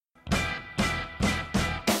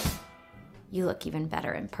you look even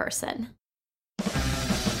better in person.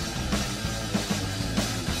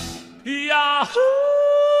 Yahoo!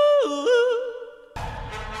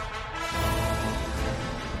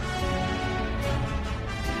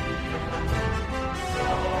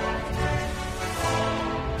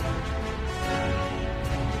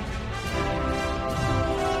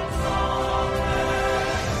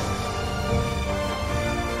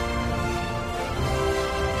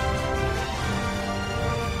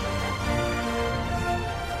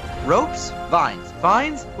 Ropes, vines,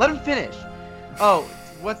 vines. Let him finish. Oh,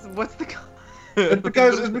 what's the? It's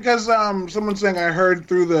because someone's saying I heard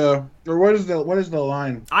through the, or what is the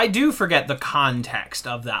line? I do forget the context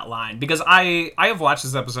of that line because I have watched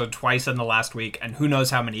this episode twice in the last week, and who knows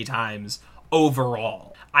how many times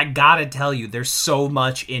overall. I gotta tell you, there's so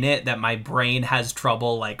much in it that my brain has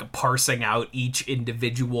trouble, like, parsing out each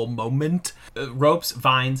individual moment. Ropes,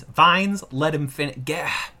 vines, let him finish.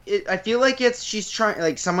 I feel like she's trying,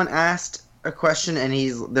 like, someone asked a question and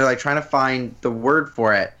they're, like, trying to find the word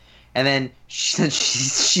for it. And then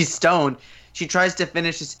she's stoned. She tries to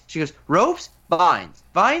finish this. She goes, ropes, vines,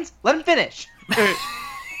 let him finish.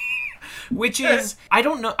 Which is, I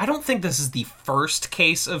don't think this is the first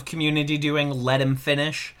case of Community doing let him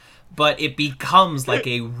finish, but it becomes like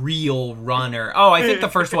a real runner. Oh, I think the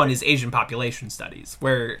first one is Asian population studies,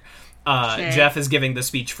 where Jeff is giving the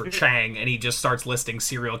speech for Chang, and he just starts listing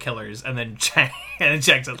serial killers, and then Chang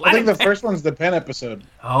says, I think the first one's the Penn episode.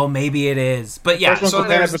 Oh, maybe it is. But yeah, so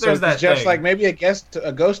there's that Jeff's thing. like, maybe a ghost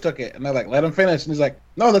took it, and they're like, let him finish, and he's like,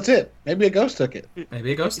 no, that's it. Maybe a ghost took it.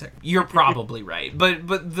 Maybe a ghost took it. You're probably right. But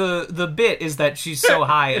the bit is that she's so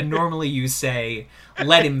high, and normally you say,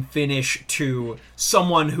 let him finish to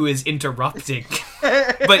someone who is interrupting.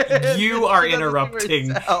 But you are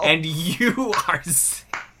interrupting, and you are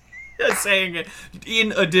saying it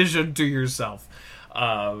in addition to yourself,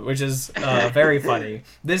 which is very funny.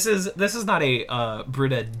 This is not a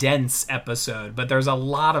Britta dense episode, but there's a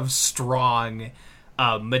lot of strong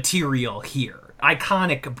material here.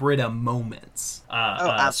 Iconic Britta moments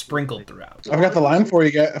sprinkled throughout. I've got the line for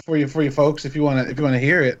you folks if you want to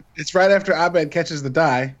hear it. It's right after Abed catches the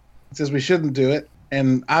die. It says we shouldn't do it,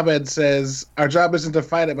 and Abed says our job isn't to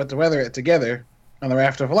fight it but to weather it together on the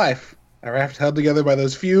raft of life. A raft held together by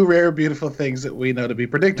those few rare, beautiful things that we know to be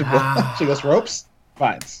predictable. She goes, ropes,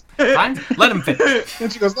 vines. Fine, let him finish.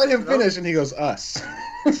 And she goes, let him finish, and he goes, us.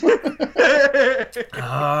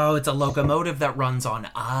 Oh, it's a locomotive that runs on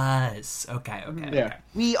us. Okay.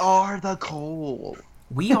 We are the coal.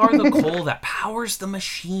 We are the coal that powers the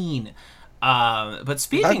machine. But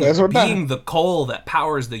speaking of being the coal that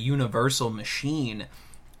powers the universal machine,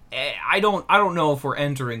 I don't know if we're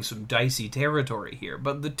entering some dicey territory here,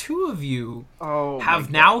 but the two of you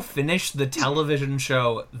have now finished the television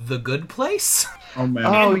show The Good Place. Oh,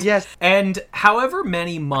 man. Yes. And however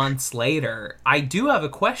many months later, I do have a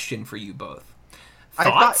question for you both.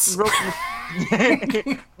 Thoughts?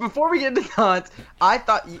 Before we get into thoughts, I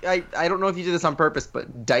thought, I don't know if you did this on purpose,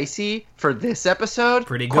 but dicey for this episode.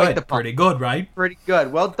 Pretty good. Pretty good, right? Pretty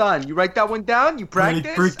good. Well done. You write that one down? You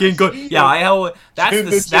practice? Pretty freaking good. Yeah,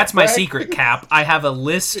 that's my secret, Cap. I have a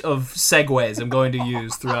list of segues I'm going to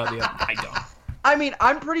use throughout the episode. I don't. I mean,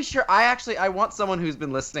 I'm pretty sure I want someone who's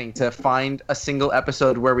been listening to find a single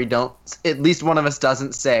episode where we don't, at least one of us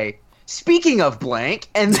doesn't say, speaking of blank,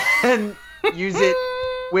 and then use it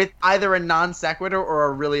with either a non sequitur or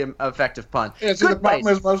a really effective pun. Yeah, so the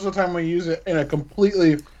problem is most of the time we use it in a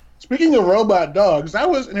completely, speaking of robot dogs,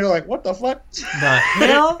 and you're like, what the fuck? The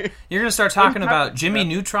hell? You're going to start talking about Jimmy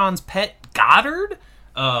Neutron's pet Goddard?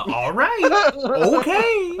 All right.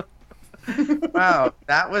 Okay. Wow,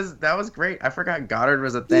 that was great. I forgot Goddard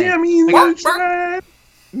was a thing. Jimmy Neutron!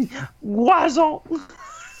 Poisson!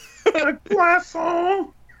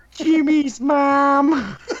 Poisson! Jimmy's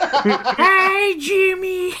mom! Hey,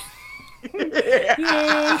 Jimmy!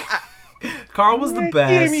 Yay. Carl was the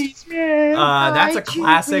best. Jimmy's mom! That's a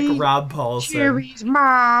classic Rob Paulson. Jimmy's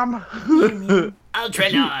mom!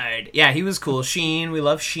 Ultranard. Yeah, he was cool. Sheen, we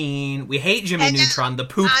love Sheen. We hate Jimmy Neutron, the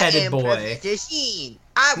poop-headed boy. Professor Sheen.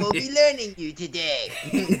 I will be learning you today.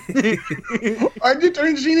 Why'd you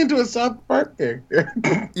turn Sheen into a South Park character?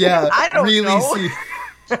 Yeah, I don't know.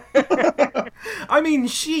 I mean,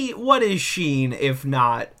 what is Sheen if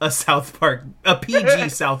not a PG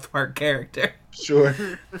South Park character? Sure.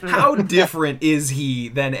 How different is he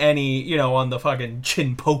than any, on the fucking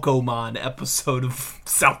Chin Pokemon episode of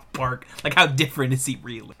South Park? Like, how different is he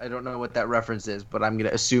really? I don't know what that reference is, but I'm going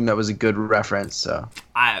to assume that was a good reference, so.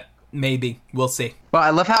 Maybe. We'll see. Well,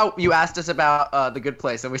 I love how you asked us about The Good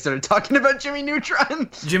Place, and we started talking about Jimmy Neutron.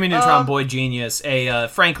 Jimmy Neutron, Boy Genius, a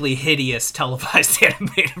frankly hideous televised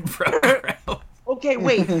animated program. Okay,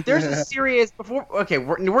 wait. There's a serious before. Okay,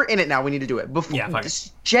 we're in it now. We need to do it. Before, Yeah, fuck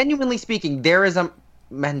it. genuinely speaking, there is a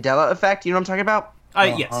Mandela effect. You know what I'm talking about?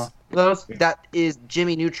 Yes. That is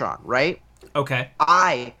Jimmy Neutron, right? Okay.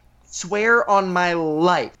 I swear on my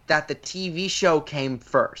life that the TV show came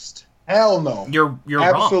first. Hell no. You're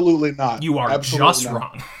absolutely wrong. not. You are Absolutely just not.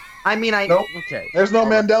 wrong. I mean, Nope. okay. There's no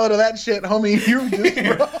Mandela to that shit, homie. You're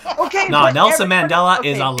just wrong. Okay. No, but Nelson everybody- Mandela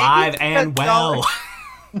okay, is maybe alive it's and because y'all well.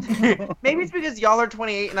 are- Maybe it's because y'all are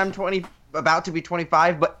 28 and I'm 20, about to be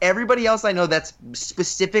 25. But everybody else I know that's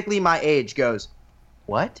specifically my age goes,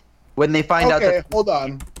 "What?" When they find out Okay, that. hold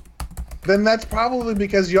on. Then that's probably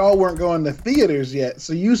because y'all weren't going to theaters yet.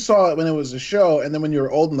 So you saw it when it was a show, and then when you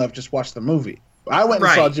were old enough, just watched the movie. I went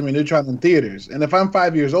and saw Right. Jimmy Neutron in theaters, and if I'm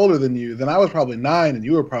 5 years older than you, then I was probably 9 and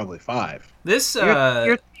you were probably 5. This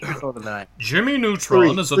You're 3 years older than I. Jimmy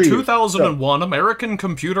Neutron is a Three. 2001 American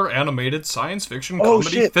computer animated science fiction comedy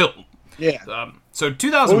shit. film. Yeah. So What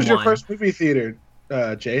 2001. was your first movie theater,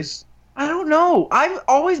 Jace? I don't know. I'm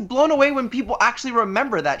always blown away when people actually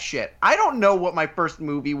remember that shit. I don't know what my first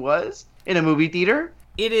movie was in a movie theater.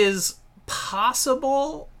 It is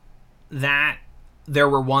possible that there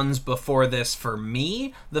were ones before this for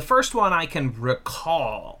me. The first one I can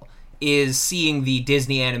recall is seeing the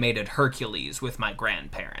Disney animated Hercules with my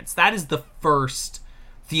grandparents. That is the first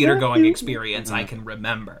theater going experience I can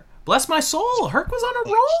remember. Bless my soul, Herc was on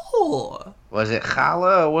a roll. Was it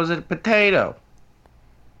challah or was it potato?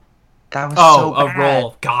 That was Oh, so a bad.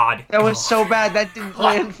 roll. God. That was so bad. That didn't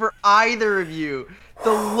land for either of you.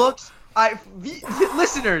 The looks,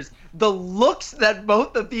 listeners, the looks that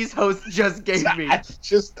both of these hosts just gave me. I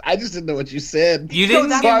just didn't know what you said. You No, didn't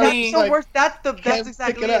that's, give that's me. the worst. That's Kev,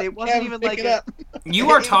 exactly pick it. up. It wasn't Kev, even pick like it a, up. You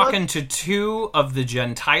are It talking to two of the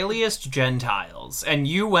gentiliest Gentiles, and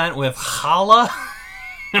you went with challah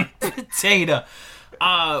and potato.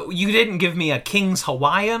 You didn't give me a King's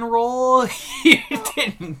Hawaiian roll. You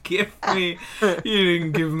didn't give me. You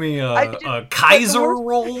didn't give me a Kaiser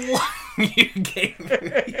roll. You gave me.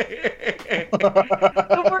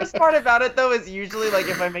 The worst part about it, though, is usually like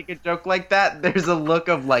if I make a joke like that, there's a look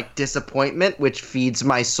of like disappointment, which feeds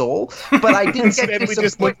my soul. But I didn't get And we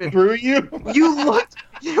just looked disappointment. through you. You looked.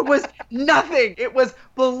 It was nothing. It was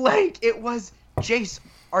blank. It was Jace.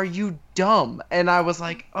 Are you dumb? And I was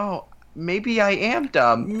like, oh, maybe I am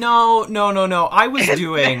dumb. No. I was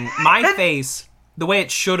doing my face. The way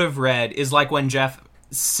it should have read is like when Jeff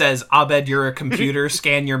says, "Abed, you're a computer.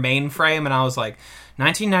 Scan your mainframe," and I was like,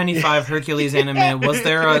 1995 Hercules anime. Was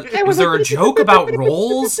there a joke about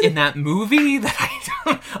rolls in that movie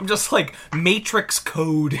that I'm just like Matrix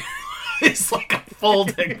code is like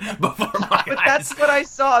unfolding before my But eyes. that's what I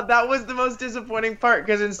saw. That was the most disappointing part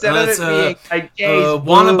because instead of it That's, being like Jace,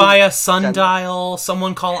 wanna blue, buy a sundial?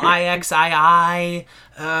 Someone call IXII.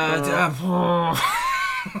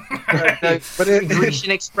 But it,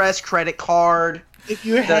 Grecian Express credit card, if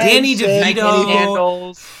you had Danny said DeVito. anything-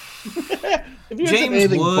 handles. if you had said James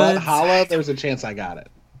anything but Woods. holla, there's a chance I got it.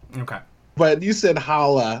 Okay. But you said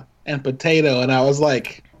holla and potato, and I was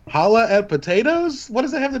like, holla at potatoes? What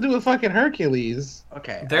does that have to do with fucking Hercules?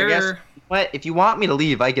 Okay, I They're guess. What if you want me to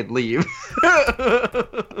leave? I could leave.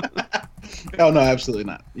 Oh no, absolutely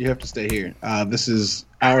not. You have to stay here. This is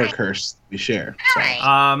our curse we share. So.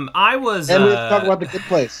 I was And we have to talk about the good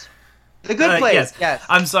place. The good place. Yes.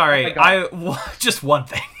 I'm sorry. Oh my God. Just one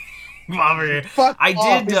thing. Over here. Fuck I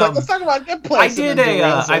off. did. He's like, let's talk about good I place. did and then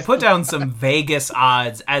derails I us. put down some Vegas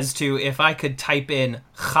odds as to if I could type in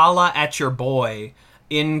 "challah at your boy"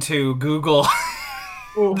 into Google,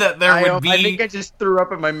 that there I would be. I think I just threw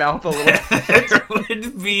up in my mouth a little. there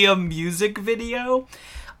would be a music video.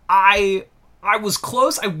 I was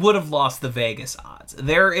close. I would have lost the Vegas odds.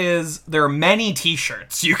 There are many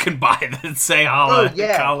T-shirts you can buy that say "Holla, Oh,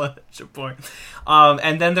 yeah. Holla at your boy."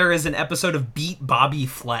 And then there is an episode of Beat Bobby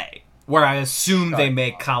Flay where I assume they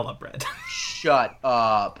make challah bread. Shut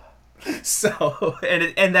up. So,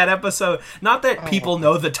 and that episode, not that people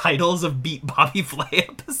know the titles of Beat Bobby Flay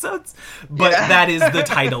episodes, but Yeah. that is the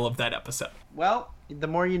title of that episode. Well, the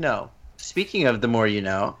more you know. Speaking of the more you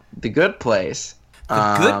know, the good place.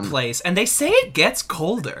 The good place, and they say it gets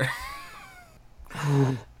colder.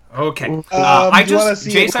 Okay, I do you want to just,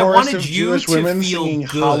 see a Jace, I chorus wanted of you Jewish to women feel singing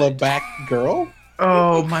 "Holla good. Back, Girl"?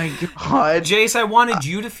 Oh my god. Jace, I wanted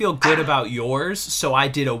you to feel good about yours, so I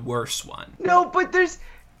did a worse one. No, but there's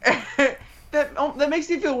that makes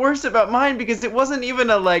me feel worse about mine because it wasn't even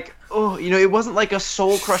a like it wasn't like a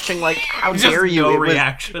soul crushing like how Just dare you. no It was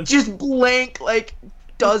reaction. just blank like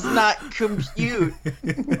does not compute.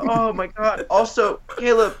 Oh my god. Also,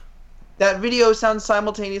 Caleb, that video sounds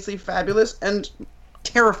simultaneously fabulous and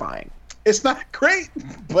terrifying. It's not great,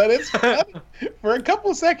 but it's fun for a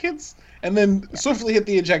couple seconds, and then swiftly hit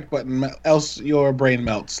the eject button, else your brain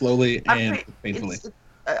melts slowly and painfully.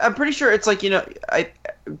 I'm pretty sure it's like,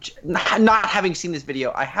 not having seen this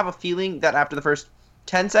video, I have a feeling that after the first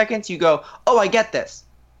 10 seconds, you go, oh, I get this.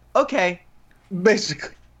 Okay.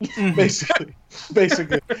 Basically. It's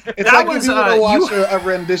That like was, if you were to watch a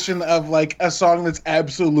rendition of like a song that's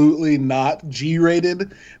absolutely not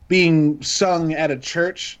G-rated being sung at a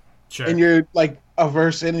church, Sure. and you're like a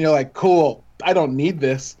verse in, and you're like, cool, I don't need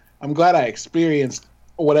this. I'm glad I experienced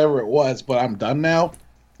whatever it was, but I'm done now.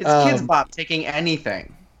 It's Kids Bop taking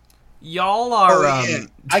anything. Y'all are.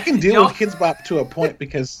 I can deal with Kids Bop to a point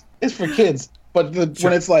because it's for kids, but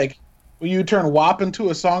when it's like, when you turn WAP into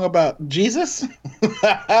a song about Jesus,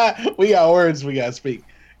 we got words we gotta speak.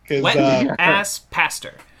 Wet ass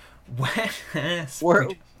pastor. Wet ass.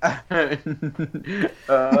 Oh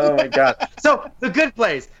my god! So the Good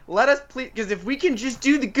Place. Let us please, because if we can just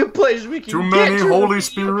do the Good Place, we can. Too many Holy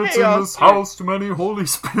Spirits in this house. Too many Holy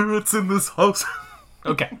Spirits in this house.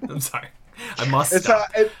 Okay, I'm sorry. I must.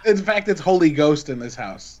 In fact, it's Holy Ghost in this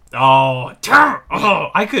house. I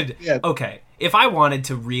could. Yeah. Okay, if I wanted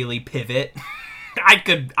to really pivot, I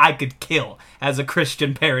could kill as a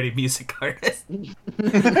Christian parody music artist.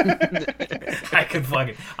 I could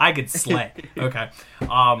slay. Okay.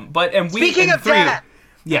 Speaking of that.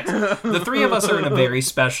 Yes, the three of us are in a very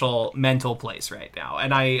special mental place right now,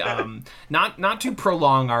 and I not to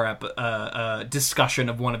prolong our discussion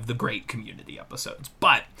of one of the great Community episodes,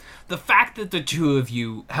 but the fact that the two of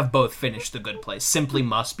you have both finished The Good Place simply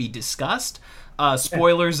must be discussed.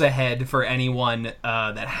 Spoilers ahead for anyone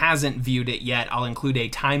that hasn't viewed it yet. I'll include a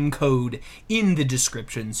time code in the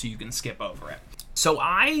description so you can skip over it. So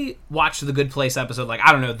I watched The Good Place episode,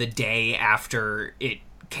 the day after it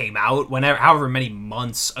came out, however many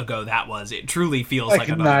months ago that was. It truly feels like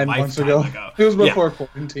a 9 months ago. It was before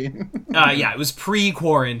quarantine. It was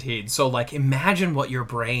pre-quarantine. So imagine what your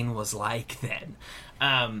brain was like then.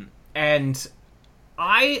 And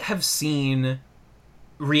I have seen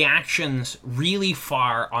reactions really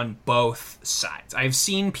far on both sides. I've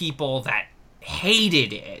seen people that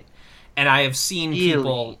hated it, and I have seen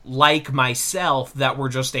people like myself that were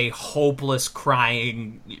just a hopeless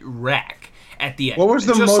crying wreck at the end. What was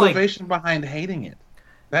the motivation behind hating it?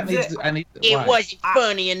 It wasn't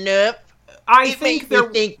funny enough. I think you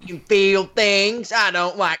think you feel things. I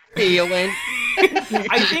don't like feeling.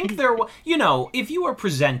 I think if you were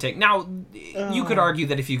presenting... Now, you could argue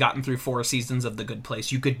that if you've gotten through 4 seasons of The Good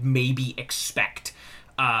Place, you could maybe expect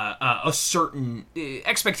a certain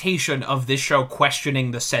expectation of this show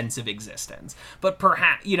questioning the sense of existence. But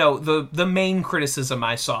perhaps, the main criticism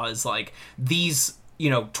I saw is, these...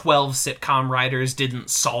 12 sitcom writers didn't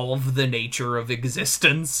solve the nature of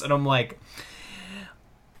existence. And I'm like,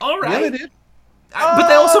 all right. Yeah, they did. But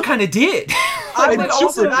they also kind of did.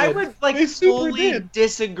 I would fully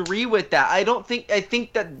disagree with that. I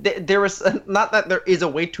think that there was not that there is a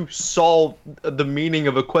way to solve the meaning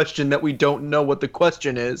of a question that we don't know what the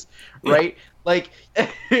question is, right? Someone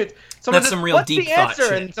That's says, some real what's deep the thought answer?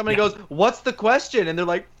 shit. And somebody goes, what's the question? And they're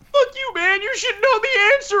like, fuck you, man! You should know the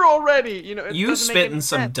answer already. You spitting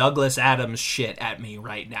some sense. Douglas Adams shit at me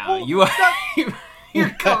right now. Well, You're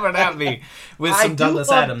coming at me with some Douglas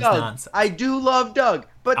Adams nonsense. I do love Doug,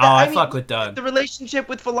 but I fuck with Doug. The relationship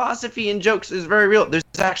with philosophy and jokes is very real. There's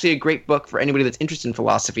actually a great book for anybody that's interested in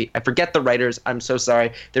philosophy. I forget the writers. I'm so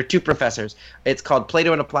sorry. They're 2 professors. It's called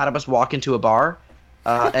Plato and a Platypus Walk into a Bar.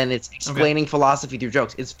 And it's explaining philosophy through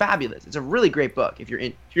jokes. It's fabulous. It's a really great book if you're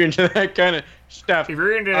into that kind of stuff. If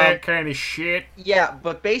you're into that kind of shit. Yeah,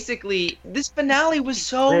 but basically, this finale was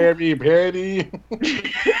so... Parody.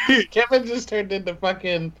 Kevin just turned into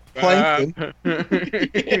fucking Plankton.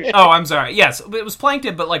 Oh, I'm sorry. Yes, it was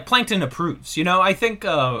Plankton, but Plankton approves. I think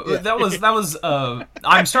that was.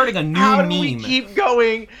 I'm starting a new How meme. do we keep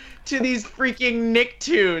going to these freaking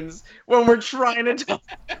Nicktoons when we're trying to talk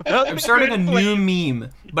about I'm starting a new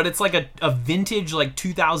meme, but it's like a vintage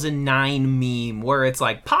 2009 meme where it's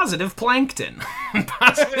positive plankton.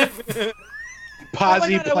 Positive. Posy I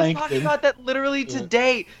was talking Plankton. about that literally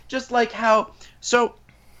today. Just like how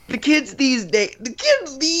the kids these days,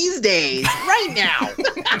 right now,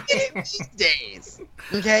 the kids these days,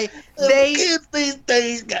 okay, kids these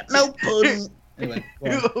days got no pudding. Anyway,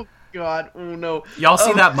 Oh God, oh no! Y'all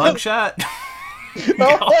see that mugshot? No,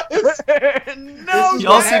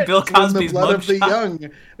 Y'all see Bill Cosby's the blood of the mugshot?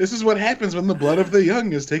 young. This is what happens when the blood of the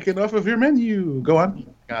young is taken off of your menu. Go on.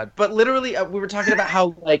 God, but literally, we were talking about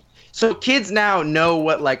how so kids now know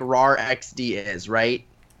what RAR XD is, right?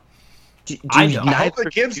 I don't. I hope the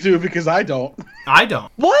kids do because I don't. I don't.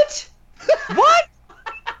 What? What?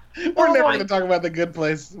 What We're never gonna talk about The Good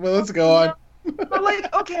Place. Well, let's go on. But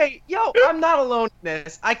like, okay, yo, I'm not alone in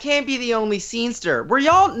this. I can't be the only scenester. Were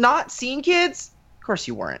y'all not scene kids? Of course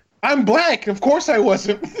you weren't. I'm black. Of course I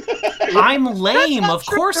wasn't. I'm lame. Of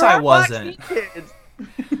course I wasn't. Kids.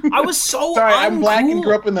 I was so Sorry, I'm black and uncool.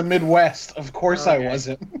 grew up in the Midwest. Of course I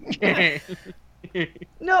wasn't.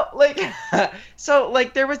 No, like, so,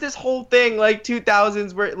 like, there was this whole thing, like,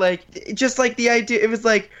 2000s, where, like, just, like, the idea, it was,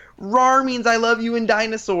 like, RAR means I love you in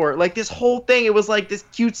dinosaur. Like, this whole thing, it was, like, this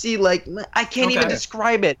cutesy, like, I can't even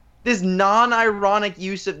describe it. This non-ironic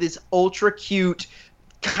use of this ultra-cute,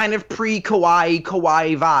 kind of pre-kawaii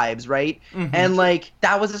vibes, right? Mm-hmm. And, like,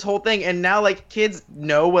 that was this whole thing. And now, like, kids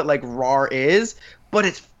know what, like, RAR is, but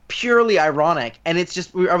it's purely ironic. And it's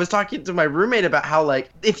just, I was talking to my roommate about how,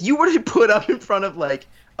 like, if you were to put up in front of, like,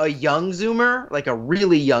 a young Zoomer, like a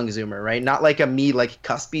really young Zoomer, right? Not like a me, like,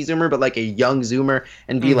 cuspy Zoomer, but like a young Zoomer,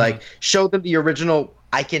 and be like, show them the original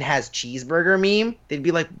Icon has cheeseburger meme, they'd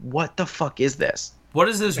be like, what the fuck is this? What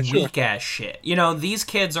is this weak ass shit? You know, these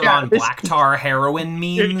kids are on black tar heroin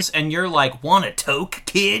memes, and you're like, want a toke,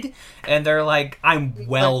 kid? And they're like, I'm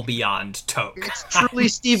well beyond toke. It's truly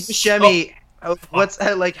Steve Buscemi. What's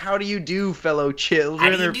like? How do you do, fellow children?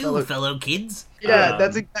 How do you do, fellow kids? Yeah,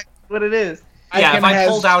 that's exactly what it is. Yeah, if I has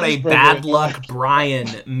pulled out a cheeseburger. bad luck Brian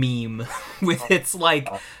meme with its like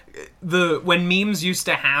when memes used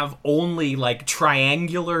to have only like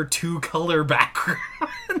triangular 2-color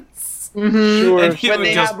backgrounds. Sure. And When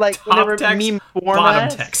they have like whenever meme format,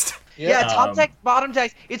 bottom text. Yeah, top text, bottom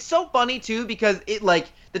text. It's so funny too because it like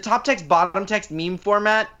the top text, bottom text meme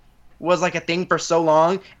format was like a thing for so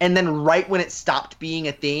long, and then right when it stopped being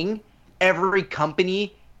a thing, every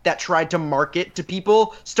company that tried to market to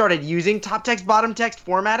people started using top text, bottom text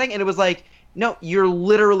formatting, and it was like, no, you're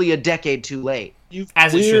literally a decade too late.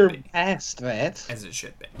 As it should be. Past that. As it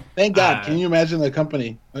should be. Thank God. Can you imagine a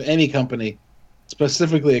company, or any company,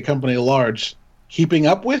 specifically a company large, keeping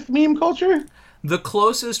up with meme culture? The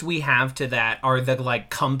closest we have to that are the like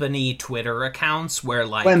company Twitter accounts where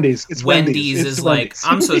like Wendy's. It's Wendy's It's is Wendy's.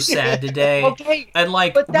 like, I'm so sad today. Okay, And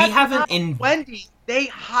like but we that's haven't not Wendy's. They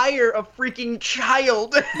hire a freaking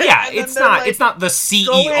child. Yeah, And then it's they're not like, it's not the "Go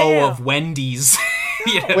CEO ham." of Wendy's.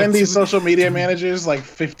 You know, Wendy's social media manager's like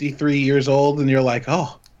 53 years old, and you're like,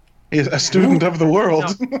 oh, he's a student of the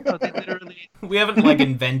world. No, they literally. we haven't like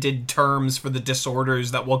invented terms for the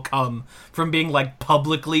disorders that will come from being like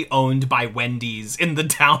publicly owned by Wendy's in the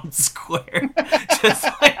town square. Just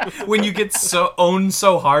like when you get so owned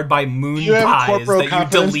so hard by moon You have pies that you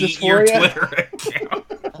corporal delete your dysphoria? Twitter account.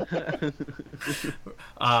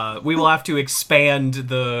 We will have to expand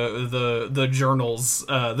the journals,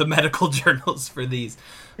 the medical journals for these.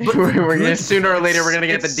 But We're gonna sooner or later we're gonna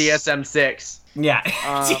get the DSM-6. yeah.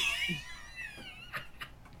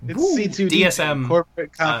 It's C2D, DSM,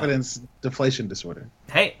 corporate confidence deflation disorder.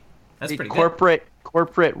 Hey, that's pretty good.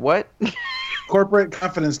 Corporate what? Corporate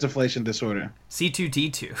confidence deflation disorder.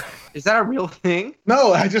 C2D2. Is that a real thing?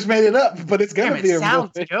 No, I just made it up, but it's gonna Damn, be it a real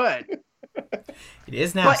sounds thing. good. It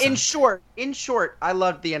is now. But in short, I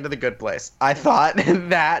loved the end of The Good Place. I thought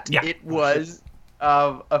that it was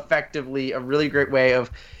effectively a really great way of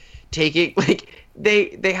taking like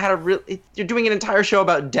they had a real. You're doing an entire show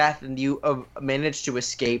about death, and you managed to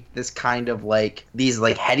escape this kind of like these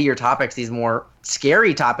like headier topics, these more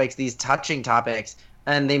scary topics, these touching topics,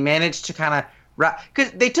 and they managed to kind of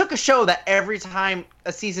because they took a show that every time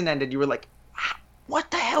a season ended, you were like, what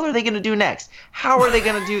the hell are they going to do next? How are they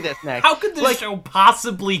going to do this next? How could this show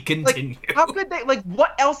possibly continue? Like, how could they, like,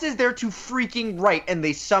 what else is there to freaking write? And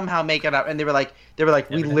they somehow make it up. And they were like,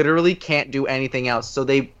 we literally can't do anything else. So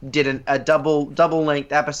they did a double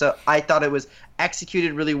length episode. I thought it was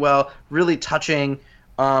executed really well, really touching.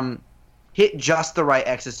 Hit just the right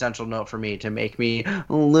existential note for me to make me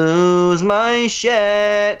lose my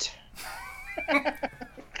shit.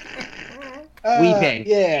 Weeping.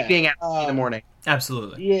 Yeah. Weeping at 3 in the morning.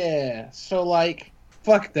 Absolutely. Yeah. So like,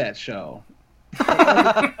 fuck that show.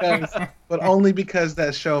 But only because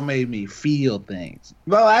that show made me feel things.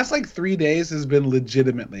 The last like 3 days has been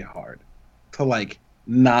legitimately hard to like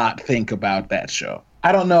not think about that show.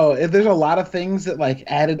 I don't know if there's a lot of things that like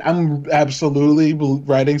added. I'm absolutely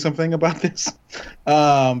writing something about this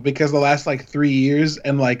because the last like 3 years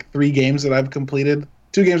and like 3 games that I've completed,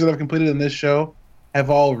 2 games that I've completed in this show have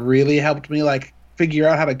all really helped me like figure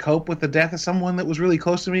out how to cope with the death of someone that was really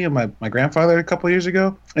close to me and my grandfather a couple years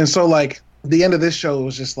ago. And so like the end of this show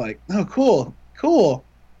was just like, oh, cool.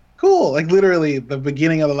 Like literally the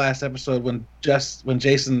beginning of the last episode when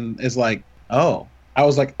Jason is like, oh, I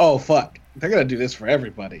was like, oh, fuck, they're going to do this for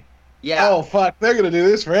everybody. Yeah. Oh, fuck, they're going to do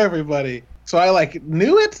this for everybody. So I like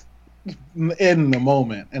knew it, in the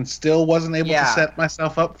moment and still wasn't able to set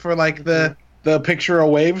myself up for like the picture a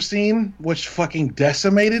wave scene, which fucking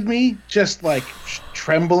decimated me. Just like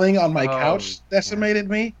trembling on my couch decimated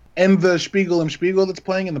me. And the Spiegel and Spiegel that's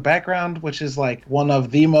playing in the background, which is like one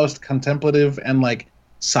of the most contemplative and like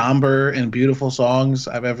somber and beautiful songs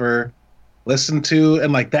I've ever listened to.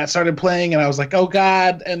 And like that started playing and I was like, oh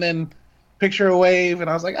God. And then Picture a Wave and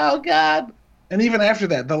I was like, oh God. And even after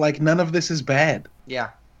that, the like, none of this is bad. Yeah.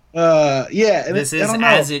 And this is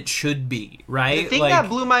as it should be, right? The thing that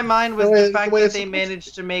blew my mind was the fact that they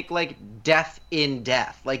managed to make like death in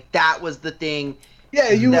death. Like that was the thing.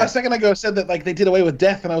 Yeah, you a second ago said that like they did away with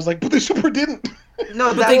death, and I was like, but they super didn't.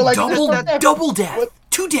 No, but they like, double death,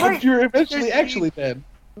 two death. Right. You're eventually actually dead.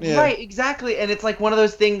 Yeah. Right, exactly, and it's like one of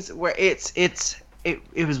those things where it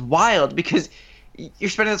was wild because you're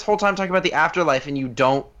spending this whole time talking about the afterlife, and you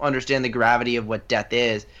don't understand the gravity of what death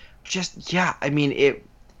is. I mean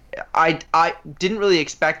I didn't really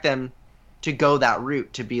expect them to go that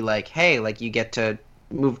route, to be like, hey, like you get to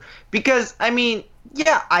move, because I mean,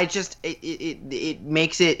 it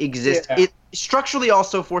makes it exist. Yeah. It structurally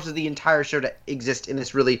also forces the entire show to exist in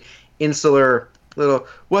this really insular little,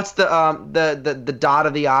 what's the dot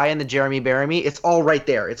of the eye and the Jeremy Bearimy? It's all right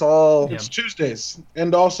there. It's Tuesdays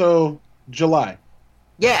and also July.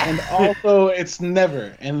 Yeah. And also it's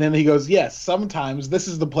never. And then he goes, yes, sometimes this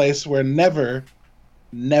is the place where never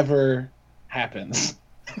happens.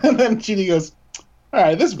 And then Chidi goes, all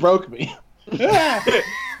right, this broke me.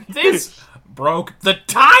 This broke the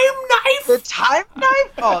time knife. The time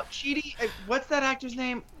knife? Oh, Chidi. What's that actor's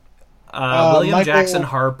name? William Michael Jackson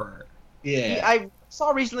Harper. Yeah. I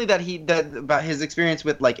saw recently that about his experience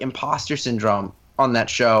with like imposter syndrome on that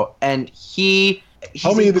show, and the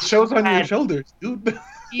show's on your shoulders, dude.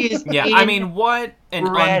 I mean, what an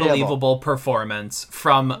unbelievable performance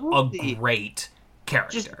from a great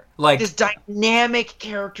character. Like this dynamic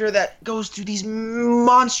character that goes through these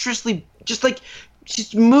monstrously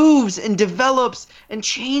just moves and develops and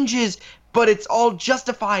changes, but it's all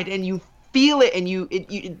justified and you feel it and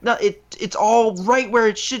it's all right where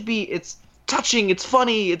it should be. It's touching, it's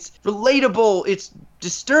funny, it's relatable, it's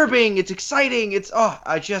disturbing, it's exciting, it's an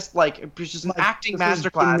acting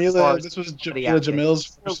masterclass. This was Jamila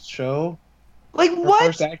Jamil's first show. Like what?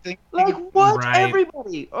 First acting. Like what? Right.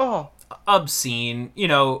 Everybody. Oh. Obscene. You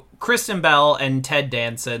know, Kristen Bell and Ted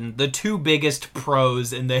Danson, the two biggest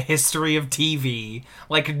pros in the history of TV.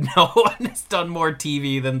 Like, no one has done more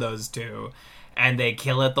TV than those two. And they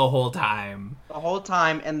kill it the whole time. The whole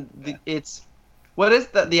time, and it's... What is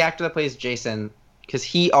the actor that plays Jason? Because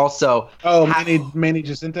he also... Oh, Manny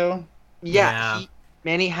Jacinto? Yeah.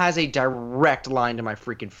 Manny has a direct line to my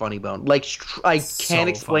freaking funny bone. Like, I can't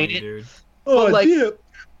explain funny, it. Dude. Oh, like, dip.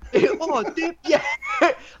 Oh, dip, yeah.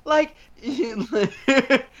 like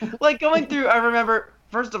going through, I remember,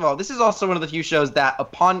 first of all, this is also one of the few shows that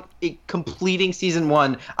upon completing season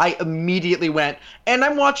 1, I immediately went, and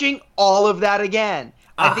I'm watching all of that again.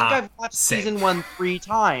 I think I've watched season 1 3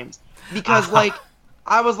 times. Because,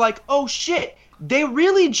 I was like, oh, shit. They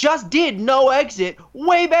really just did No Exit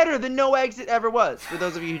way better than No Exit ever was. For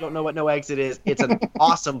those of you who don't know what No Exit is, it's an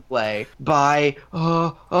awesome play by,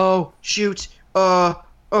 who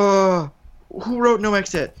wrote No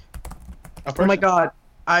Exit? Oh my god.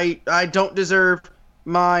 I don't deserve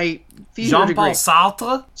my theater degree.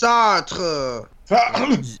 Jean-Paul Sartre? Sartre.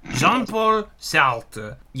 Jean-Paul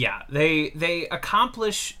Sartre. Yeah, they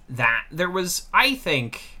accomplish that. There was, I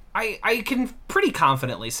think... I can pretty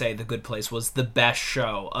confidently say The Good Place was the best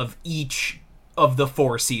show of each of the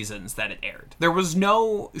 4 seasons that it aired. There was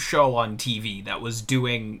no show on TV that was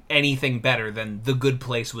doing anything better than The Good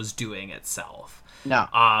Place was doing itself. No.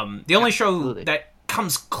 The only show that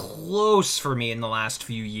comes close for me in the last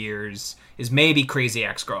few years is maybe Crazy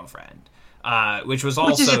Ex-Girlfriend, which was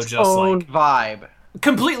also is its just own vibe.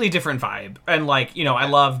 Completely different vibe. And I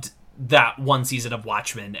loved that one season of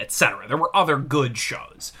Watchmen, etc. There were other good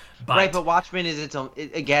shows. Right, but Watchmen is its own...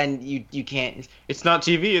 Again, you can't... It's not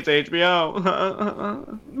TV, it's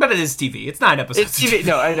HBO. But it is TV. It's 9 episodes. It's TV.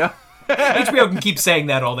 No, I know. HBO can keep saying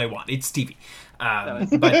that all they want. It's TV.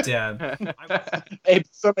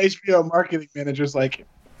 Some HBO marketing manager's like,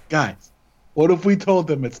 guys, what if we told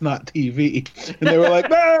them it's not TV? And they were like,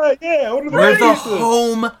 nah, yeah. We're the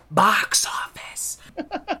home box office.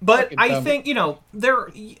 But I think,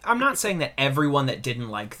 I'm not saying that everyone that didn't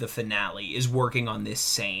like the finale is working on this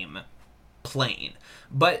same plane.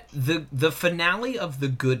 But the finale of The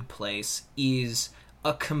Good Place is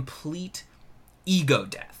a complete ego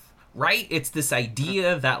death, right? It's this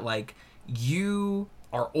idea that, you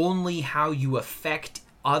are only how you affect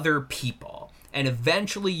other people. and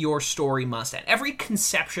eventually your story must end. Every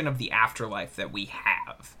conception of the afterlife that we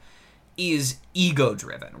have is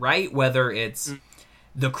ego-driven, right? Whether it's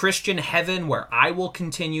the Christian heaven where I will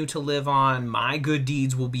continue to live on, my good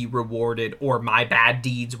deeds will be rewarded, or my bad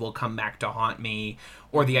deeds will come back to haunt me,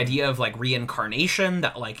 or the idea of like reincarnation,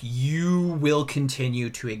 that like you will continue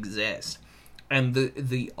to exist. And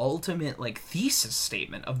the ultimate like thesis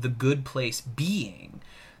statement of the good place being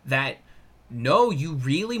that no, you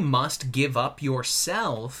really must give up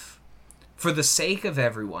yourself for the sake of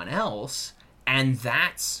everyone else, and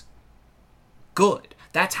that's good.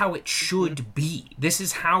 That's how it should be. This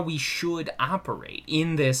is how we should operate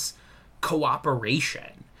in this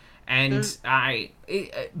cooperation. And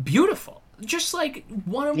beautiful. Just like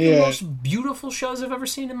one of the most beautiful shows I've ever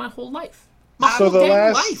seen in my whole life. So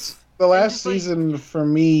the last season for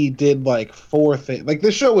me did like 4 things. Like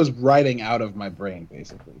this show was writing out of my brain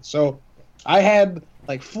basically. So I had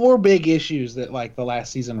like 4 big issues that like the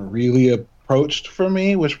last season really approached for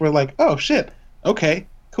me, which were like, oh shit, okay,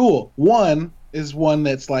 cool. One is one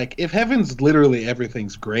that's like, if heaven's literally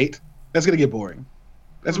everything's great, that's gonna get boring.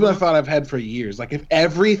 That's what I thought I've had for years. Like, if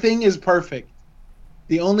everything is perfect,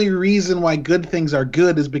 the only reason why good things are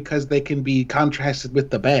good is because they can be contrasted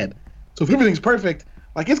with the bad. So if everything's perfect,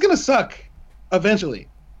 like, it's gonna suck eventually.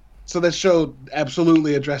 So that show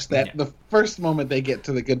absolutely addressed that. Yeah. The first moment they get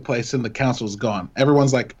to the good place and the council's gone,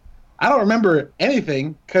 everyone's like, I don't remember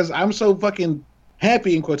anything because I'm so fucking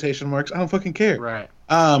happy, in quotation marks, I don't fucking care. Right.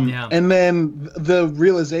 And then the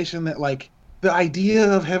realization that, like, the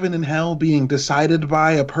idea of heaven and hell being decided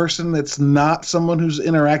by a person that's not someone who's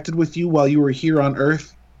interacted with you while you were here on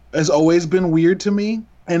Earth has always been weird to me.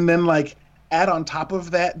 And then, like, add on top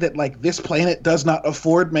of that, like, this planet does not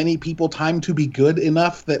afford many people time to be good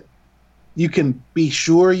enough that you can be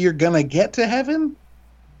sure you're gonna get to heaven.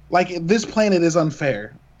 Like, this planet is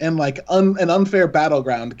unfair. And, like, an unfair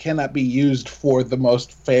battleground cannot be used for the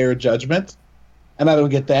most fair judgment. And I don't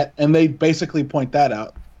get that. And they basically point that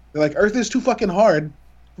out. They're like, Earth is too fucking hard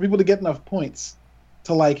for people to get enough points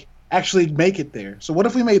to, like, actually make it there. So what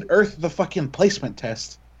if we made Earth the fucking placement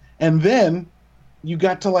test? And then you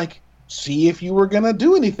got to, like, see if you were going to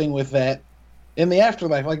do anything with that in the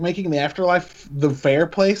afterlife. Like, making the afterlife the fair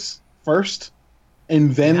place first,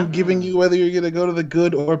 and then giving you whether you're going to go to the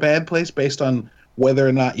good or bad place based on whether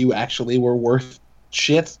or not you actually were worth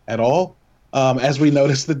shit at all. As we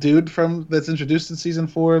noticed, the dude that's introduced in season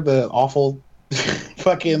 4, the awful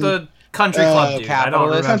fucking the country club dude. I don't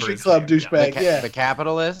remember country club douchebag. The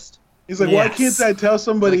capitalist. He's like, why can't I tell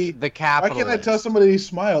somebody the capitalist? Why can't I tell somebody to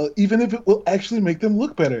smile, even if it will actually make them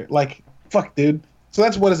look better? Like, fuck, dude. So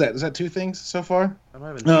that's, what is that? Is that 2 things so far?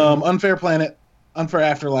 Unfair planet, unfair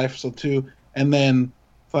afterlife, so 2, and then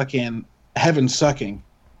fucking heaven sucking,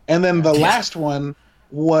 and then the last one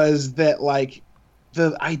was that, like,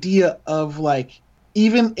 the idea of, like,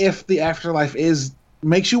 even if the afterlife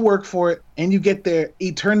makes you work for it and you get there,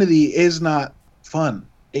 eternity is not fun.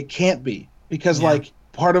 It can't be. Because, like,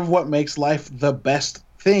 part of what makes life the best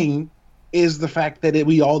thing is the fact that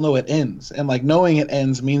we all know it ends. And, like, knowing it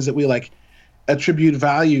ends means that we, like, attribute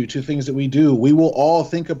value to things that we do. We will all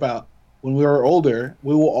think about, when we are older,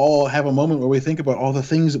 we will all have a moment where we think about all the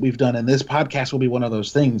things that we've done. And this podcast will be one of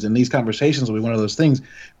those things. And these conversations will be one of those things,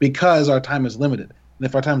 because our time is limited. And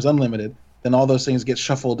if our time's unlimited, then all those things get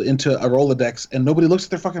shuffled into a Rolodex, and nobody looks at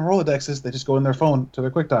their fucking Rolodexes. They just go in their phone to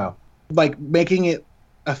their QuickDial. Like, making it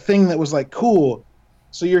a thing that was, like, cool.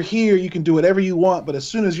 So you're here, you can do whatever you want, but as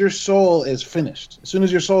soon as your soul is finished, as soon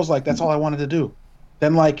as your soul's like, that's all I wanted to do,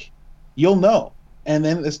 then, like, you'll know. And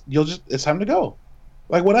then it's time to go.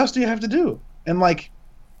 Like, what else do you have to do? And, like,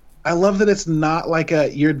 I love that it's not like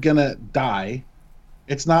you're gonna die.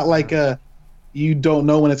 It's not like you don't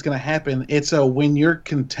know when it's gonna happen. It's when you're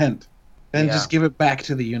content. And just give it back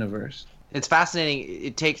to the universe. It's fascinating.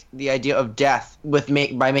 It takes the idea of death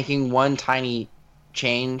by making one tiny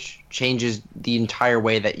changes the entire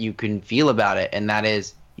way that you can feel about it, and that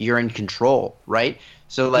is you're in control, right?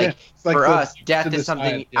 So, like, for us, death is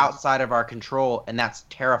something outside of our control, and that's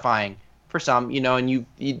terrifying for some, you know. And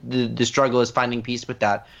the struggle is finding peace with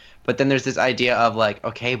that. But then there's this idea of, like,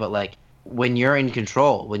 okay, but, like, when you're in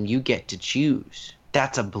control, when you get to choose,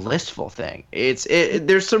 that's a blissful thing.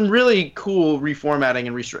 There's some really cool reformatting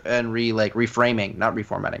and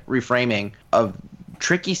reframing of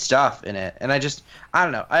tricky stuff in it. And I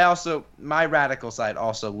don't know. My radical side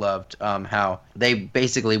also loved how they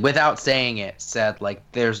basically, without saying it, said, like,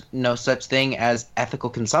 there's no such thing as ethical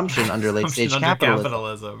consumption under late stage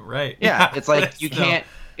capitalism. Right? Yeah, it's like you can't.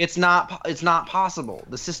 It's not possible.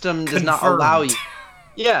 The system does not allow you.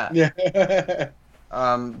 Yeah.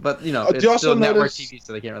 But you know, Do it's you also still network notice- TV,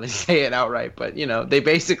 so they can't really say it outright. But you know, they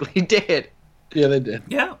basically did. Yeah, they did.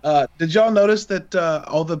 Yeah. Did y'all notice that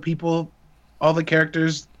all the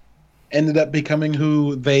characters ended up becoming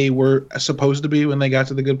who they were supposed to be when they got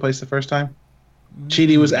to the good place the first time?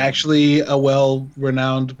 Chidi was actually a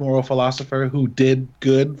well-renowned moral philosopher who did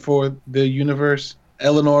good for the universe.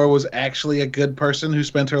 Eleanor was actually a good person who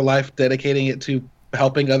spent her life dedicating it to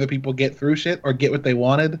helping other people get through shit or get what they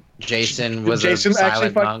wanted. Jason was a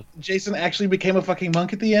silent monk. Jason actually became a fucking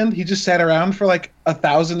monk at the end. He just sat around for like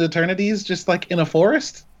 1,000 eternities, just like in a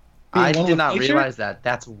forest. I being one did with not nature. realize that.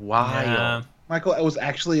 That's wild. Yeah. Michael was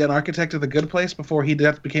actually an architect of the good place before he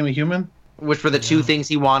became a human. Which were the two things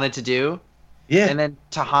he wanted to do. Yeah. And then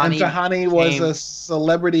Tahani. And Tahani was came- a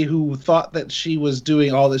celebrity who thought that she was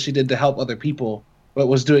doing all that she did to help other people, but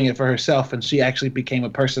was doing it for herself. And she actually became a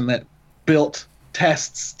person that built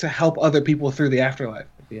tests to help other people through the afterlife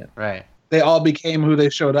at the end. Right. They all became who they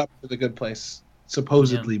showed up to the good place,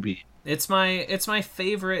 supposedly be. It's my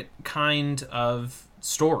favorite kind of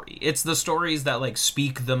story. It's the stories that like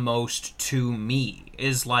speak the most to me.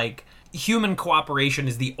 Is like human cooperation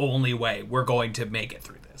is the only way we're going to make it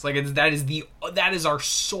through this. Like that is our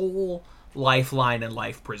sole lifeline and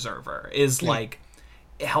life preserver. Is like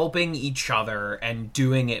helping each other and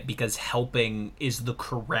doing it because helping is the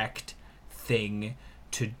correct thing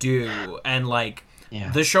to do. And like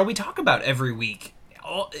the show we talk about every week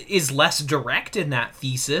is less direct in that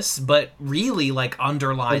thesis, but really like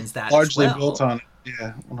underlines that largely as well. built on it.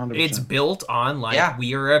 Yeah, 100%. It's built on like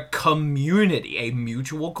we are a community, a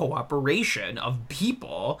mutual cooperation of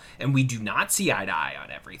people, and we do not see eye to eye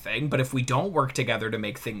on everything. But if we don't work together to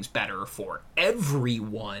make things better for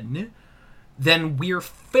everyone, then we're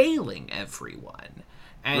failing everyone.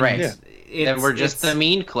 And Right. And we're just the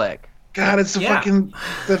mean clique. God, it's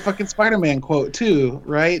the fucking Spider-Man quote too,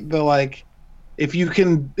 right? The like, if you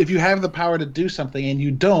have the power to do something and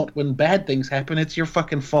you don't, when bad things happen, it's your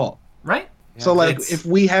fucking fault. Right. So like, if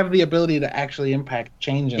we have the ability to actually impact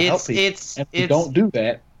change and help people, and we don't do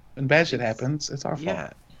that, when bad shit happens, it's our fault. Yeah.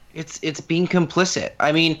 It's being complicit.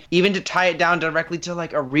 I mean, even to tie it down directly to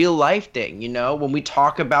like a real life thing, you know, when we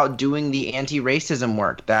talk about doing the anti-racism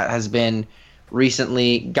work that has been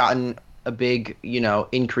recently gotten a big, you know,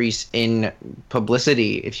 increase in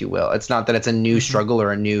publicity, if you will. It's not that it's a new struggle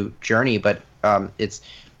or a new journey, but it's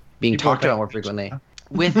being talked about more frequently.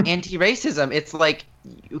 With anti-racism, it's like,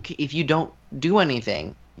 if you don't do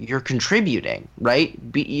anything, you're contributing, right?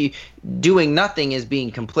 Doing nothing is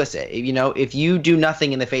being complicit. You know, if you do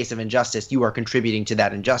nothing in the face of injustice, you are contributing to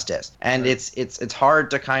that injustice. And it's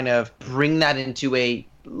hard to kind of bring that into a,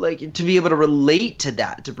 like, to be able to relate to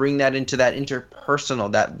that, to bring that into that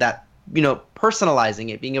interpersonal, that you know, personalizing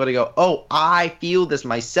it, being able to go, oh, I feel this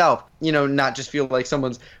myself, you know, not just feel like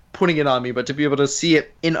someone's putting it on me, but to be able to see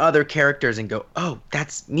it in other characters and go, oh,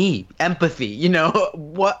 that's me. Empathy, you know,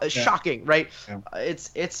 what shocking, right? Yeah.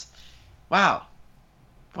 It's wow.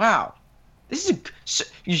 This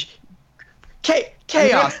is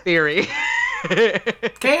chaos theory.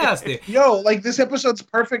 Chaos theory. Yo, like this episode's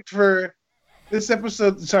perfect for this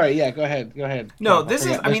episode. Sorry, yeah, go ahead. No, this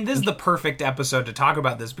is the perfect episode to talk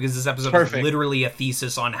about this, because this episode is literally a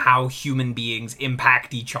thesis on how human beings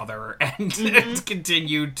impact each other and, and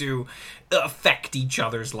continue to affect each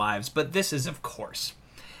other's lives. But this is, of course,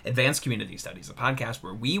 Advanced Community Studies, a podcast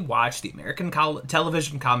where we watch the American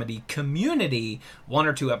television comedy Community 1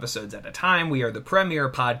 or 2 episodes at a time. We are the premier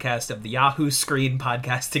podcast of the Yahoo Screen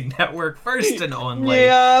Podcasting Network, first and only.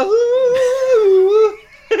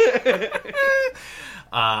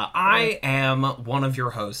 I am one of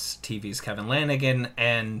your hosts, TV's Kevin Lanigan,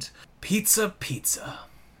 and pizza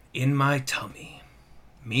in my tummy.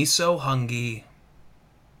 Me so hungry.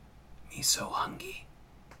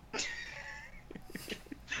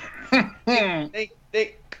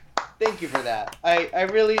 Thank you for that. I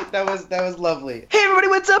really, that was lovely. Hey everybody,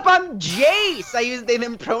 what's up? I'm Jace. I use they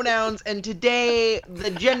them pronouns, and today the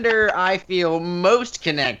gender I feel most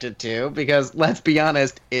connected to, because let's be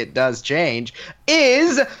honest, it does change,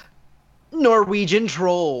 is Norwegian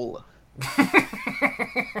troll.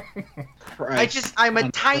 I'm a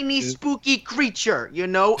tiny spooky creature, you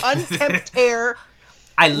know, unkempt hair.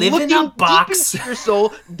 I live in a box. Deep into your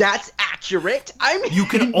soul. That's accurate. You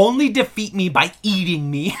can only defeat me by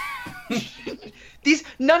eating me.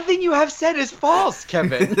 Nothing you have said is false,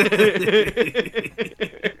 Kevin.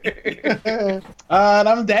 And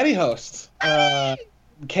I'm daddy host.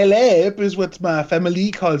 Caleb is what my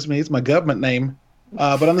family calls me. It's my government name.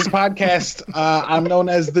 But on this podcast, I'm known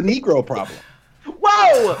as the Negro Problem.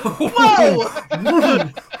 Whoa!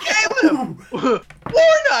 Caleb!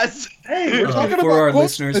 Warn us! Hey, Hey, we're talking for about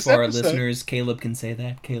quotes this our episode. listeners, Caleb can say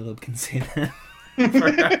that. Caleb can say that.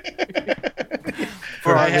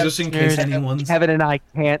 Just in case anyone's... Kevin and I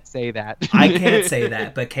can't say that. I can't say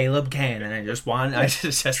that, but Caleb can, and I just in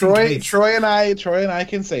case. Troy and I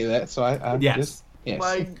can say that. So I Yes. just yes.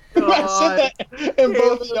 My I God. said that, and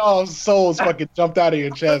both of y'all's souls fucking jumped out of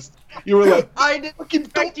your chest. You were like, I didn't fucking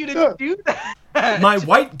expect you to don't do that. My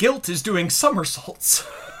white guilt is doing somersaults.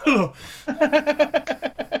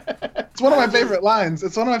 It's one of my favorite lines.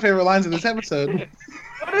 It's one of my favorite lines of this episode.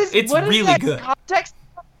 It's what is really that good. Context?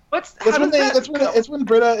 How It's when, does that go? it's when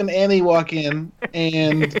Britta and Annie walk in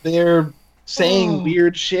and they're saying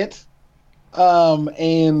weird shit.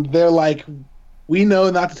 And they're like, we know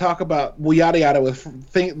not to talk about yada yada we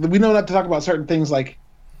know not to talk about certain things like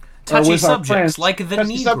Touchy with our subjects, friends. like the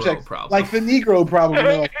Touchy Negro subjects, problem. like the Negro problem. And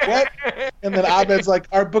they're like, what? And then Abed's like,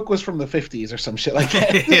 our book was from the 50s or some shit like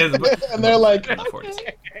that. Yeah, the book- And they're like, the 40s.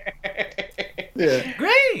 yeah.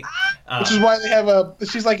 Great! Which is why they have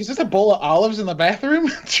she's like, is this a bowl of olives in the bathroom?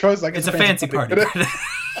 Troy's like, It's a fancy party. Britta.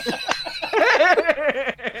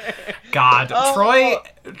 God, Oh, Troy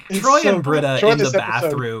so and Britta Troy in the this episode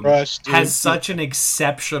bathroom crushed, dude. has such an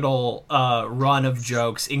exceptional run of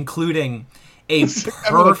jokes, including a I'm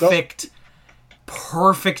an adult.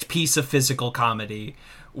 perfect piece of physical comedy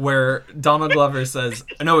where Donald Glover says,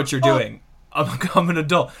 "I know what you're doing. I'm an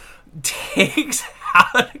adult." Takes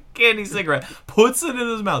out a candy cigarette, puts it in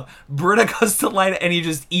his mouth. Britta goes to light it, and he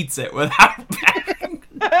just eats it without packing.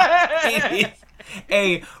 It is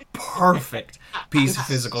a perfect piece of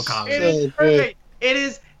physical comedy. It is perfect. It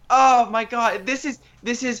is. Oh my God. This is.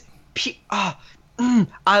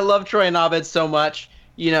 I love Troy and Abed so much.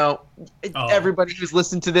 You know, everybody who's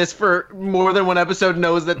listened to this for more than one episode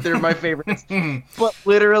knows that they're my favorites. But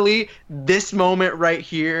literally, this moment right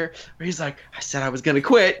here, where he's like, "I said I was gonna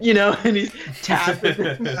quit," you know, and he's tapping.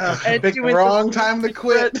 Picked the wrong time to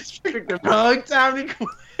quit. Picked the wrong time to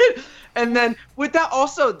quit. And then with that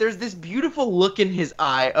also, there's this beautiful look in his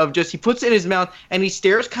eye of just, he puts it in his mouth and he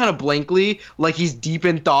stares kind of blankly, like he's deep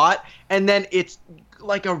in thought. And then it's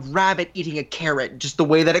like a rabbit eating a carrot, just the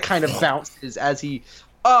way that it kind of bounces as he,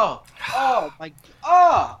 like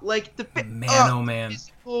the man.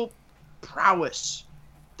 physical prowess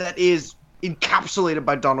that is encapsulated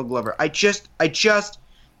by Donald Glover. I just,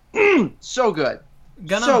 so good.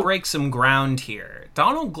 Gonna break some ground here.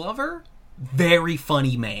 Donald Glover, very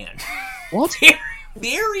funny man. What?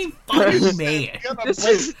 Very funny man. This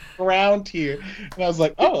is around here, and I was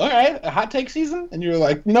like, "Oh, all right, a hot take season." And you were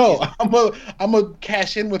like, "No, I'm gonna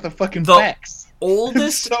cash in with a fucking facts."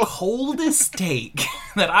 Oldest, coldest take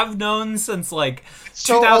that I've known since like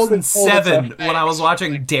So old and cold, 2007 it's a when I was fact.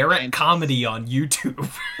 watching Derek Comedy on YouTube.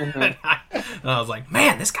 And I was like,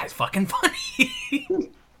 man, this guy's fucking funny.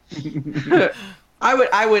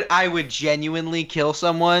 I would genuinely kill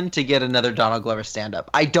someone to get another Donald Glover stand-up.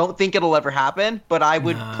 I don't think it'll ever happen, but I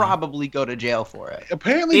would probably go to jail for it.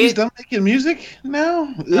 Apparently, he's done making music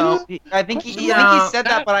now. No, I think he said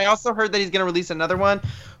that, but I also heard that he's going to release another one.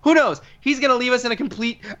 Who knows? He's going to leave us in a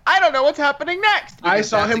complete, I don't know what's happening next. I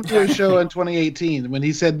saw him do a show in 2018 when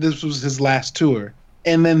he said this was his last tour,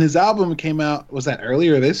 and then his album came out. Was that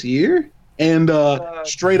earlier this year? And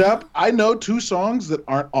straight up, I know 2 songs that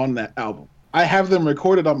aren't on that album. I have them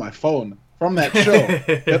recorded on my phone from that show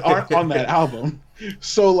that aren't on that album.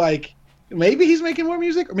 So, like, maybe he's making more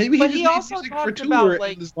music, or maybe But he he just also made music for talked tour about,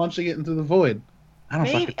 like- and is launching it into the void. I don't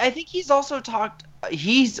Maybe. fucking... I think he's also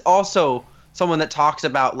someone that talks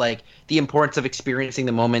about, like, the importance of experiencing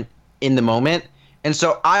the moment in the moment. And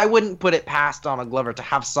so I wouldn't put it past Donald Glover to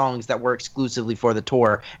have songs that were exclusively for the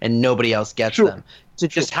tour and nobody else gets them. To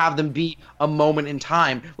just have them be a moment in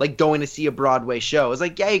time, like going to see a Broadway show. It's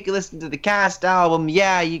like, yeah, you can listen to the cast album,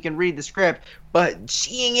 yeah, you can read the script, but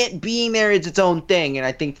seeing it, being there is its own thing. And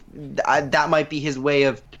I think that might be his way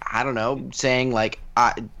of, I don't know, saying, like,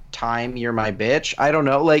 time, you're my bitch. I don't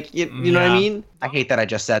know, like, you know what I mean? I hate that I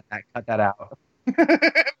just said that. Cut that out.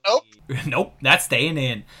 Nope, that's staying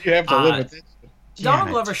in. You have to live with it. Donald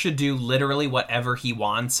Glover should do literally whatever he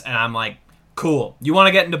wants, and I'm like, cool. You want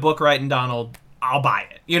to get into book writing, Donald? I'll buy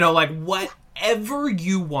it. You know, like, whatever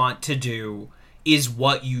you want to do is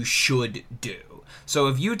what you should do. So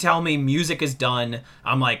if you tell me music is done,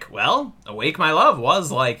 I'm like, well, Awake My Love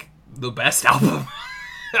was, like, the best album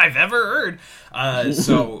I've ever heard.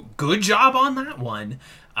 So good job on that one.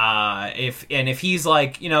 If he's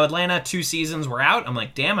like, you know, Atlanta 2 seasons were out, I'm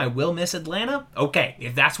like, damn, I will miss Atlanta. Okay,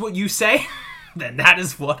 if that's what you say, then that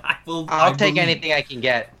is what I will. I'll take anything I can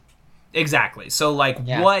get. Exactly. So, like,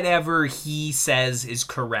 whatever he says is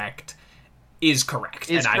correct.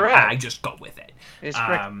 I just go with it. It's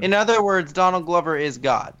correct. In other words, Donald Glover is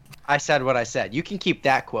God. I said what I said. You can keep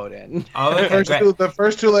that quote in. Oh, okay, great. The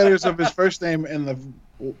first two letters of his first name and the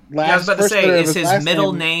last. I was about to first letter say, of is his last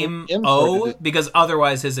middle name inverted O? it. Because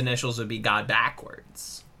otherwise his initials would be God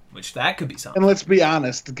backwards. Which that could be something. And let's be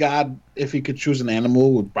honest, God, if he could choose an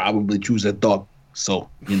animal, would probably choose a dog. So,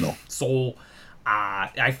 So,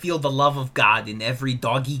 I feel the love of God in every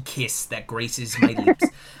doggy kiss that graces my lips.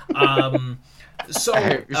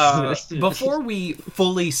 Before we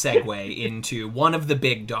fully segue into one of the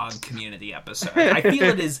big dog community episodes, I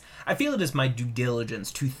feel it is my due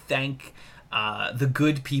diligence to thank the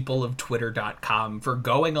good people of Twitter.com for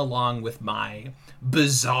going along with my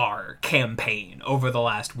bizarre campaign over the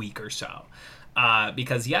last week or so.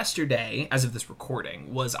 Because yesterday, as of this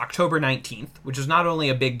recording, was October 19th, which is not only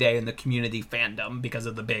a big day in the community fandom because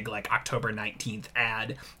of the big, October 19th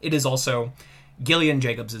ad, it is also Gillian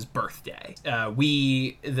Jacobs' birthday. All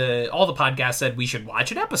the podcasts said we should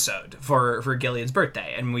watch an episode for Gillian's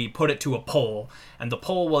birthday, and we put it to a poll, and the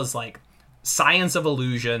poll was, Science of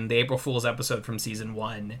Illusion, the April Fool's episode from season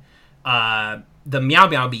 1, the Meow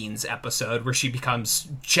Meow Beans episode where she becomes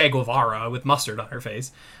Che Guevara with mustard on her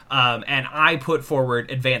face, and I put forward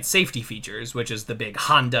Advanced Safety Features, which is the big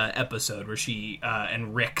Honda episode where she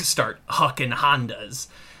and Rick start hucking Hondas.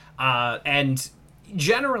 And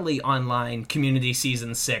generally online, Community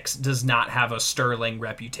Season 6 does not have a sterling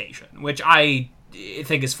reputation, which I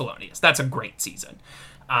think is felonious. That's a great season.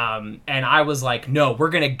 And I was like, no, we're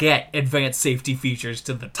going to get Advanced Safety Features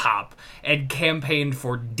to the top, and campaigned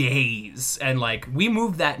for days. And, we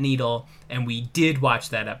moved that needle, and we did watch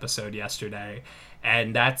that episode yesterday.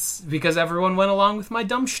 And that's because everyone went along with my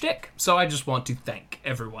dumb shtick. So I just want to thank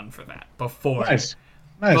everyone for that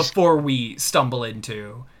before we stumble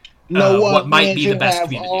into what might be the best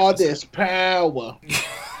community all episode. This power.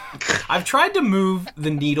 I've tried to move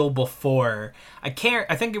the needle before. I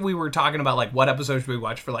think we were talking about what episodes we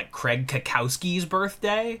watch for Craig Kakowski's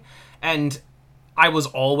birthday, and I was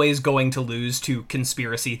always going to lose to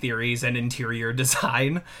conspiracy theories and interior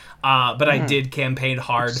design, but I did campaign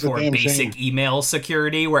hard for basic email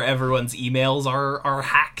security, where everyone's emails are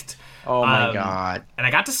hacked. Oh my god! And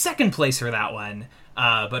I got to second place for that one,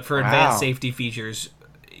 but for Advanced Safety Features,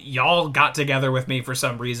 y'all got together with me for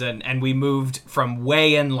some reason, and we moved from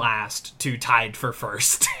way in last to tied for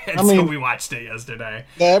first. So we watched it yesterday.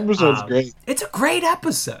 The episode's great. It's a great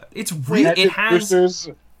episode. It's really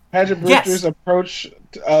Paget Brewster's approach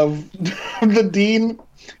of the Dean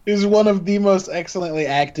is one of the most excellently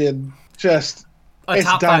acted. Just a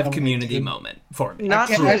top 5 community moment for me. I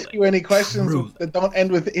can't ask you any questions that don't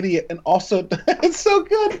end with idiot, and also it's so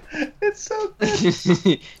good. It's so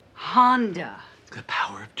good. Honda. The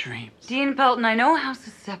power of dreams. Dean Pelton, I know how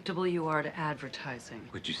susceptible you are to advertising.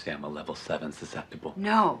 Would you say I'm a level 7 susceptible?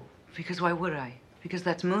 No, because why would I? Because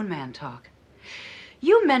that's Moonman talk.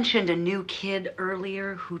 You mentioned a new kid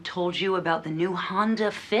earlier who told you about the new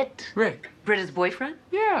Honda Fit. Rick. Britta's boyfriend?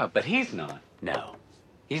 Yeah, but he's not. No.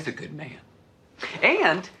 He's a good man.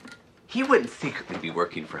 And he wouldn't secretly be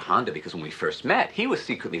working for Honda because when we first met, he was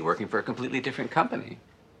secretly working for a completely different company.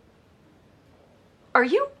 Are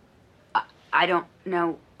you? I don't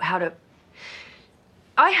know how to...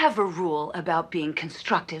 I have a rule about being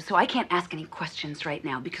constructive, so I can't ask any questions right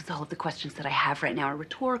now because all of the questions that I have right now are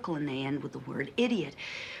rhetorical and they end with the word idiot.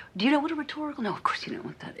 Do you know what a rhetorical... No, of course you know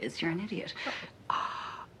what that is. You're an idiot.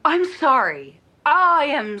 I'm sorry. I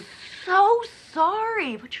am so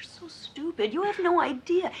sorry, but you're so stupid. You have no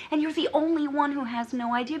idea, and you're the only one who has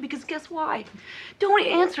no idea because guess why? Don't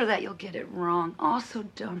answer that. You'll get it wrong. Oh, so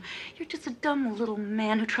dumb. You're just a dumb little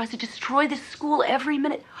man who tries to destroy this school every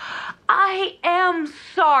minute. I am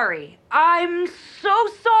sorry. I'm so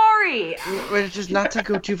sorry. Just not to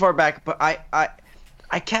go too far back, but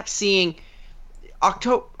I kept seeing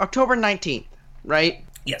October 19th, right?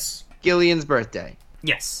 Yes. Gillian's birthday.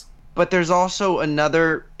 Yes. But there's also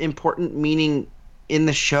another important meaning in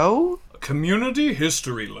the show? Community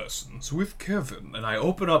history lessons with Kevin. And I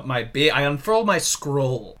open up I unfurl my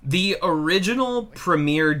scroll. The original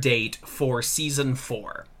premiere date for season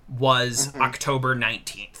 4 was October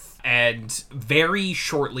 19th. And very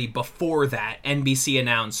shortly before that, NBC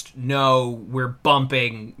announced, no, we're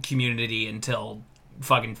bumping Community until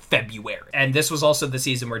fucking February. And this was also the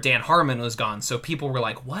season where Dan Harmon was gone, so people were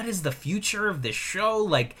like, what is the future of this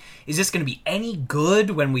show? Is this going to be any good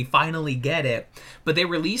when we finally get it? But they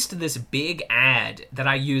released this big ad that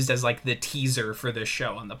I used as the teaser for this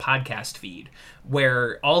show on the podcast feed,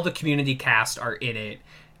 where all the Community cast are in it,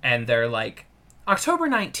 and they're like, October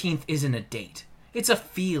 19th isn't a date, it's a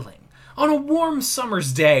feeling. On a warm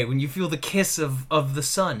summer's day when you feel the kiss of the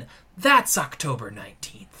sun, that's October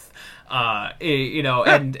 19th.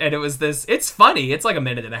 And it was this. It's funny. It's like a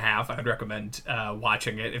minute and a half. I'd recommend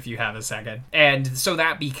watching it if you have a second. And so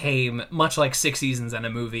that became, much like 6 Seasons and a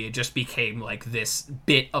Movie, it just became like this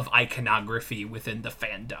bit of iconography within the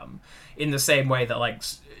fandom, in the same way that like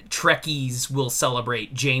Trekkies will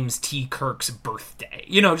celebrate James T. Kirk's birthday.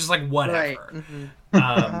 Just like whatever. Right.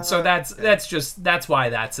 Mm-hmm. So that's why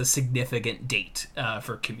that's a significant date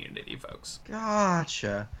for Community, folks.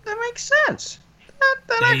 Gotcha. That makes sense.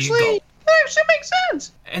 That There you go. actually makes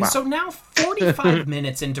sense. And so now, 45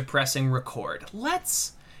 minutes into pressing record,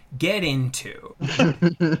 let's get into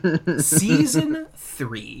Season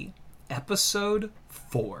 3, Episode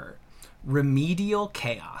 4, Remedial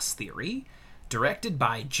Chaos Theory, directed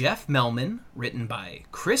by Jeff Melman, written by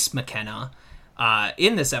Chris McKenna.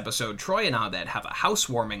 In this episode, Troy and Abed have a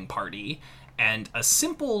housewarming party, and a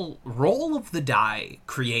simple roll of the die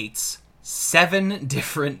creates 7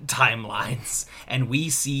 different timelines, and we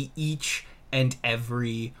see each and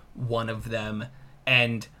every one of them.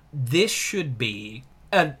 And this should be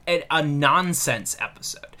a nonsense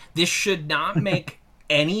episode. This should not make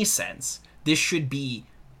any sense. This should be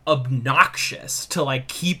obnoxious to like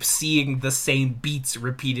keep seeing the same beats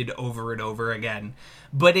repeated over and over again.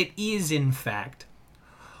 But it is, in fact,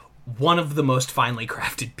 one of the most finely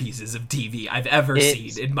crafted pieces of TV I've ever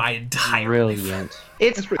seen in my entire life.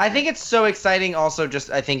 I think it's so exciting. Also,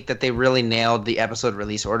 I think that they really nailed the episode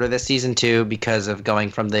release order this season too, because of going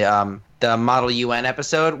from the Model UN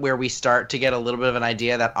episode, where we start to get a little bit of an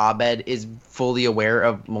idea that Abed is fully aware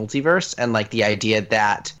of multiverse, and like the idea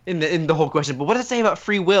that in the whole question, but what does it say about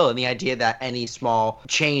free will, and the idea that any small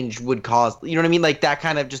change would cause, you know what I mean? Like that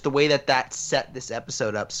kind of just the way that set this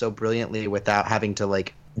episode up so brilliantly without having to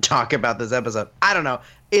like talk about this episode. I don't know.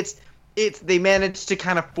 It's they managed to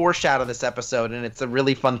kind of foreshadow this episode, and it's a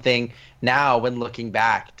really fun thing now when looking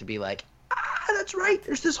back to be like, that's right.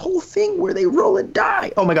 There's this whole thing where they roll and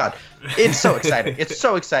die. Oh my god, it's so exciting! It's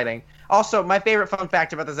so exciting. Also, my favorite fun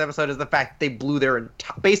fact about this episode is the fact that they blew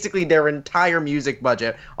basically their entire music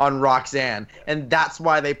budget on Roxanne, and that's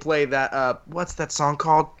why they play that. What's that song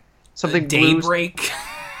called? Something Daybreak. Blues.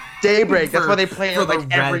 Daybreak. That's why they play it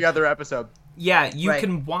like every other episode. Yeah, you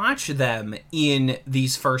can watch them in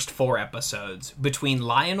these first 4 episodes between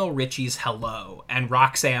Lionel Richie's Hello and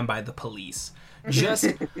Roxanne by the Police. Just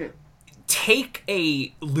take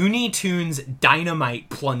a Looney Tunes dynamite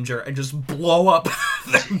plunger and just blow up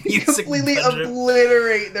their music completely budget.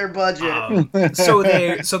 Obliterate their budget.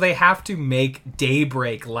 So they have to make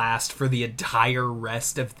Daybreak last for the entire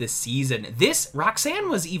rest of the season. Roxanne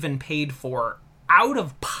was even paid for out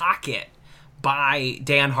of pocket by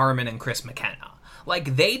Dan Harmon and Chris McKenna.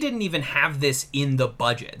 Like, they didn't even have this in the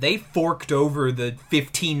budget. They forked over the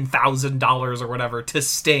 $15,000 or whatever to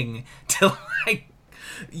Sting to, like,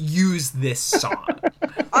 use this song.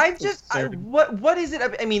 What is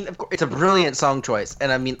it? I mean, of course, it's a brilliant song choice,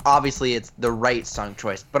 and I mean, obviously it's the right song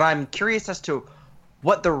choice, but I'm curious as to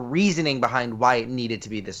what the reasoning behind why it needed to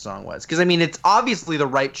be this song was. Because, I mean, it's obviously the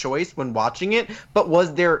right choice when watching it, but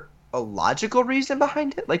was there a logical reason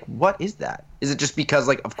behind it? Like, what is that? Is it just because,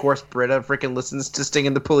 like, of course Britta freaking listens to Sting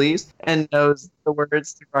and the Police and knows the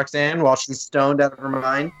words to Roxanne while she's stoned out of her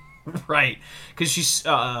mind? Right, because she's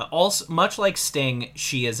also, much like Sting,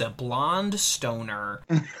 she is a blonde stoner.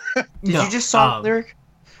 Did you just saw the lyric?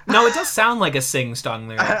 No, it does sound like a sing-song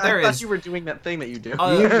lyric. I thought you were doing that thing that you do.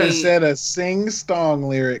 You said a sing-song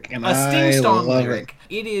lyric, and I sing-song love lyric.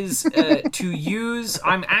 It is to use.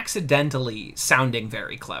 I'm accidentally sounding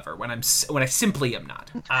very clever when I simply am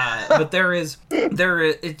not. But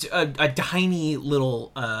it's a tiny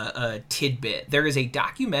little tidbit. There is a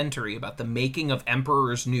documentary about the making of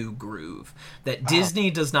Emperor's New Groove that Disney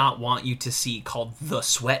does not want you to see, called The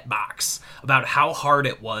Sweatbox, about how hard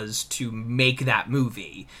it was to make that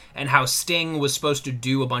movie, and how Sting was supposed to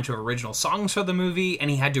do a bunch of original songs for the movie, and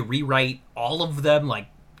he had to rewrite all of them like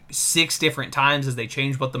 6 different times as they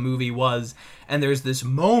changed what the movie was. And there's this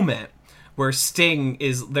moment where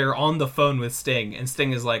they're on the phone with Sting, and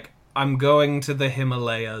Sting is like, I'm going to the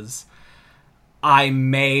Himalayas. I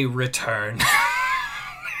may return.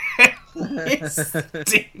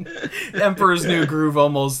 Sting, Emperor's New Groove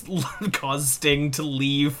almost caused Sting to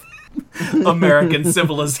leave American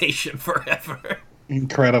civilization forever.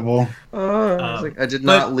 Incredible. I did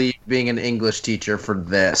not leave being an English teacher for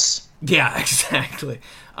this. Yeah, exactly.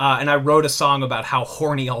 And I wrote a song about how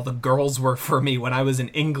horny all the girls were for me when I was an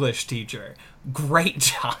English teacher. Great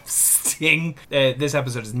job, Sting. This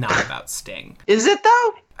episode is not about Sting. Is it,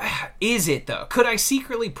 though? Is it, though? Could I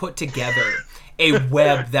secretly put together a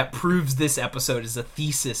web that proves this episode is a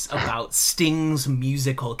thesis about Sting's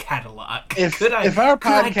musical catalog. If our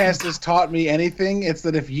podcast has taught me anything, it's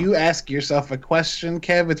that if you ask yourself a question,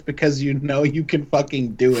 Kev, it's because you know you can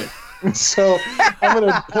fucking do it. So I'm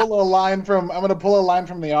gonna pull a line from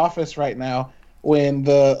The Office right now when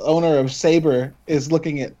the owner of Sabre is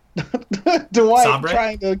looking at Dwight Sabre?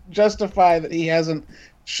 trying to justify that he hasn't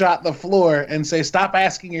shot the floor and say, stop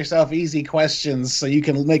asking yourself easy questions so you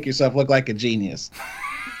can make yourself look like a genius.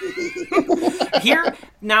 Here,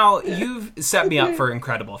 now, you've set me up for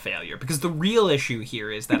incredible failure, because the real issue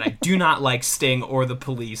here is that I do not like Sting or the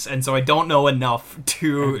Police, and so I don't know enough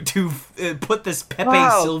to put this Pepe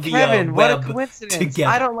Sylvia Kevin, what a web coincidence.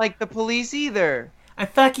 together. I don't like the Police either. I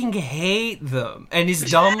fucking hate them. And his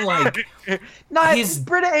dumb, like...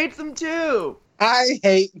 Britta hates them too. I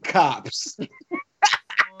hate cops.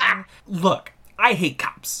 Look, I hate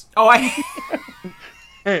cops. Oh,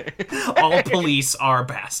 all police are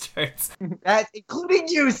bastards. That's including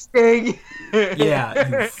you, Sting. Yeah,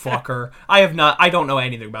 you fucker. I don't know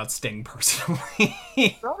anything about Sting personally.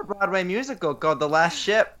 There's a Broadway musical called The Last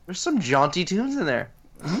Ship. There's some jaunty tunes in there.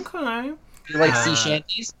 Okay. You like sea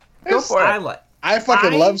shanties? Go for it. I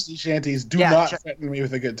fucking love sea shanties. Do not check- threaten me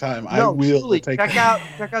with a good time. I No, will truly, take check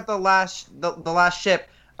out the last ship.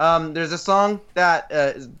 There's a song that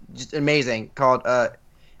is just amazing called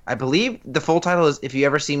I believe the full title is "If You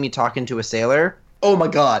Ever See Me Talking to a Sailor." Oh my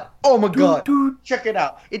god! Check it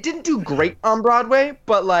out. It didn't do great on Broadway,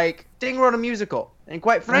 but like Sting wrote a musical, and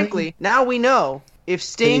quite frankly, now we know if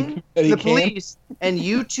Sting, the Police, and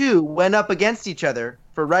U2 went up against each other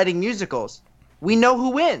for writing musicals, we know who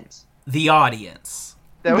wins. The audience.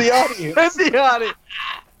 The audience. The audience.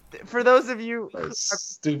 For those of you,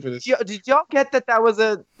 Stupidest. did y'all get that was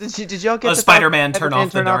a? Did y'all get A Spider-Man Turn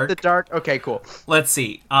Off the Dark? Okay, cool. Let's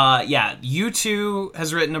see. Yeah, U2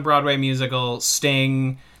 has written a Broadway musical.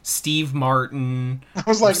 Sting, Steve Martin, I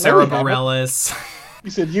was like, Sarah no, Bareilles. You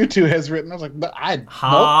said U2 has written. I was like, but I.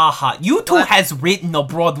 Ha. U2 has written a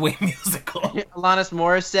Broadway musical. Alanis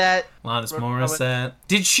Morissette. Alanis Morissette.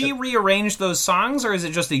 Did she rearrange those songs, or is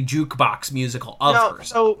it just a jukebox musical of hers?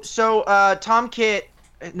 So Tom Kidd.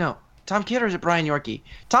 No, Tom Kidd, or is it Brian Yorkie?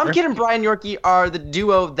 Tom Kidd and Brian Yorkie are the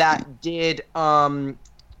duo that did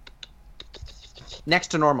Next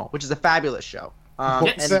to Normal, which is a fabulous show.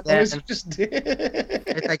 What's that noise you just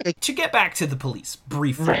did? To get back to the Police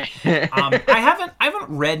briefly, I haven't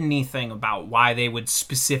read anything about why they would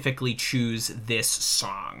specifically choose this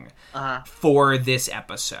song for this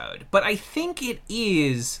episode, but I think it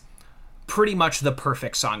is pretty much the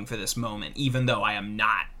perfect song for this moment, even though I am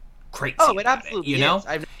not crazy it about absolutely it, you know? is.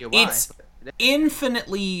 I have no idea why. It's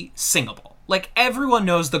infinitely singable. Like, everyone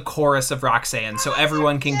knows the chorus of Roxanne, so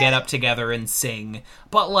everyone can get up together and sing.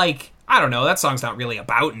 But, like, I don't know, that song's not really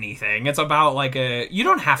about anything. It's about, like, you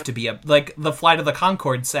don't have to be like, the Flight of the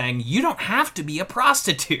Conchords saying, you don't have to be a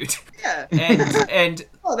prostitute. Yeah. And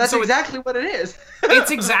that's so exactly what it is.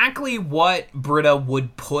 it's exactly what Britta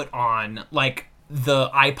would put on, like, the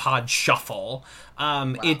iPod Shuffle.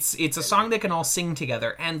 It's a song they can all sing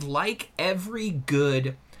together, and like every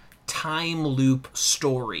good time loop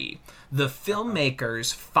story, the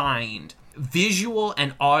filmmakers find visual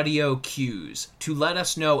and audio cues to let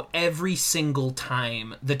us know every single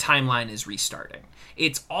time the timeline is restarting.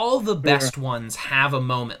 It's all the best ones have a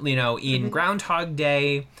moment, you know, in Groundhog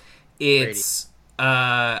Day, it's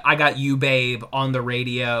I Got You Babe on the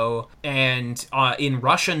radio, and in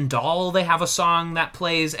Russian Doll they have a song that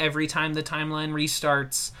plays every time the timeline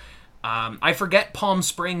restarts. I forget Palm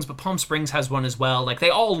Springs, but Palm Springs has one as well. Like, they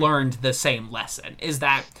all learned the same lesson, is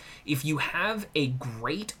that if you have a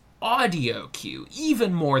great audio cue,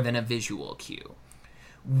 even more than a visual cue,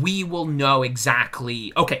 we will know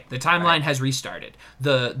exactly, okay, the timeline has restarted.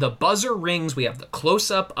 The buzzer rings, we have the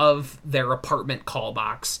close-up of their apartment call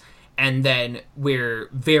box, and then we're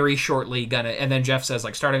very shortly gonna, and then Jeff says,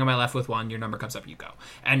 like, starting on my left with 1, your number comes up, you go.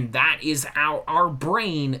 And that is our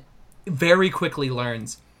brain very quickly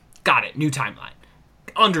learns, got it, new timeline.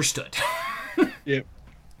 Understood. Yep.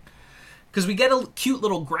 Because we get a cute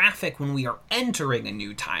little graphic when we are entering a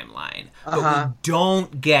new timeline, but we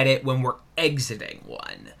don't get it when we're exiting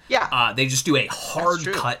one. Yeah. They just do a hard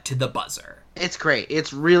cut to the buzzer. It's great.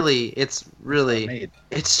 It's really, it's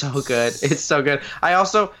so good. It's so good. I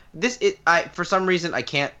also, for some reason, I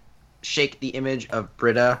can't shake the image of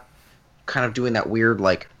Britta kind of doing that weird,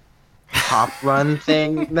 like, hop run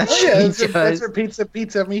thing that she does. That's her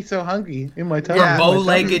pizza me so hungry in my tongue. Her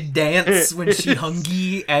bow-legged dance when she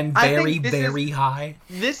hungry and very, very high.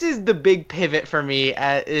 This is the big pivot for me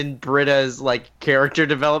in Britta's, like, character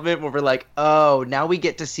development, where we're like, oh, now we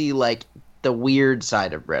get to see, like, the weird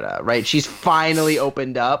side of Britta, right? She's finally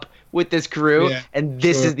opened up with this crew, and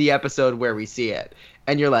this is the episode where we see it.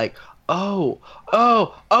 And you're like, oh,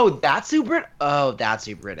 that's who Britta. Oh, that's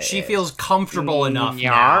who Britta. She feels comfortable enough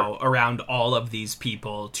now around all of these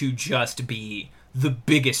people to just be the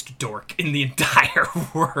biggest dork in the entire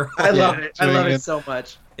world. I love it. I love it so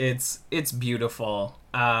much. It's beautiful.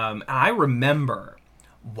 I remember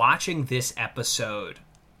watching this episode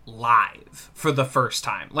live for the first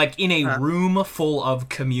time, like in a room full of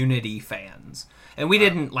Community fans. And we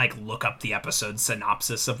didn't like look up the episode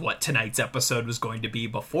synopsis of what tonight's episode was going to be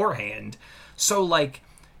beforehand. So like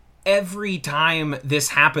every time this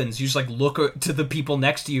happens, you just like look to the people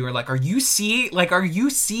next to you and like, are you seeing what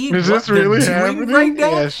this they're really doing happening right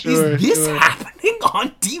now? Yeah, sure, Is this happening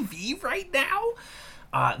on TV right now?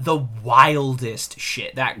 The wildest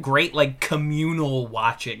shit. That great like communal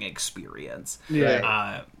watching experience.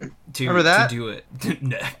 Yeah. Remember that? To do it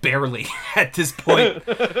barely at this point.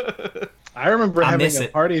 I remember having a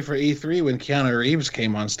party for E3 when Keanu Reeves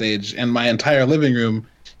came on stage, and my entire living room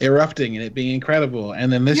erupting and it being incredible.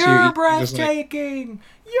 And then this year, you're breathtaking.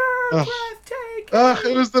 You're breathtaking. Oh,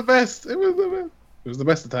 it was the best. It was the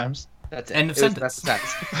best of times. That's it. End of sentence.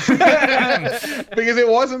 Because it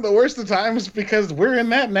wasn't the worst of times, because we're in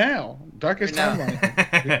that now. Darkest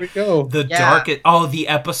timeline. Here we go. The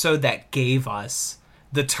episode that gave us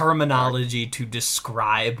the terminology to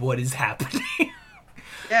describe what is happening.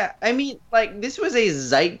 Yeah, I mean, like, this was a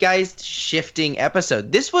zeitgeist shifting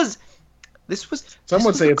episode. This was. Some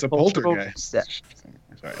would say it's a poltergeist. Sorry.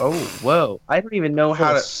 Oh, whoa! I don't even know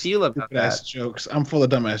how to feel about that. Jokes. I'm full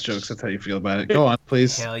of dumbass jokes. That's how you feel about it. Go on,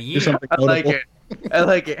 please. Hell yeah! Do something I like it. I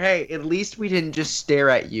like it. Hey, at least we didn't just stare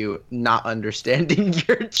at you, not understanding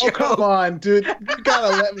your joke. Oh, come on, dude! You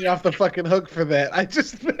gotta let me off the fucking hook for that. I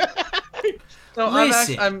just. No,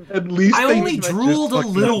 listen, I'm at least I only drooled a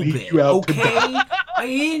little bit, okay?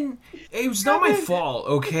 It was not my fault,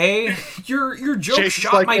 okay? Your joke Jason's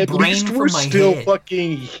shot like, my brain from my head. We're still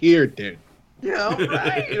fucking here, dude. You know,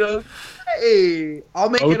 right? You know, hey, I'll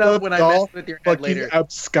make it up when I mess with your head later.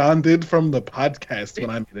 Absconded from the podcast when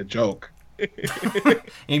I made a joke.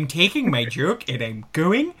 I'm taking my joke and I'm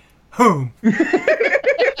going home.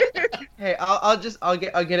 Hey, I'll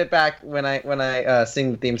get it back when I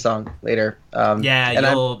sing the theme song later. And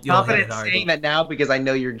you'll confident saying that now because I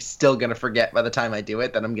know you're still gonna forget by the time I do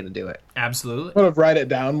it that I'm gonna do it. Absolutely. I'm gonna write it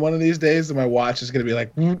down one of these days, and my watch is gonna be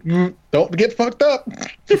like, "Don't get fucked up."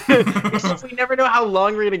 We never know how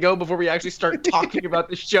long we're gonna go before we actually start talking about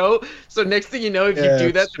the show. So next thing you know, if you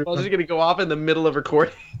do that, the phone's gonna go off in the middle of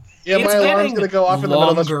recording. Yeah, my alarm's gonna go off in the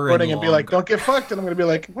middle of this recording and be like, "Don't get fucked," and I'm gonna be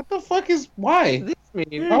like, "What the fuck is why?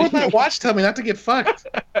 Why would my watch tell me not to get fucked?"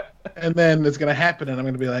 And then it's gonna happen, and I'm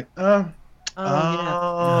gonna be like, yeah.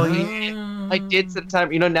 I did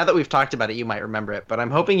sometime. You know, now that we've talked about it, you might remember it, but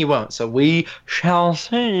I'm hoping you won't. So we shall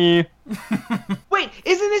see. Wait,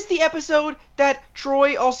 isn't this the episode that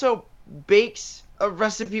Troy also bakes a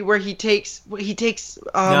recipe where he takes?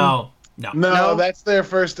 No, that's their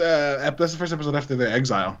first. That's the first episode after their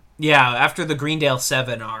exile. Yeah, after the Greendale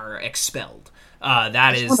 7 are expelled.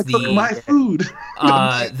 That is the my food.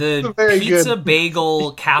 The pizza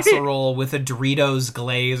bagel casserole with a Doritos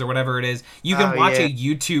glaze or whatever it is. You can watch a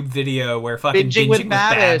YouTube video where fucking Binging with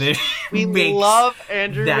Babish. We love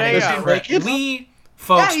Andrew Mayo. We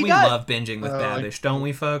love Binging with Babish, don't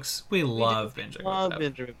we, folks? We love Binging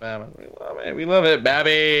with Babish. We love it. We love it,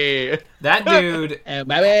 Babby. That dude,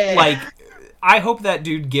 like, I hope that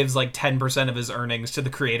dude gives like 10% of his earnings to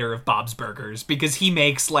the creator of Bob's Burgers, because he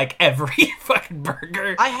makes like every fucking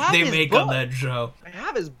burger they make on that show. I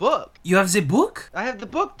have his book. You have the book? I have the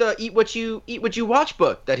book, the Eat What You Watch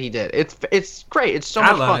book that he did. It's great. It's so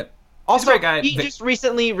much fun. It. Also, he just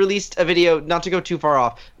recently released a video. Not to go too far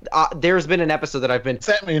off, there's been an episode that I've been. What's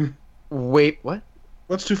that mean? Wait, what?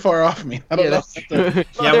 What's too far off mean? I don't know.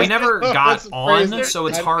 Yeah, we never got on, so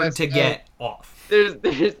it's hard to get off. There's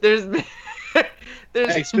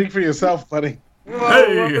Hey, speak for yourself, buddy. Whoa,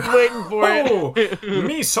 I've been waiting for it.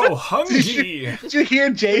 Me so hungry. Did you hear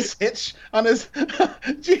Jace hitch on his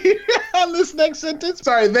on this next sentence?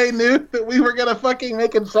 Sorry, they knew that we were gonna fucking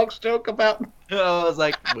make a sex joke about. I was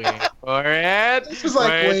like, wait for it. This was like,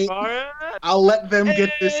 wait. I'll let them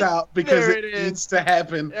get this out because it needs to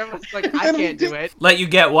happen. Everyone's like, I can't do it. Let you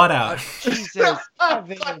get what out? Jesus. Fuck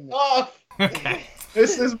off. Okay.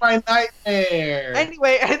 This is my nightmare.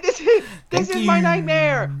 Anyway, this is my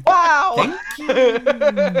nightmare. Wow. Thank you.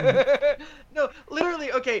 No, literally,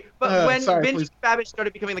 okay. But when Binging with Babish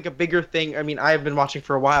started becoming like a bigger thing, I mean, I've been watching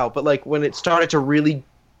for a while, but like when it started to really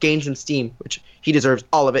gain some steam, which he deserves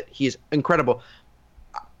all of it, he is incredible.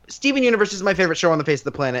 Steven Universe is my favorite show on the face of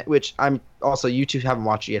the planet, which I'm also, you two haven't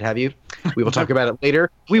watched it yet, have you? We will talk about it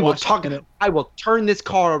later. I will turn this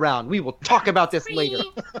car around. We will talk about this later.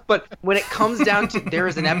 But when it comes down to, there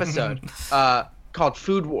is an episode called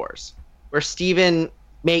Food Wars, where Steven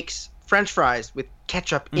makes French fries with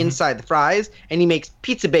ketchup inside the fries, and he makes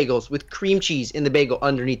pizza bagels with cream cheese in the bagel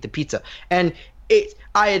underneath the pizza. And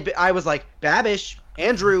I was like, Babish,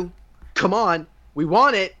 Andrew, come on, we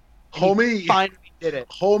want it. Homie. He finally did it.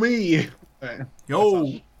 Homie.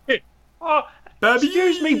 Yo. Baby.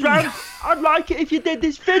 Excuse me, bro. I'd like it if you did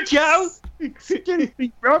this video. Excuse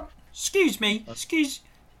me, bro. Excuse me,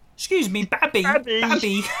 Babby.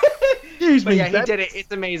 Babby. Excuse But me. yeah, he did it.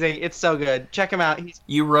 It's amazing. It's so good. Check him out.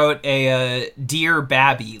 You wrote a Dear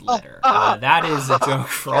Babby letter. That is a joke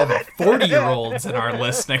for all the 40-year-olds in our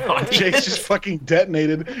listening audience. Chase just fucking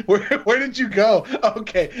detonated. Where did you go?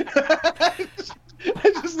 Okay.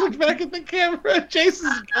 I just looked back at the camera. Chase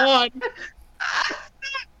is gone.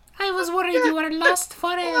 I was worried you were lost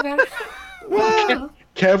forever. Wow.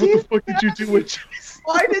 Kev, what the fuck did you do with Chase?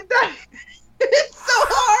 Why did that? It's so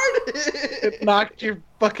hard. It knocked your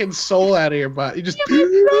fucking soul out of your body. You just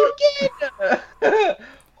broken.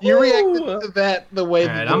 You reacted to that the way All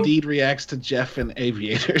right, that the deed reacts to Jeff in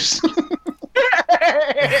Aviators.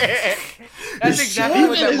 That's exactly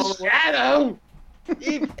what that moment was. Shadow.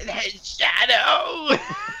 Shadow.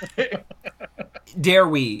 Dare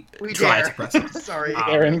we try dare. to press it? Sorry,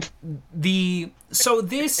 Aaron.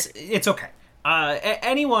 It's okay.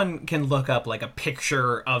 Anyone can look up like a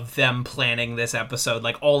picture of them planning this episode,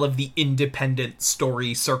 like all of the independent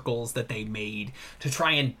story circles that they made to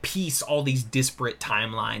try and piece all these disparate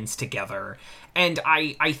timelines together. And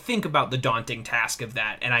I think about the daunting task of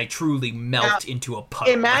that, and I truly melt into a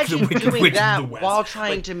puddle. Imagine like the Wicked doing Witch of that the West. while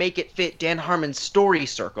trying to make it fit Dan Harmon's story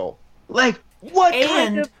circle. Like, what kind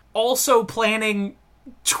And of... also planning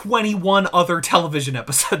 21 other television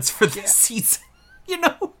episodes for this season. You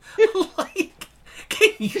know? Like,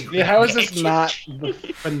 can you Yeah, how is this imagine? not the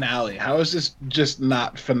finale? How is this just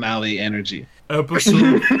not finale energy?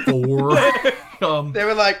 Episode 4. They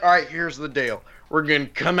were like, all right, here's the deal. We're going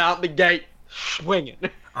to come out the gate swinging.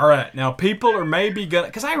 All right, now people are maybe gonna...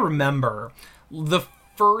 Because I remember the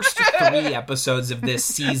first 3 episodes of this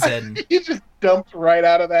season... You just dumped right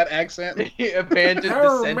out of that accent. He abandoned I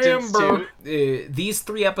the sentence remember too. these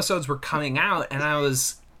 3 episodes were coming out, and I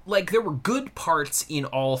was... Like, there were good parts in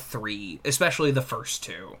all 3, especially the first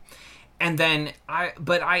 2. And then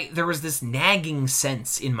there was this nagging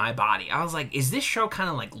sense in my body. I was like, is this show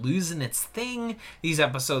kind of like losing its thing? These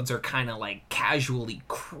episodes are kind of like casually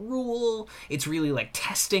cruel. It's really like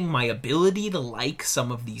testing my ability to like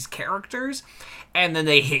some of these characters. And then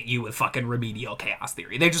they hit you with fucking remedial chaos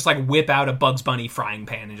theory. They just like whip out a Bugs Bunny frying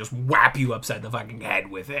pan and just whap you upside the fucking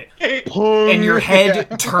head with it. And your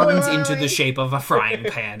head turns into the shape of a frying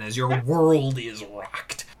pan as your world is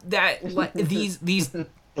rocked. That like, these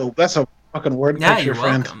Oh, that's a fucking word yeah, picture, you're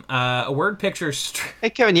friend. welcome. A word picture. Hey,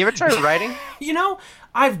 Kevin, you ever tried writing? You know,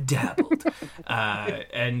 I've dabbled,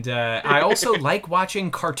 and I also like watching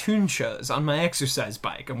cartoon shows on my exercise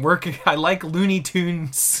bike. I like Looney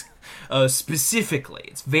Tunes specifically.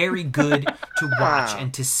 It's very good to watch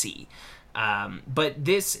and to see. But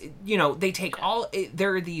this, you know, they take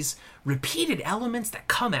there are these repeated elements that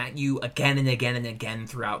come at you again and again and again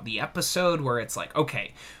throughout the episode where it's like,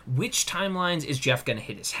 okay, which timelines is Jeff going to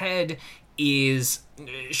hit his head? Is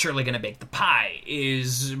Shirley going to bake the pie?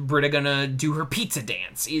 Is Britta going to do her pizza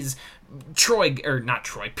dance? Is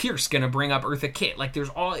Pierce going to bring up Eartha Kitt? Like, there's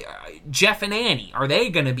all... Jeff and Annie, are they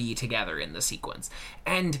going to be together in the sequence?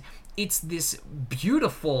 And it's this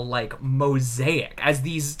beautiful, like, mosaic as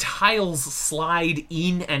these tiles slide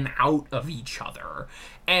in and out of each other.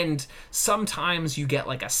 And sometimes you get,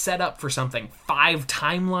 like, a setup for something 5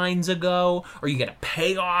 timelines ago, or you get a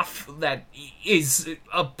payoff that is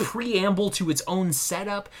a preamble to its own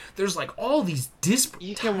setup. There's, like, all these disparate...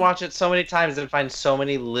 You can watch it so many times and find so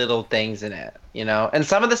many little things in it, you know? And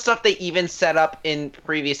some of the stuff they even set up in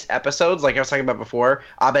previous episodes, like I was talking about before,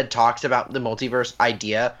 Abed talks about the multiverse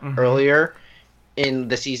idea earlier in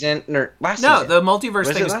the season, or last season. No, the multiverse Was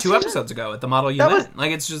thing it is last 2 season? episodes ago at the Model U That event.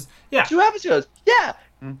 Like, it's just... Yeah. 2 episodes, yeah.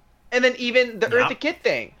 And then even the Yep. Eartha Kitt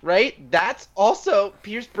thing, right? That's also,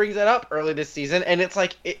 Pierce brings that up early this season, and it's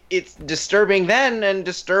like, it's disturbing then and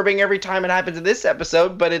disturbing every time it happens in this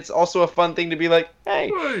episode, but it's also a fun thing to be like, hey.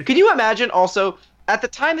 Could you imagine also, at the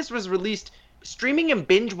time this was released, streaming and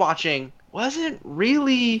binge watching wasn't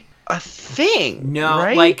really a thing, No,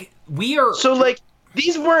 right? like, we are... So, like,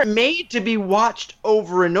 these weren't made to be watched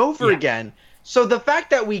over and over again. So the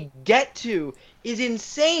fact that we get to is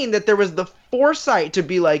insane that there was the foresight to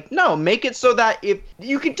be like, no, make it so that if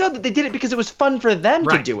you can tell that they did it because it was fun for them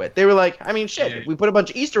to do it. They were like, I mean, shit, if we put a bunch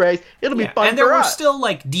of Easter eggs, it'll be fun and there for were us. still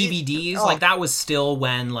like DVDs, like that was still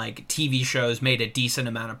when like TV shows made a decent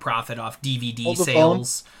amount of profit off DVD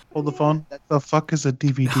sales. Hold the phone. The fuck is a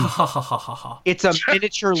DVD? It's a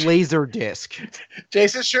miniature laser disc.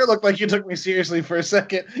 Jason sure looked like you took me seriously for a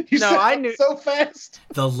second. You said I knew so fast.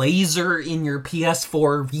 The laser in your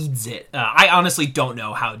PS4 reads it. I honestly don't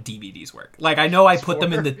know how DVDs work. Like, I know I put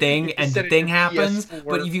them in the thing and the thing happens,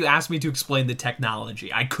 but if you ask me to explain the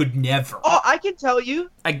technology, I could never. Oh, I can tell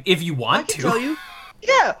you. If you want to. I can tell you.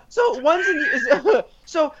 Yeah, so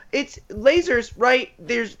so it's lasers, right?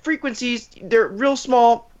 There's frequencies, they're real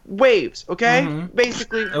small waves, okay?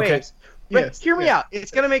 Basically waves. But Yes, hear me out. It's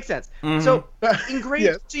gonna make sense. So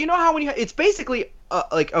so you know how when it's basically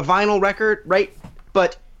like a vinyl record, right?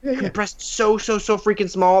 But compressed so freaking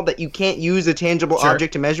small that you can't use a tangible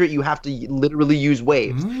object to measure it. You have to literally use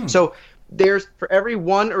waves. So there's, for every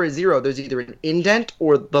 1 or a 0, there's either an indent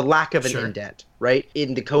or the lack of an indent, right,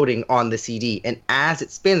 in decoding on the CD. And as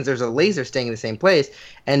it spins, there's a laser staying in the same place.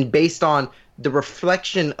 And based on the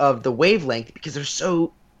reflection of the wavelength, because they're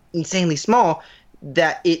so insanely small,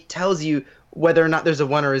 that it tells you whether or not there's a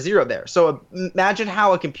 1 or a 0 there. So imagine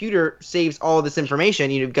how a computer saves all of this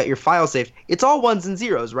information. You've got your file saved. It's all 1s and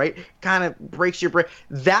 0s, right? Kind of breaks your brain.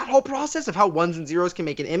 That whole process of how 1s and 0s can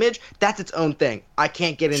make an image, that's its own thing. I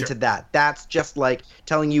can't get into that. That's just like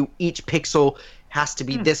telling you each pixel has to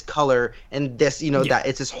be this color and this, that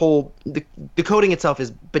it's this whole, the coding itself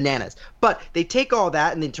is bananas. But they take all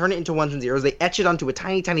that and they turn it into 1s and 0s. They etch it onto a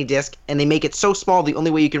tiny, tiny disc and they make it so small the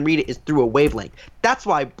only way you can read it is through a wavelength. That's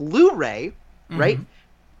why Blu-ray, right,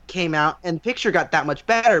 came out and picture got that much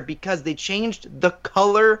better, because they changed the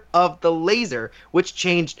color of the laser, which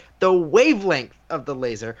changed the wavelength of the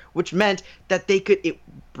laser, which meant that it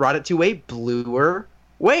brought it to a bluer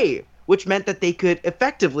wave, which meant that they could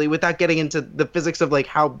effectively, without getting into the physics of like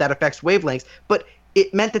how that affects wavelengths, but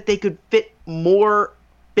it meant that they could fit more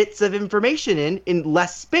bits of information in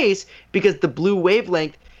less space, because the blue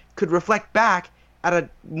wavelength could reflect back at a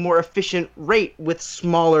more efficient rate with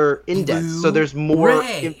smaller indents. So there's more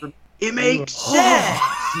it makes sense.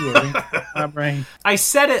 My brain. I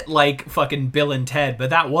said it like fucking Bill and Ted,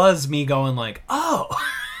 but that was me going like, oh,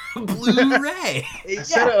 Blu-ray. I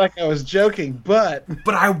said it like I was joking, but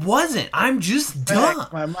I wasn't. I'm just dumb.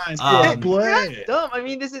 My mind's You're not dumb. I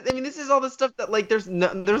mean, this is all the stuff that like there's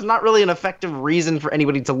not really an effective reason for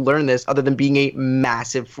anybody to learn this other than being a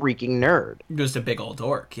massive freaking nerd. Just a big old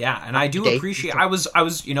dork, yeah. And I do appreciate. I was,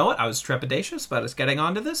 you know what? I was trepidatious about us getting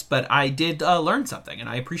onto this, but I did learn something, and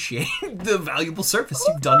I appreciate the valuable service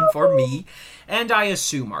you've done for me, and I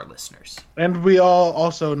assume our listeners. And we all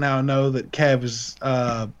also now know that Kev's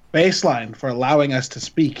baseline for allowing us to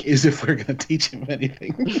speak is if we're going to teach him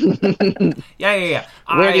anything. Yeah.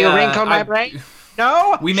 Where do you wrinkle my brain?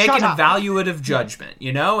 No. We make an evaluative judgment,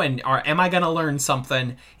 and am I going to learn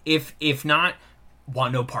something? If not,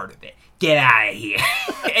 want no part of it. Get out of here.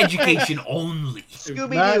 Education only.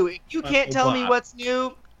 Scooby-Doo, if you can't tell me what's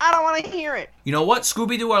new, I don't want to hear it. You know what?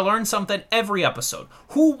 Scooby-Doo, I learned something every episode.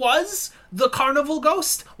 Who was the carnival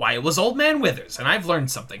ghost? Why, it was Old Man Withers, and I've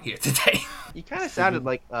learned something here today. You kind of sounded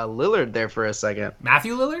like Lillard there for a second.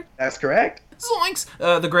 Matthew Lillard? That's correct. Zoinks!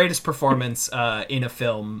 The greatest performance in a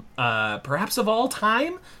film, perhaps of all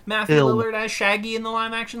time, Matthew Lillard as Shaggy in the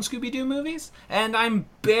live-action Scooby-Doo movies, and I'm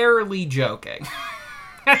barely joking.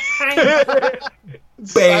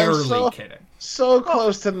 Barely kidding. So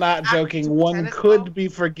close to not joking, one could be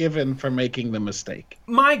forgiven for making the mistake.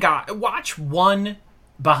 My God, watch one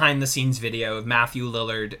behind-the-scenes video of Matthew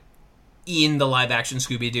Lillard in the live-action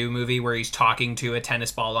Scooby-Doo movie where he's talking to a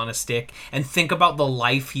tennis ball on a stick, and think about the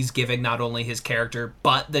life he's giving not only his character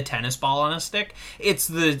but the tennis ball on a stick. It's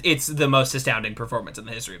the most astounding performance in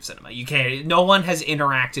the history of cinema. No one has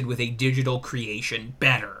interacted with a digital creation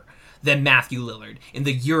better than Matthew Lillard in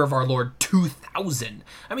the year of our Lord 2000.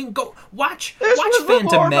 I mean, go watch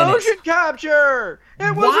Phantom Menace. Motion capture.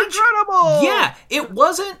 It was incredible. Yeah, it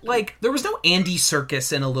wasn't like there was no Andy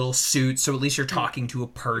Serkis in a little suit, so at least you're talking to a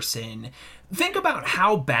person. Think about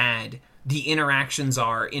how bad the interactions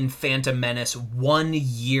are in Phantom Menace 1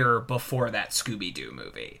 year before that Scooby-Doo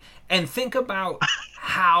movie, and think about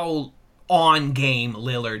how on game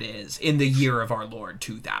Lillard is in the year of our Lord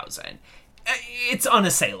 2000. It's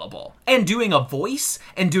unassailable. And doing a voice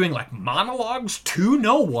and doing like monologues to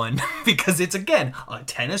no one, because it's again a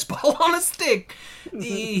tennis ball on a stick.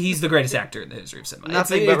 He's the greatest actor in the history of cinema.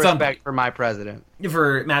 Nothing but respect for my president.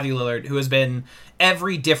 For Matthew Lillard, who has been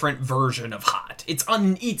every different version of hot. It's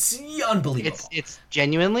unbelievable. It's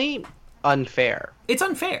genuinely unfair. It's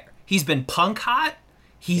unfair. He's been punk hot.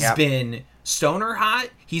 He's Yep. been stoner hot.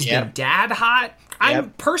 He's Yep. been dad hot. I'm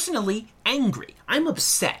Yep. personally angry. I'm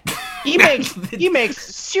upset. He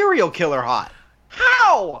makes serial killer hot.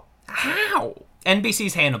 How? How?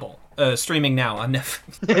 NBC's Hannibal, streaming now on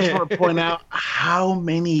Netflix. I just want to point out how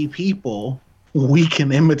many people we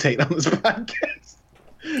can imitate on this podcast.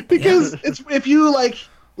 Because it's if you like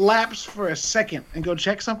lapse for a second and go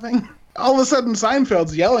check something, all of a sudden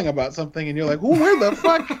Seinfeld's yelling about something, and you're like, "Well, where the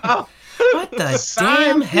fuck?" What the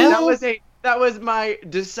damn hell? That was my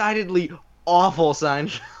decidedly awful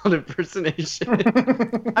Seinfeld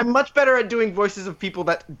impersonation. I'm much better at doing voices of people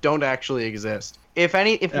that don't actually exist. If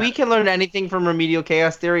we can learn anything from Remedial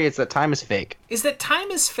Chaos Theory, it's that time is fake. Is that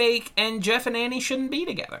time is fake and Jeff and Annie shouldn't be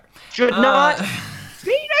together. Should not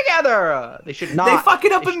be together. They should not. They fuck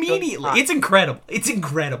it up They should immediately. not. It's incredible. It's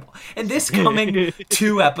incredible. And this coming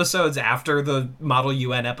 2 episodes after the Model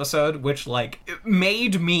UN episode, which, like,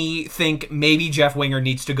 made me think maybe Jeff Winger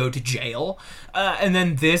needs to go to jail. And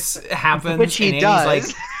then this happens, Which he and Annie's does. like,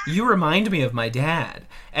 you remind me of my dad.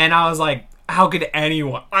 And I was like, how could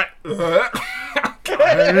anyone...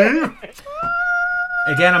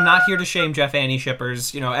 Again, I'm not here to shame Jeff Annie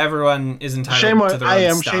shippers. You know, everyone is entitled Shame on- to their I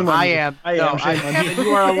own am, stuff. shame on I you. am. I am. Shame on you. You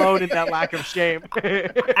are alone in that lack of shame.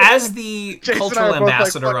 As the Jason and I cultural are both like,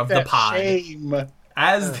 ambassador "Fuck of the that pod, shame."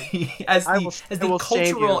 as the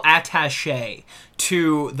cultural attaché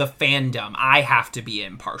to the fandom, I have to be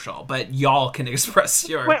impartial, but y'all can express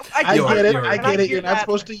your. Wait, I get it. I get it. hear You're not that.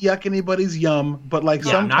 supposed to yuck anybody's yum, but like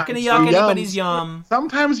Yeah, I'm not sometimes gonna yuck your anybody's yums- yum.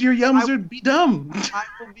 Sometimes your yums would be dumb.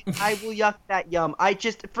 I will yuck that yum.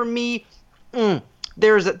 For me,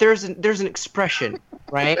 there's an expression,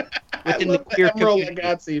 right, within the queer Emerald community.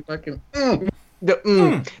 Lagasse, fucking.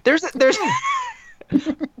 There's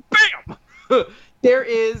bam.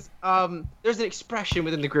 There's an expression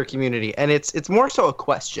within the queer community, and it's more so a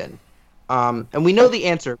question, and we know the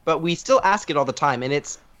answer, but we still ask it all the time, and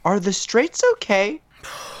it's, are the straights okay?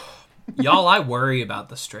 Y'all, I worry about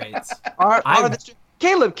the straights.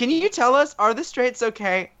 Caleb, can you tell us, are the straights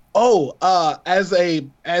okay? Oh, as a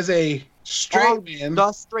straight Are man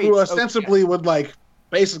the straights who okay? ostensibly would like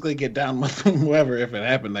basically get down with whoever if it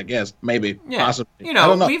happened, I guess, maybe, Yeah, possibly. you I know,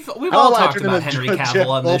 don't know. we've I don't all know why I talked turned about into Henry Jeff Cavill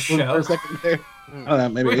on this Goldblum show. for a second there. I don't know,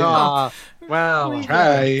 maybe. Well,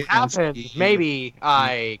 Try and happened. see. Maybe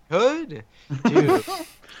I could do.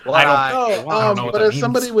 I Oh, don't know what but that as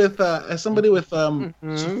somebody with some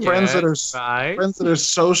friends that are right. friends that are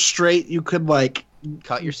so straight, you could like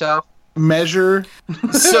Cut yourself. measure.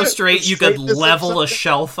 So straight you could Straightness of level a something.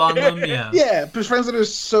 shelf on them. Yeah. Yeah, but friends that are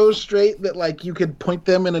so straight that like you could point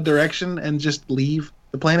them in a direction and just leave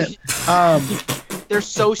the planet. They're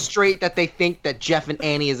so straight that they think that Jeff and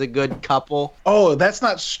Annie is a good couple. Oh, that's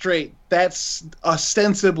not straight. That's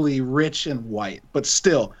ostensibly rich and white, but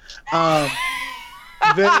still.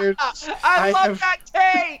 There's, I love have- that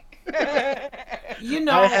take. You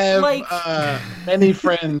know, I have like many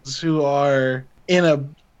friends who are in a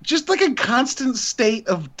just like a constant state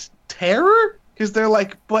of terror because they're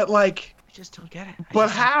like, but like, I just don't get it. but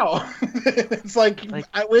how? It's like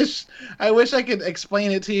I wish I could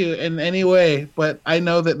explain it to you in any way, but I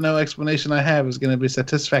know that no explanation I have is going to be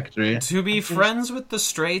satisfactory. to be friends with the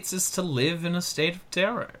straights is to live in a state of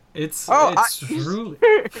terror. It's truly.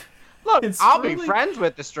 Look, It's I'll be really- friends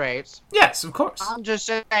with the straights. Yes, of course. I'm just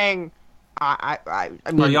saying. I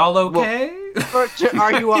mean, Are y'all well, okay?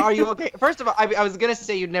 are you okay? First of all, I was gonna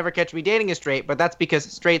say you'd never catch me dating a straight, but that's because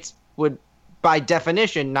straights would, by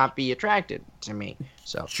definition, not be attracted to me.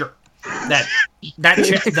 So Sure. That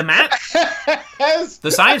the math, As, the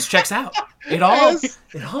science checks out. It all as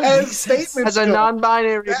makes sense. statements as a go,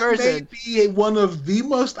 non-binary that may person, be one of the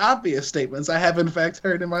most obvious statements I have in fact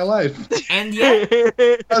heard in my life. And yet,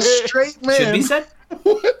 A straight should man be said.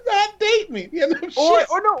 would not date me. You know, shit.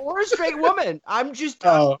 or a straight woman. I'm just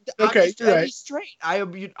Oh, I'm okay, just you're very right. straight. I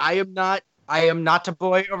am not a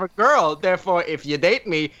boy or a girl. Therefore, if you date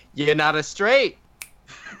me, you're not a straight.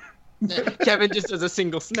 Kevin just does a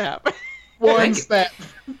single snap One Thank you. step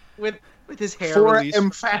with his hair for released.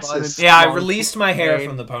 emphasis. Yeah, I Long released my hair mane.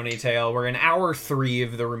 from the ponytail. We're in hour 3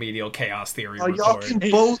 of the Remedial Chaos Theory Oh, y'all report. can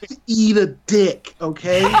both eat a dick,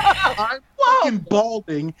 okay? I'm fucking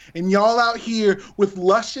balding, and y'all out here with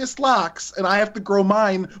luscious locks, and I have to grow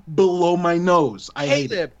mine below my nose. I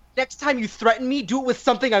hate it. Caleb, next time you threaten me, do it with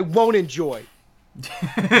something I won't enjoy.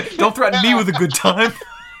 Don't threaten me with a good time.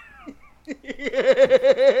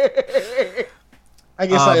 I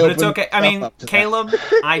guess But it's okay. I myself mean, up to that. Caleb,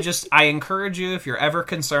 I encourage you, if you're ever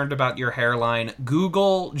concerned about your hairline,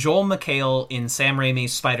 Google Joel McHale in Sam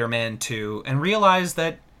Raimi's Spider-Man 2 and realize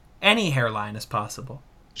that any hairline is possible.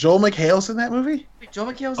 Joel McHale's in that movie?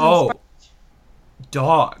 Joel McHale's Oh,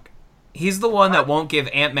 dog. He's the one that won't give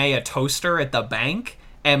Aunt May a toaster at the bank,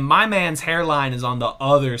 and my man's hairline is on the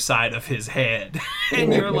other side of his head.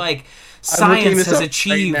 And you're like, science has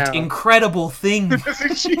achieved incredible things.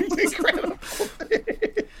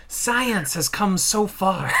 Science has come so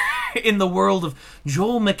far in the world of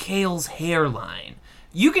Joel McHale's hairline.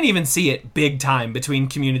 You can even see it big time between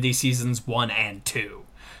Community seasons 1 and 2.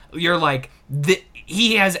 You're like,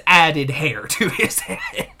 he has added hair to his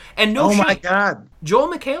head. And no shame. My God.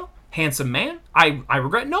 Joel McHale, handsome man. I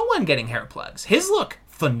regret no one getting hair plugs. His look,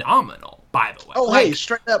 phenomenal, by the way. Oh, hey,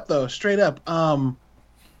 straight up. The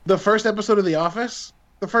first episode of The Office,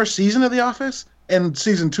 the first season of The Office, and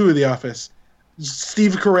season 2 of The Office,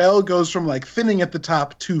 Steve Carell goes from like thinning at the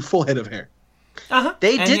top to full head of hair. Uh-huh.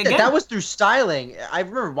 They did that. That was through styling. I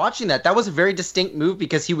remember watching that. That was a very distinct move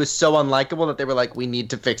because he was so unlikable that they were like, we need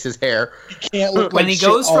to fix his hair. He can't look when like he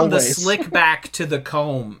goes shit from the always. slick back to the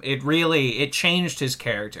comb, it changed his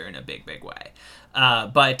character in a big way.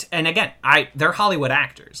 But again, they're Hollywood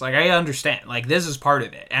actors. Like, I understand. Like, this is part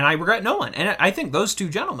of it, and I regret no one. And I think those two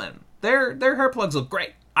gentlemen, their hair plugs look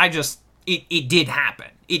great. It did happen.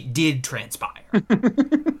 It did transpire.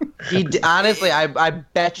 Honestly, I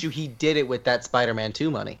bet you he did it with that Spider-Man 2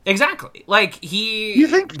 money. Exactly. Like, he... You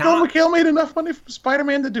think Joel McHale made enough money from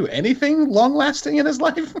Spider-Man to do anything long-lasting in his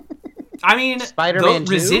life? I mean, Spider-Man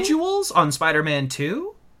the 2? residuals on Spider-Man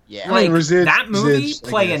 2... Yeah. Like, Resids, that movie I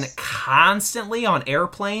playing guess. constantly on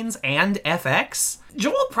airplanes and FX,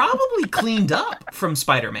 Joel probably cleaned up from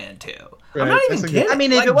Spider-Man 2. Right, I'm not even that's a good- kidding. I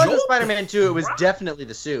mean, if Like, it wasn't Joel- Spider-Man 2, it was definitely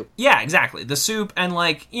the soup. Yeah, exactly. The soup, and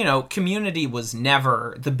like, Community was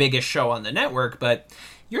never the biggest show on the network, but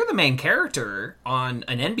you're the main character on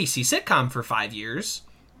an NBC sitcom for 5 years.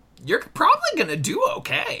 You're probably gonna do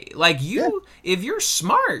okay. Like, if you're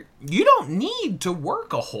smart, you don't need to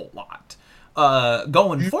work a whole lot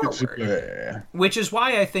going forward. Which is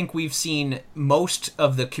why I think we've seen most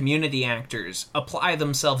of the Community actors apply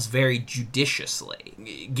themselves very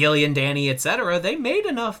judiciously. Gillian, Danny, etc., they made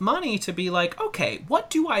enough money to be like, okay, what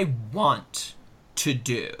do I want to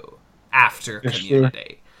do after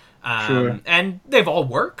Community? Sure. And they've all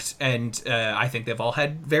worked, and I think they've all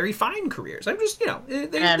had very fine careers. I'm just, they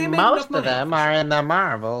made And enough most money. of them are in the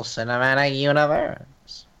Marvel Cinematic Universe.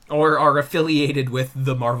 Or are affiliated with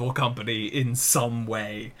the Marvel company in some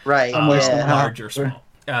way. Right. somehow. Large or small.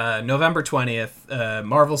 November 20th,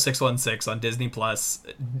 Marvel 616 on Disney Plus,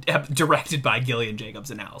 directed by Gillian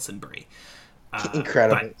Jacobs and Alison Brie.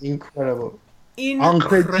 Incredible.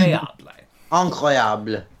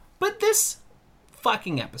 Incroyable. But this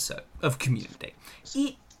fucking episode of Community,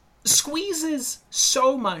 it squeezes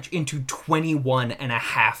so much into 21 and a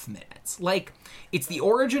half minutes. Like, it's the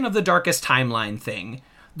origin of the Darkest Timeline thing.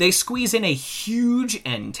 They squeeze in a huge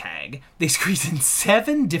end tag. They squeeze in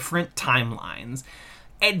 7 different timelines.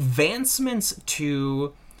 Advancements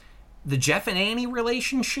to the Jeff and Annie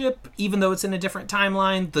relationship, even though it's in a different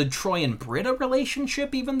timeline. The Troy and Britta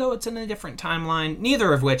relationship, even though it's in a different timeline.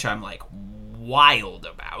 Neither of which I'm, like, wild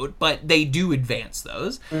about, but they do advance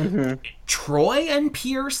those. Mm-hmm. Troy and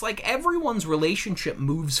Pierce, like, everyone's relationship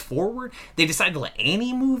moves forward. They decide to let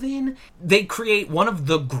Annie move in. They create one of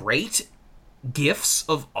the great gifts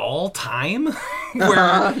of all time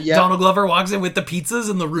where Donald Glover walks in with the pizzas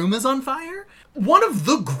and the room is on fire. One of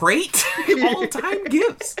the great all-time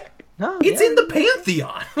gifts. It's in the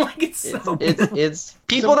Pantheon. Like, it's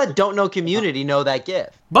people that don't know Community know that gif.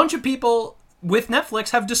 Bunch of people with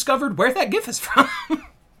Netflix have discovered where that gif is from.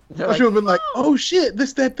 I should have been like, oh shit,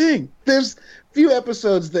 that thing. There's few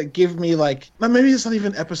episodes that give me like, maybe it's not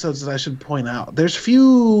even episodes that I should point out. There's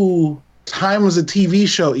few times a TV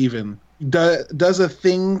show even does a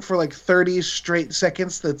thing for like 30 straight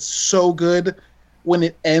seconds that's so good when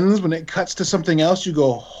it ends, when it cuts to something else, you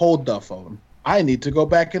go, hold the phone. I need to go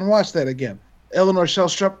back and watch that again. Eleanor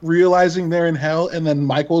Shellstrop realizing they're in hell, and then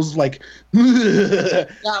Michael's like,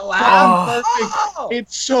 perfect.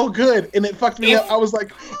 It's so good, and it fucked me up. I was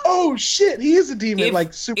like, oh shit, he is a demon.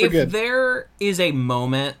 Like, super good. If there is a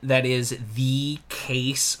moment that is the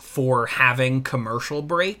case for having commercial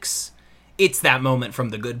breaks, it's that moment from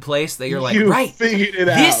The Good Place that you're like, right, figured it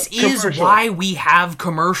this out. is Commercial. why we have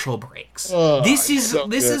commercial breaks. Oh, this so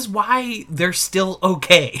is why they're still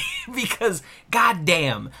okay. Because,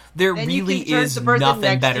 goddamn, there And really you can turn is the person nothing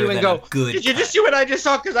next to better you than and go, a good Did you cut. just see what I just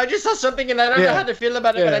saw? Because I just saw something and I don't know how to feel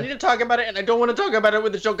about it, but I Yeah. need to talk about it, and I don't want to talk about it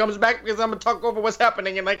when the show comes back because I'm going to talk over what's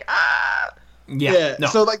happening, and like, Yeah. No,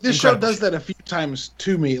 so like this show incredible does that a few times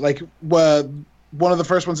to me. Like one of the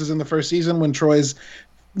first ones is in the first season when Troy's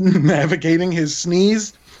navigating his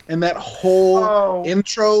sneeze, and that whole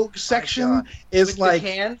intro section is With like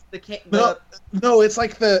no, it's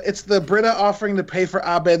like the Britta offering to pay for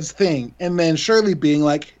Abed's thing, and then Shirley being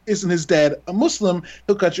like, "Isn't his dad a Muslim?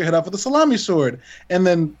 He'll cut your head off with a salami sword." And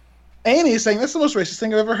then Annie is saying, "That's the most racist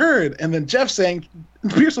thing I've ever heard." And then Jeff saying,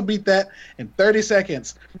 "Pierce will beat that in 30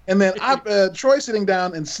 seconds." And then Troy sitting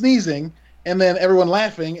down and sneezing, and then everyone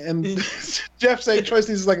laughing, and Jeff saying Troy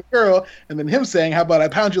sneezes like a girl, and then him saying, "How about I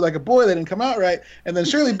pound you like a boy?" That didn't come out right. And then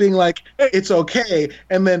Shirley being like, "It's okay."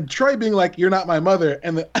 And then Troy being like, "You're not my mother."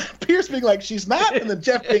 And then Pierce being like, "She's not." And then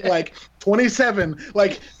Jeff being like, 27.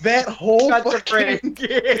 Like, that whole fucking...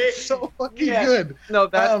 It's so fucking good. No,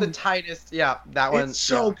 that's the tightest. Yeah, that one. It's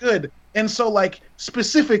so good. And so, like,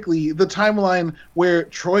 specifically, the timeline where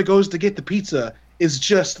Troy goes to get the pizza is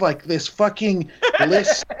just, like, this fucking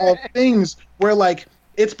list of things where, like,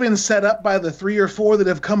 it's been set up by the 3 or 4 that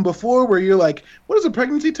have come before where you're like, what does a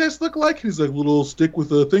pregnancy test look like? And he's like, little stick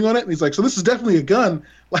with a thing on it. And he's like, so this is definitely a gun.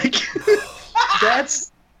 Like,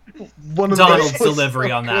 that's one of Donald's those delivery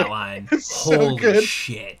so on that good. line. It's so Holy good.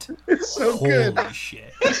 shit. It's so Holy good.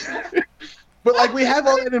 shit. But, like, we have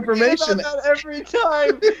all that information. That every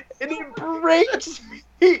time, and it breaks me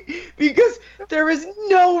because there is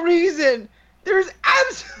no reason. There's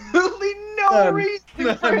absolutely no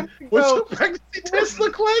reason for him to What's go. your pregnancy test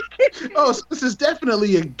look like? Oh, so this is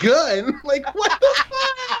definitely a gun. Like, what the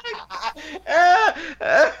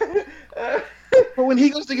fuck? But when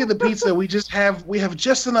he goes to get the pizza, we have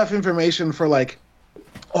just enough information for, like,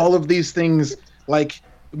 all of these things. Like,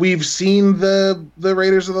 we've seen the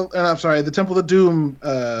Raiders of the Temple of Doom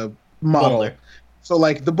model. Boulder. So,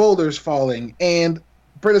 like, the boulder's falling, and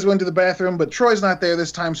Britta's going to the bathroom, but Troy's not there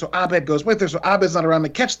this time, so Abed goes with her, so Abed's not around to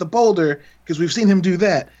catch the boulder, because we've seen him do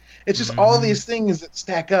that. It's just all these things that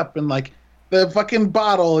stack up, and, like, the fucking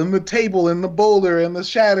bottle, and the table, and the boulder, and the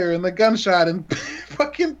shatter, and the gunshot, and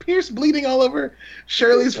fucking Pierce bleeding all over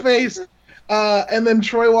Shirley's face. And then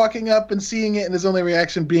Troy walking up and seeing it, and his only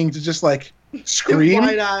reaction being to just, like, scream.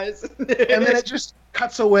 Wide eyes. And then it just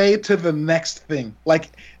cuts away to the next thing.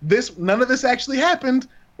 Like, none of this actually happened.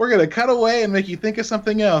 We're gonna cut away and make you think of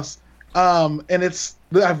something else. And it's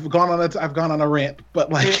I've gone on a rant,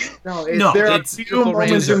 but like there are a few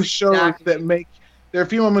moments in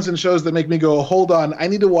shows that make me go, hold on, I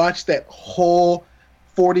need to watch that whole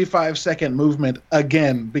 45-second movement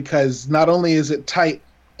again, because not only is it tight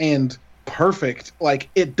and perfect, like,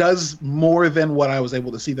 it does more than what I was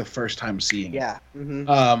able to see the first time seeing it. Yeah.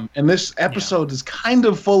 Mm-hmm. And this episode is kind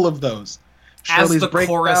of full of those. As Shirley's the chorus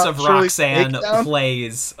breakdown, of Shirley's Roxanne breakdown.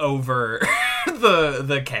 plays over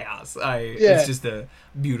the chaos. It's just a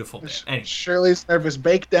beautiful bit. Anyway. Shirley's nervous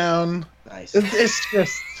breakdown. Nice. It's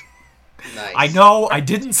just Nice. I know, I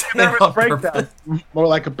didn't say it nervous on breakdown. purpose. More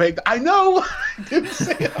like a breakdown. I know. I didn't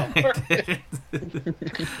say it on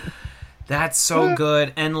purpose. That's so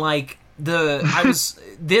good. And like I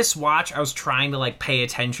was trying to like pay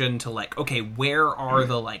attention to like, okay, where are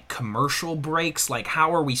the like commercial breaks? Like,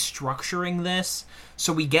 how are we structuring this?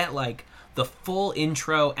 So we get like the full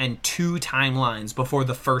intro and 2 timelines before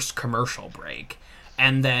the first commercial break.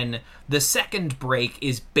 And then the second break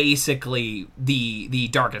is basically the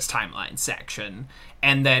Darkest Timeline section.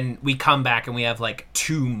 And then we come back and we have like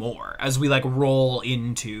 2 more as we like roll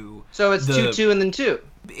into. So it's 2, 2, and then 2.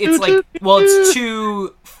 It's like, well, it's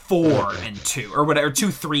 2, 4, and 2, or whatever,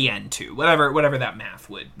 2, 3, and 2, whatever that math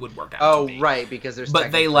would work out. Oh, to be. right, because there's.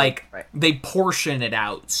 But they like right. they portion it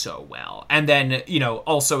out so well, and then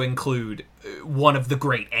also include one of the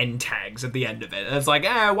great end tags at the end of it. And it's like,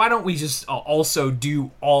 why don't we just also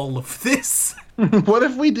do all of this? What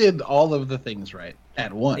if we did all of the things right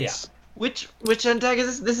at once? Yeah. Which end tag is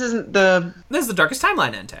this? This isn't the. This is the Darkest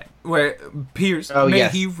Timeline end tag, where Pierce, Oh, may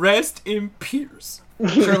yes. he rest in Pierce.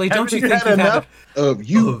 Shirley, don't you think had you've had enough of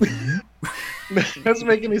you? Of you? Doesn't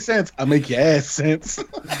make any sense. I make your ass sense.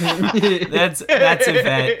 That's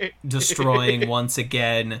Yvette destroying once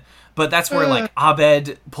again. But that's where like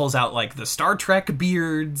Abed pulls out like the Star Trek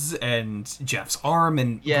beards and Jeff's arm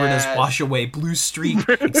and Yes. Britta's wash away blue streak.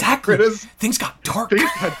 Exactly. Britta's- Things got dark. Things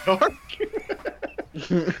got dark.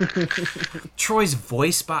 Troy's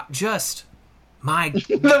voice box just my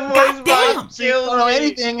The voice goddamn. box She don't know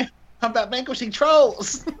anything about vanquishing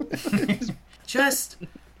trolls. Just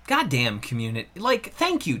goddamn community. Like,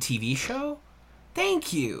 thank you, TV show.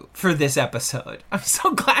 Thank you for this episode. I'm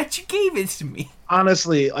so glad you gave it to me.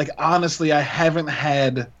 Honestly, I haven't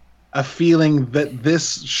had a feeling that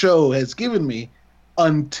this show has given me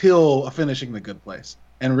until finishing The Good Place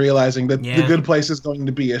and realizing that Yeah. The Good Place is going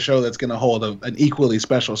to be a show that's going to hold an equally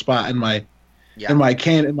special spot in my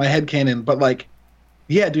head canon. But like,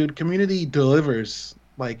 yeah, dude, Community delivers.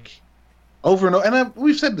 like over and over. And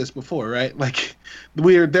we've said this before, right? Like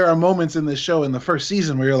there are moments in this show in the first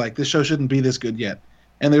season where you're like, this show shouldn't be this good yet,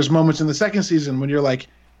 and there's moments in the second season when you're like,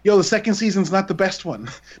 yo, the second season's not the best one.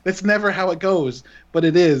 That's never how it goes, but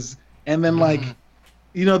it is. And then like,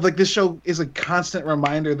 you know, like this show is a constant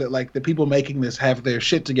reminder that like the people making this have their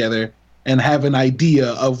shit together and have an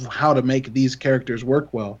idea of how to make these characters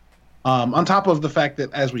work well. On top of the fact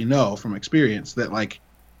that, as we know from experience, that like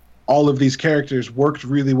all of these characters worked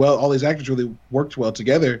really well, all these actors really worked well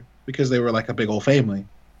together because they were like a big old family.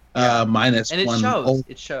 Minus and it one shows. old,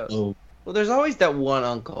 It shows. old. Well, there's always that one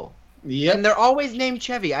uncle. Yep. And they're always named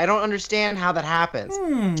Chevy. I don't understand how that happens.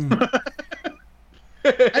 Weird.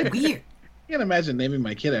 I can't imagine naming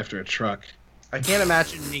my kid after a truck. I can't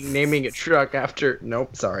imagine naming a truck after...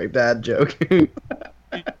 Nope, sorry, bad joke.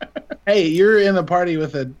 Hey, you're in a party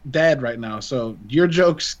with a dad right now, so your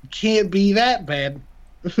jokes can't be that bad.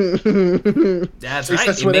 That's At least right.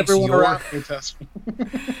 that's It what makes everyone your around me tells me.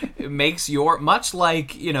 it makes your much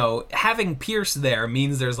like, you know, having Pierce there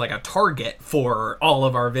means there's like a target for all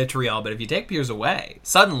of our vitriol, but if you take Pierce away,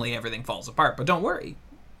 suddenly everything falls apart. But don't worry.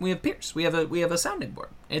 We have Pierce. We have a sounding board.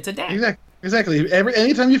 It's a dad. Exactly.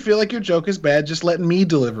 Anytime you feel like your joke is bad, just let me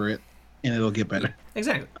deliver it, and it'll get better.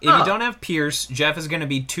 Exactly. If you don't have Pierce, Jeff is going to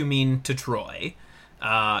be too mean to Troy.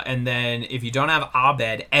 And then if you don't have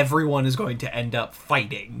Abed, everyone is going to end up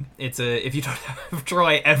fighting. If you don't have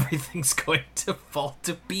Troy, everything's going to fall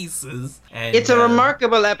to pieces. And, It's a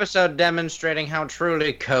remarkable episode demonstrating how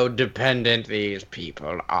truly codependent these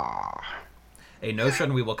people are. A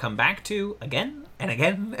notion we will come back to again and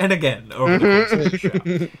again and again over the course of the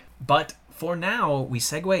show. But for now, we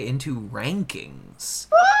segue into rankings,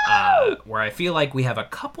 where I feel like we have a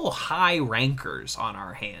couple high rankers on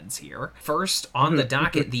our hands here. First, on the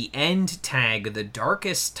docket, the end tag, the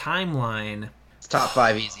darkest timeline. It's top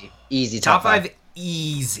 5 easy. Easy Top top 5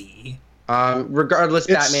 easy. Regardless,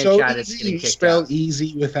 It's Batman so Chat is easy getting to kicked spell out.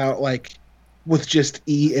 easy without like with just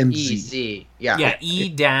E and Z. Easy. Yeah. Yeah,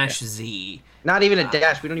 E-Z. Not even a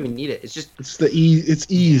dash. We don't even need it. It's just... It's the E. It's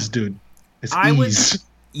ease, dude. It's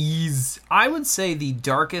ease. I would say the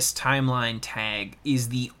darkest timeline tag is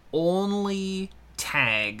the only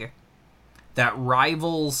tag that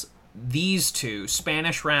rivals these two,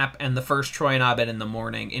 Spanish Rap and the first Troy and Abed in the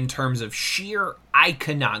Morning, in terms of sheer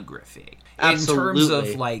iconography. Absolutely. In terms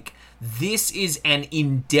of, like, this is an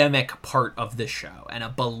endemic part of the show and a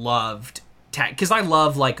beloved tag. Because I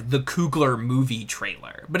love, like, the Coogler movie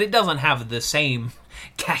trailer, but it doesn't have the same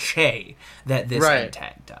cachet that this end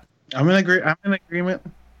tag does. I'm in agreement.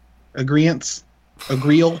 Agreeance.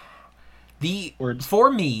 Agreeal. For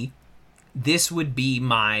me, this would be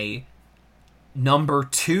my number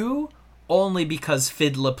 2, only because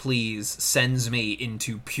Fiddler Please sends me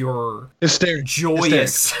into pure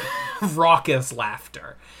joyous, raucous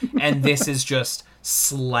laughter. And this is just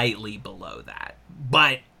slightly below that.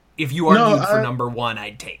 But if you argued for number 1,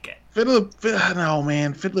 I'd take it. Fiddler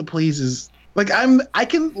Please is... Like, I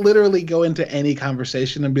can literally go into any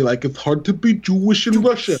conversation and be like, it's hard to be Jewish in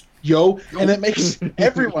Russia, yo. And it makes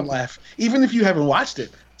everyone laugh, even if you haven't watched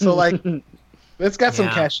it. So, like, that's got some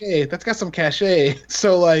cachet.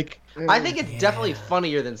 So, like... I think it's definitely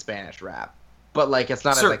funnier than Spanish Rap. But, like, it's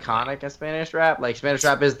not as iconic as Spanish Rap. Like, Spanish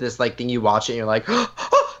Rap is this, like, thing you watch it and you're like,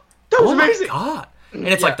 oh, that was amazing! My God. And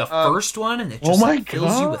it's like the first one, and it just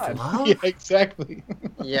fills you with love. Yeah, exactly.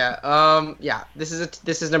 This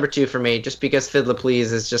is number 2 for me, just because Fiddler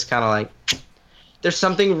Please is just kind of like, there's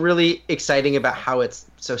something really exciting about how it's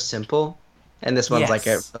so simple, and this one's like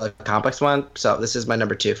a complex one. So this is my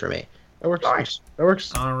number 2 for me. That works. Nice. That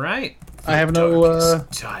works. All right. I have no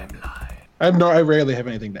timeline. I rarely have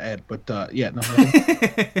anything to add, but no.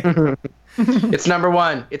 It's number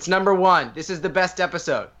 1. It's number 1. This is the best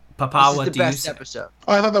episode. Papa, what do you say? Episode.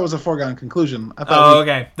 Oh, I thought that was a foregone conclusion.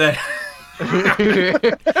 Okay.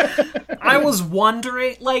 I was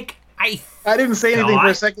wondering, like, I didn't say anything for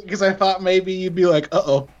a second because I thought maybe you'd be like,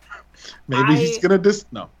 maybe he's gonna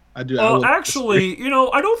No, I do. Actually, you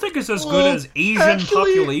know, I don't think it's as good as Asian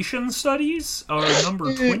population studies,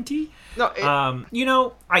 number 20. No, you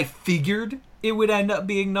know, I figured it would end up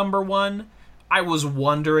being number 1. I was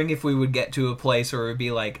wondering if we would get to a place where it would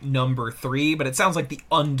be like number 3, but it sounds like the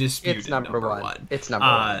undisputed number one. It's number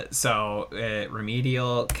 1. So,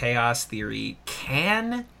 Remedial Chaos Theory.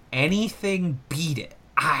 Can anything beat it?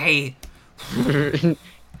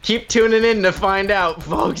 Keep tuning in to find out,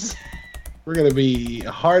 folks. We're going to be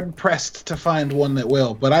hard-pressed to find one that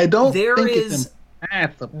will, but I don't think it's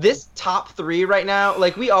this top 3 right now,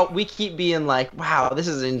 like we keep being like, wow, this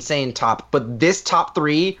is an insane top, but this top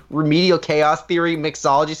 3, Remedial Chaos Theory,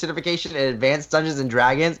 Mixology Certification, and Advanced Dungeons and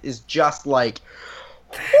Dragons, is just like,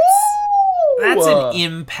 That's an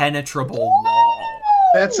impenetrable wall.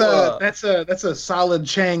 That's a solid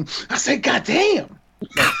Chang. I say, goddamn.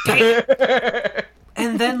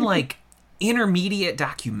 And then, like, intermediate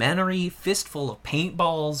documentary, fistful of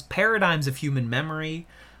paintballs, paradigms of human memory,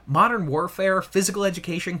 modern warfare, physical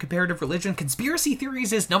education, comparative religion, conspiracy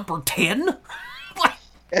theories is number 10.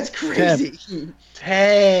 That's crazy.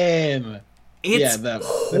 10. It's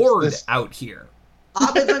horde out here.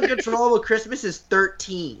 Abed's Uncontrollable Christmas is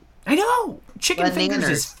 13. I know. Chicken Fingers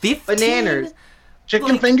is 15. Bananas.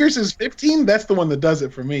 Chicken Fingers is 15? That's the one that does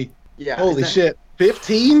it for me. Yeah. Holy shit.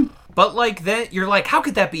 15? But, like, then you're like, how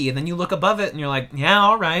could that be? And then you look above it and you're like, yeah,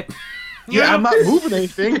 all right. Yeah, I'm not moving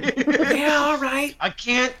anything. Yeah, all right. I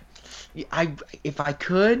can't. If I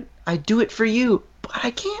could, I'd do it for you. But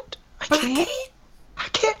I can't. I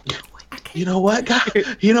can't do it. You know what, guys?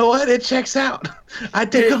 You know what? It checks out. I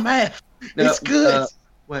did the math. It's good.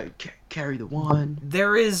 Carry the one.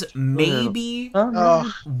 There is maybe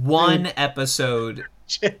one episode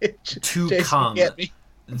to come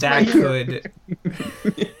that could.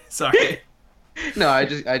 Sorry. No, I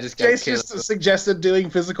just got Jace just suggested doing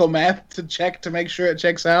physical math to check to make sure it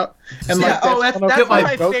checks out. And that's one of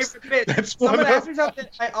my favorite bits. That's someone asks me something,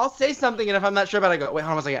 I'll say something, and if I'm not sure about it, I go, wait,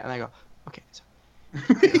 hold on a second, and I go, okay. So.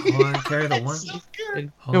 Carry the one. So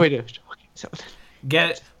no, wait, okay, so.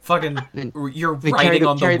 Get it. Fucking, you're writing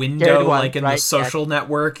on the window like in the social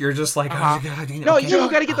network. You're just like, oh god. No, you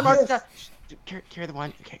gotta get the marks down. Carry the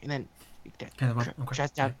one, okay, and then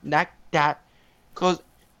chest down, neck, that goes.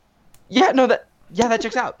 Yeah, no, that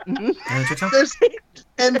checks out.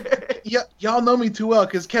 And y'all know me too well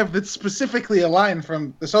because Kev, it's specifically a line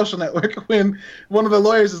from the Social Network when one of the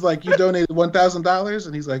lawyers is like, "You donated $1,000,"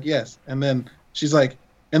 and he's like, "Yes," and then she's like,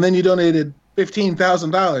 "And then you donated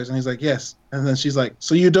 $15,000," and he's like, "Yes," and then she's like,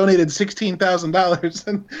 "So you donated $16,000?"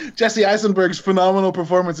 And Jesse Eisenberg's phenomenal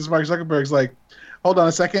performance as Mark Zuckerberg's like, "Hold on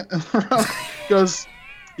a second," and goes,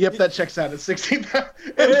 "Yep, that checks out at $16,000."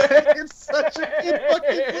 It's such a good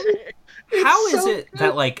fucking movie. How is it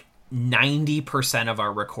that like 90% of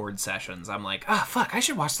our record sessions, I'm like, fuck, I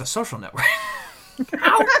should watch The Social Network.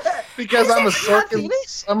 How? Because I'm a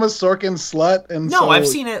Sorkin slut, and no, I've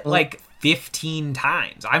seen it like 15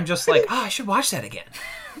 times. I'm just like, I should watch that again.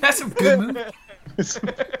 That's a good movie.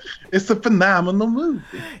 It's a phenomenal movie.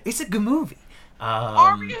 It's a good movie.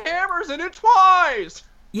 Armie Hammer's in it twice.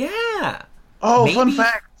 Yeah. Oh, maybe. Fun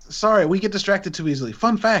fact. Sorry, we get distracted too easily.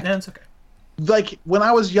 Fun fact. No, it's okay. Like, when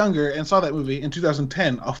I was younger and saw that movie in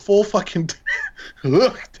 2010, a full fucking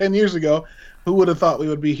 10 years ago, who would have thought we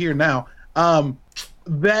would be here now?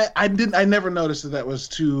 That I never noticed that was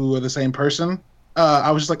two of the same person.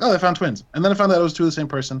 I was just like, oh, they found twins. And then I found out it was two of the same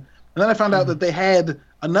person. And then I found out that they had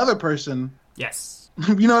another person. Yes.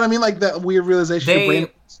 You know what I mean? Like that weird realization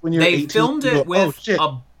when you're 18. They filmed it with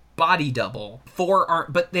a body double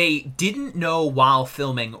but they didn't know while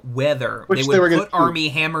filming whether they would put Armie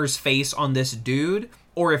Hammer's face on this dude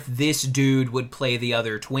or if this dude would play the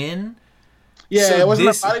other twin. Yeah, so it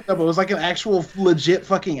wasn't a body double. It was like an actual legit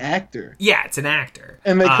fucking actor. Yeah, it's an actor.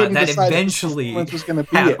 And they couldn't that decide eventually was gonna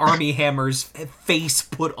be had Armie Hammer's face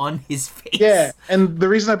put on his face. Yeah, and the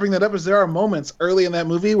reason I bring that up is there are moments early in that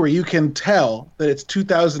movie where you can tell that it's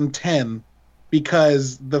 2010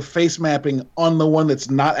 because the face mapping on the one that's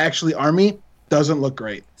not actually Armie doesn't look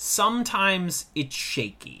great. Sometimes it's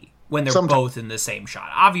shaky when they're both in the same shot.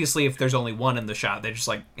 Obviously, if there's only one in the shot, they just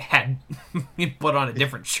like had put on a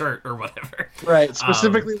different shirt or whatever. Right.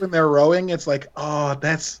 Specifically when they're rowing, it's like, oh,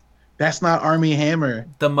 that's not Armie Hammer.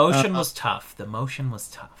 The motion was tough.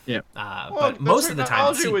 Yeah. But most of the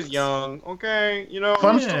time, technology was young. Okay, you know.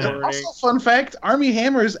 Also, fun fact: Armie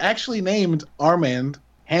Hammer is actually named Armand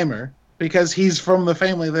Hammer because he's from the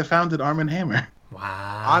family that founded Arm & Hammer.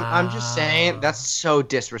 Wow. I'm just saying that's so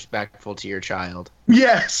disrespectful to your child.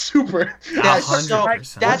 Yeah, super. That's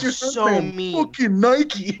 100%. That's so mean. Fucking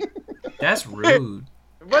Nike. That's rude.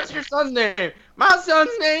 What's your son's name? My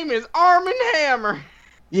son's name is Arm & Hammer.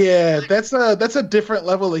 Yeah, that's a different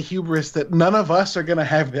level of hubris that none of us are gonna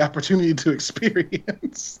have the opportunity to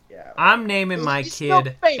experience. Yeah. I'm naming my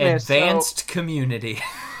kid Advanced Community.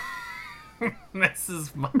 This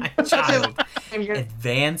is my child.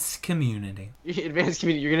 Advanced Community. Advanced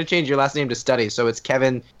Community. You're gonna change your last name to Studies, so it's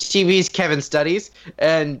Kevin. TV's Kevin Studies,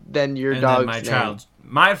 and then your dog's my name. Child.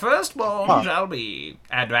 My firstborn shall be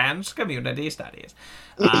Advanced Community Studies.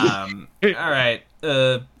 All right.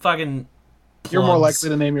 Fucking. Plugs. You're more likely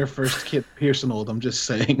to name your first kid Pearsonold. I'm just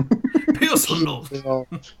saying. Pearsonold.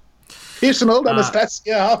 Pearsonold,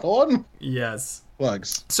 Anastasia Hawthorne. Yes.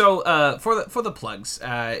 plugs. So for the plugs,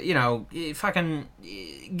 fucking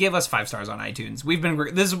give us 5 stars on iTunes. We've been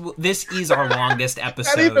this is our longest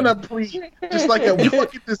episode. Not even a plea, just like we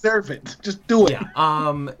fucking deserve it. Just do it. Yeah.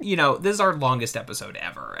 This is our longest episode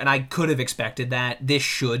ever, and I could have expected that. This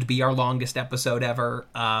should be our longest episode ever,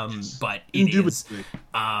 but it is.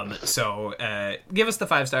 So give us the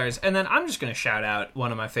 5 stars, and then I'm just gonna shout out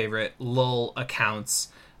one of my favorite LOL accounts.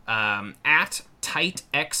 At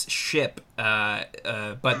TightXShip,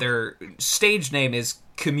 but their stage name is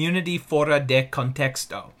Community Fora de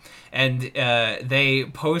Contexto, and they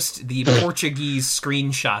post the Portuguese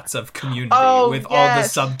screenshots of Community with all the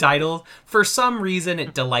subtitles. For some reason,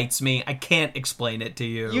 it delights me. I can't explain it to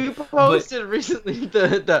you. You posted recently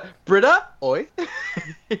the Brita, oi.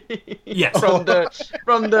 Yes, from the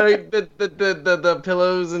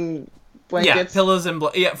pillows and blankets. Yeah, pillows and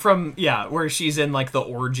where she's in like the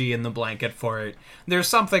orgy in the blanket for it. There's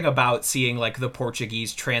something about seeing like the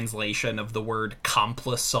Portuguese translation of the word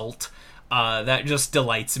complicult that just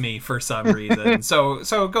delights me for some reason.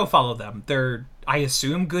 So go follow them. They're, I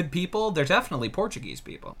assume, good people. They're definitely Portuguese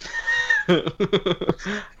people. Weird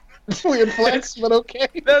flex, but okay.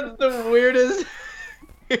 That's the weirdest.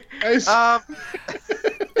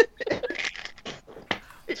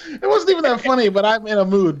 It wasn't even that funny, but I'm in a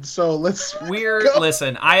mood, so let's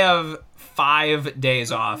Listen, I have 5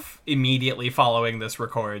 days off immediately following this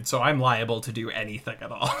record, so I'm liable to do anything at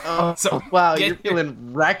all. So wow, you're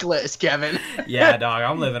feeling reckless, Kevin. Yeah, dog,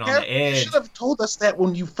 I'm living on the edge. You should have told us that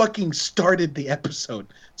when you fucking started the episode,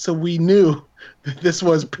 so we knew that this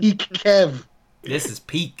was peak Kev. This is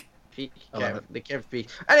peak. The Kev peak.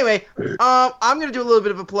 Anyway, I'm gonna do a little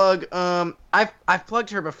bit of a plug. I've plugged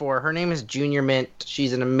her before. Her name is Junior Mint.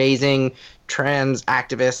 She's an amazing trans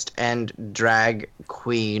activist and drag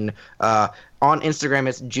queen. On Instagram,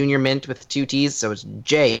 it's Junior Mint with 2 T's, so it's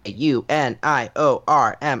JUNIORMINTT.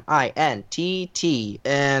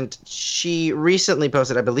 And she recently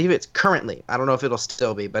posted, I believe it's currently, I don't know if it'll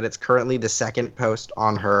still be, but it's currently the second post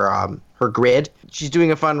on her grid. She's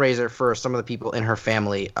doing a fundraiser for some of the people in her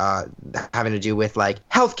family having to do with like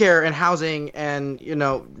healthcare and housing and,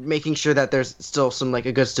 making sure that there's still some like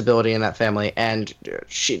a good stability in that family. And her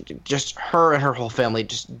and her whole family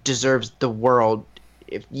just deserves the world.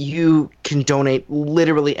 If you can donate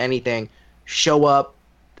literally anything, show up,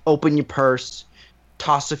 open your purse,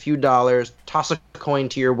 toss a few dollars, toss a coin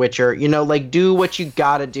to your Witcher, do what you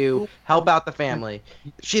gotta do, help out the family.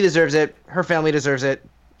 She deserves it. Her family deserves it.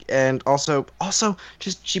 And also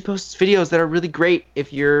just she posts videos that are really great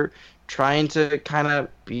if you're trying to kind of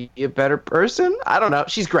be a better person. I don't know.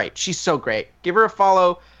 She's great. She's so great. Give her a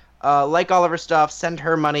follow. Like all of her stuff, send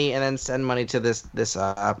her money, and then send money to this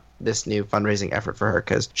new fundraising effort for her,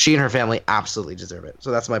 because she and her family absolutely deserve it.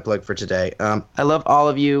 So that's my plug for today. I love all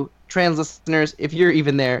of you trans listeners. If you're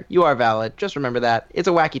even there, you are valid. Just remember that. It's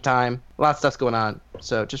a wacky time. A lot of stuff's going on.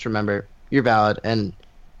 So just remember, you're valid, and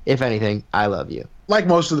if anything, I love you. Like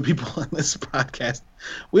most of the people on this podcast,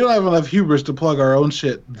 we don't have enough hubris to plug our own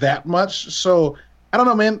shit that much. So, I don't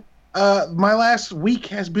know, man. My last week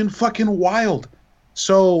has been fucking wild.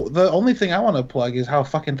 So the only thing I want to plug is how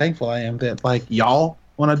fucking thankful I am that like y'all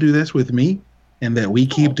want to do this with me, and that we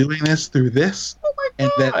keep doing this through this, and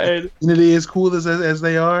that the community is cool as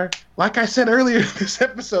they are. Like I said earlier in this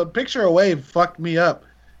episode, Picture a Wave fucked me up.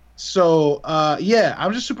 So yeah,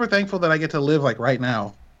 I'm just super thankful that I get to live like right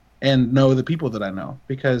now and know the people that I know,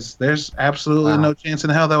 because there's absolutely no chance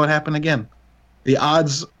in hell that would happen again. The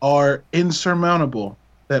odds are insurmountable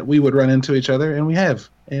that we would run into each other, and we have.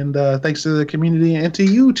 And thanks to the community and to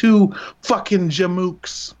you two fucking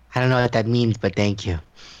jamooks. I don't know what that means, but thank you.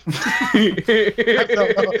 I don't know.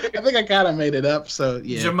 I think I kind of made it up, so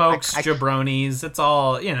yeah. Jamokes, jabronis, it's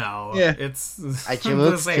all, Yeah. It's... A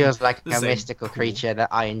jamook feels like a mystical creature that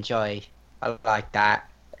I enjoy. I like that.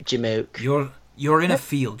 Jamook. You're in a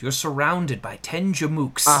field. You're surrounded by 10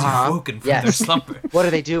 jamooks woken from their slumber. What are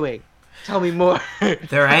they doing? Tell me more.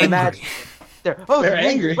 They're angry. They're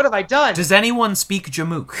angry. What have I done? Does anyone speak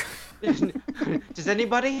Jamook? Does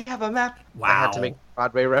anybody have a map? Wow. I had to make a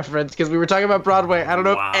Broadway reference because we were talking about Broadway. I don't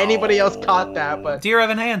know if anybody else caught that, but Dear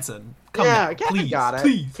Evan Hansen, come here, please, got it.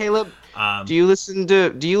 please. Caleb, do you listen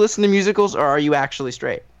to musicals, or are you actually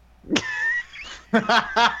straight?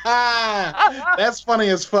 That's funny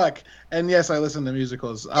as fuck. And yes, I listen to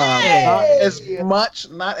musicals. Not as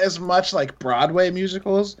much like Broadway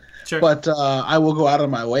musicals, sure. But I will go out of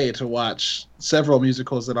my way to watch several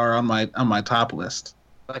musicals that are on my top list.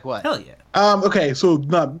 Like what? Hell yeah. Okay, so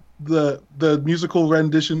not the musical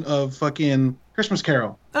rendition of fucking Christmas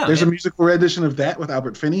Carol. There's a musical rendition of that with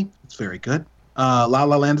Albert Finney. It's very good. La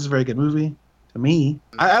La Land is a very good movie. to me.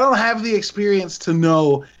 I don't have the experience to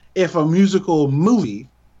know if a musical movie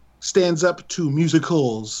stands up to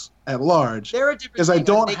musicals at large. They're a different because I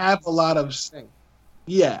don't have a lot of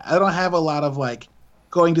I don't have a lot of like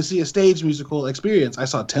going to see a stage musical experience. I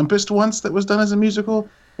saw Tempest once that was done as a musical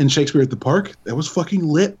in Shakespeare at the Park. That was fucking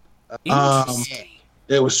lit.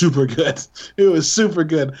 It was super good. It was super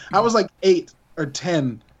good. I was like 8 or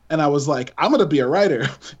 10 and I was like, I'm gonna be a writer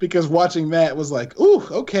because watching that was like, ooh,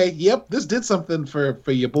 okay, yep, this did something for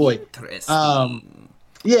your boy. Interesting.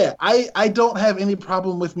 Yeah, I don't have any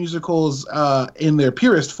problem with musicals in their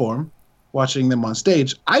purest form, watching them on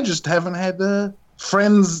stage. I just haven't had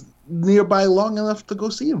friends nearby long enough to go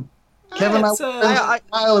see them. Kevin, I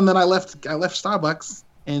and then I left Starbucks,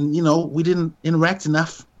 and we didn't interact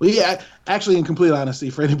enough. Actually, in complete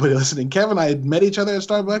honesty, for anybody listening, Kevin and I had met each other at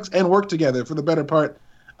Starbucks and worked together for the better part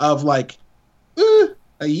of like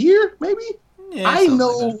a year, maybe. Yeah, I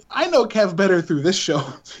know Kev better through this show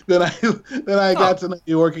than I got to know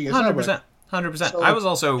you working at 100%. 100%. So, I was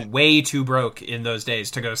also way too broke in those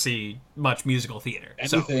days to go see much musical theater.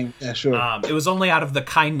 Anything, yeah, sure. It was only out of the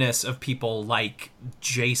kindness of people like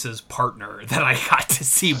Jace's partner that I got to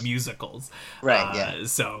see musicals. Right, yeah.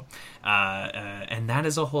 So, and that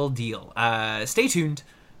is a whole deal. Stay tuned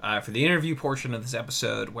for the interview portion of this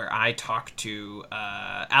episode where I talk to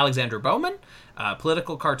Alexandra Bowman,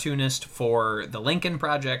 political cartoonist for the Lincoln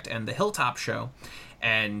Project and the Hilltop Show.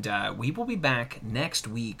 And we will be back next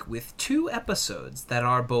week with 2 episodes that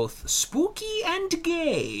are both spooky and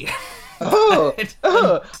gay.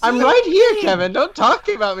 I'm right here, Kevin. Don't talk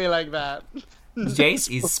about me like that. Jace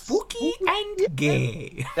is spooky and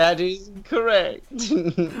gay. That is correct.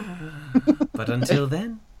 But until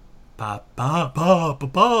then,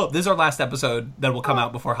 this is our last episode that will come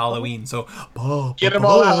out before Halloween, so get them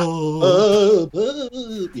all out.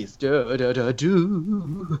 It's da da da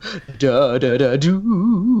do, da da da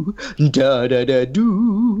do, da da da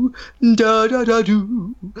do, da da da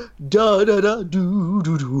do, da da da do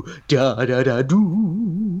do do, da da da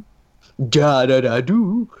do, da da da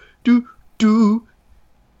do do do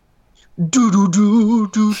do do do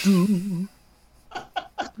do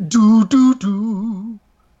do do do.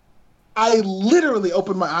 I literally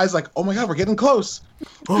opened my eyes like, oh my god, we're getting close.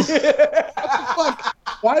 What the fuck?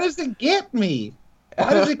 Why does it get me?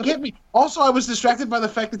 Why does it get me? Also, I was distracted by the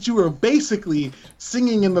fact that you were basically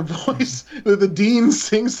singing in the voice that the Dean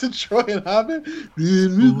sings to Troy and Hobbit.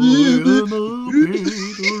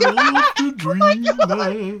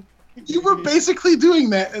 You were basically doing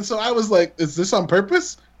that, and so I was like, is this on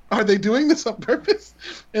purpose? Are they doing this on purpose?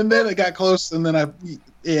 And then it got close, and then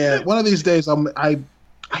one of these days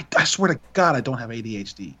I swear to God, I don't have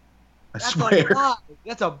ADHD. I swear. A lie.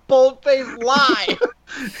 That's a bold-faced lie.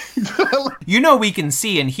 We can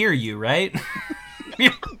see and hear you, right?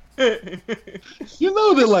 You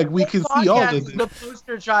know that, like, we can see all of it. The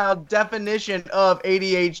poster child definition of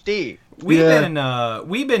ADHD.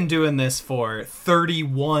 We've been doing this for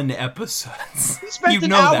 31 episodes. We spent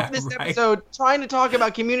an hour in this episode trying to talk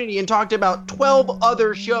about Community and talked about 12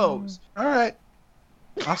 other shows. All right.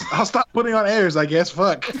 I'll stop putting on airs, I guess.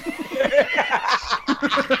 Fuck.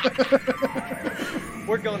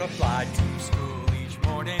 We're gonna fly to school each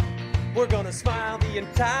morning. We're gonna smile the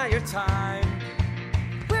entire time.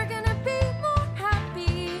 We're gonna be more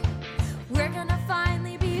happy. We're gonna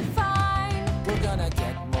finally be fine. We're gonna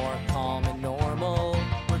get more calm and normal.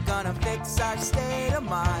 We're gonna fix our state of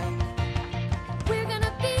mind. We're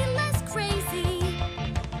gonna be less crazy.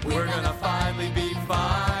 We're gonna finally be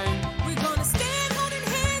fine.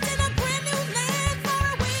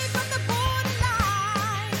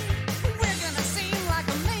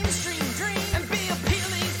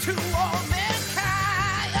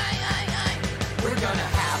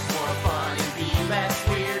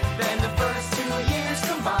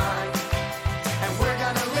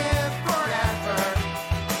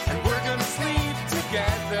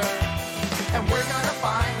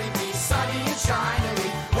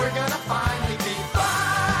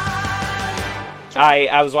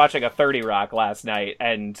 I was watching a 30 Rock last night,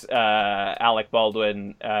 and Alec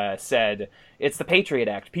Baldwin said, "It's the Patriot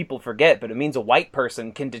Act. People forget, but it means a white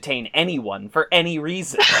person can detain anyone for any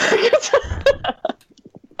reason."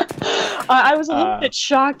 I was a little bit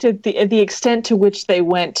shocked at the extent to which they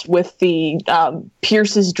went with the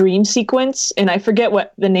Pierce's dream sequence, and I forget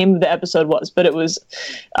what the name of the episode was, but it was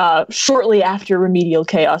shortly after Remedial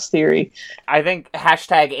Chaos Theory. I think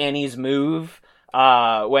 #Annie's Move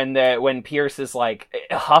when Pierce is like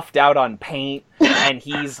huffed out on paint and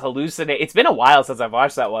he's hallucinating. It's been a while since I've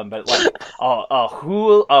watched that one, but like a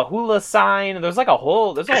hula sign. There's a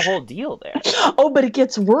whole deal there. Oh, but it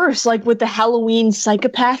gets worse. Like with the Halloween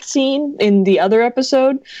psychopath scene in the other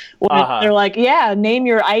episode, when they're like, "Yeah, name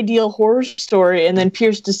your ideal horror story," and then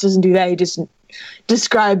Pierce just doesn't do that. He just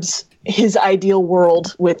describes his ideal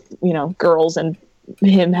world with girls and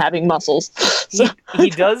him having muscles. So. He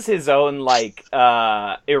does his own like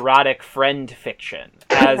erotic friend fiction,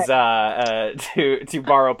 as to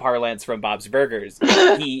borrow parlance from Bob's Burgers.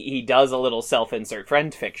 He does a little self-insert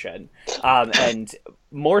friend fiction, and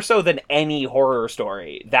more so than any horror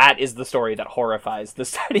story, that is the story that horrifies the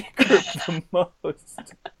study group the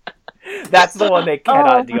most. That's the one they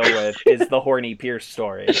cannot deal with, is the horny Pierce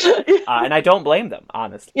story. And I don't blame them,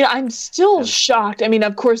 honestly. Yeah, I'm still shocked. I mean,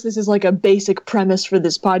 of course, this is like a basic premise for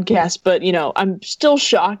this podcast, but, I'm still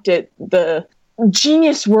shocked at the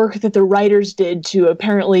genius work that the writers did to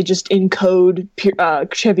apparently just encode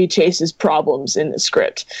Chevy Chase's problems in the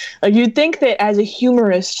script. Like, you'd think that as a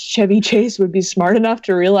humorist, Chevy Chase would be smart enough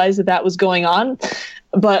to realize that was going on.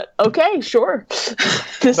 But okay, sure.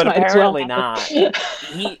 But apparently not.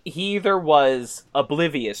 He either was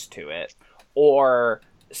oblivious to it or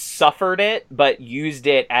suffered it, but used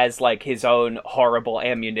it as like his own horrible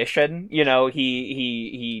ammunition.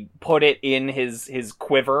 He put it in his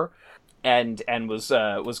quiver and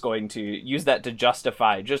was going to use that to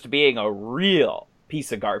justify just being a real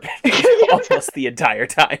piece of garbage almost the entire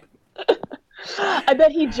time. I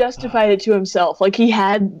bet he justified it to himself. Like, he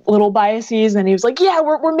had little biases, and he was like, "Yeah,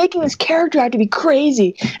 we're making this character out to be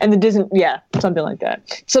crazy," and it isn't. Yeah, something like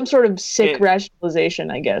that. Some sort of sick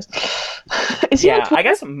rationalization, I guess. I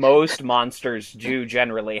guess most monsters do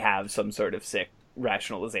generally have some sort of sick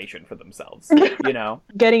rationalization for themselves.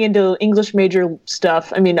 Getting into English major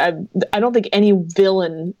stuff. I mean, I don't think any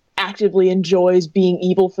villain actively enjoys being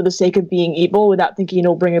evil for the sake of being evil without thinking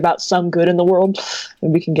it'll bring about some good in the world.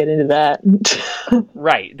 And we can get into that.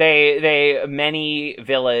 Right. Many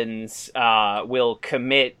villains will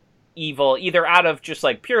commit evil either out of just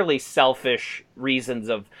like purely selfish reasons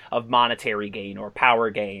of monetary gain or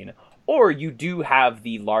power gain, or you do have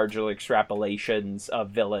the larger extrapolations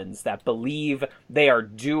of villains that believe they are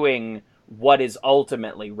doing what is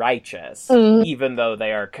ultimately righteous, even though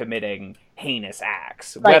they are committing heinous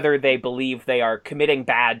acts, right. Whether they believe they are committing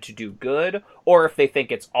bad to do good, or if they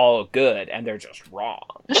think it's all good and they're just wrong.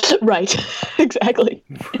 Right, exactly.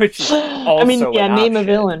 Which is also name a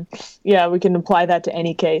villain. Yeah, we can apply that to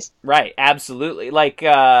any case. Right, absolutely. Like,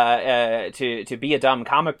 to be a dumb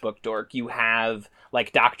comic book dork, you have,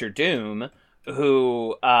 like, Dr. Doom,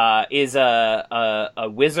 who is a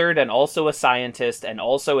wizard and also a scientist and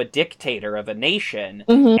also a dictator of a nation,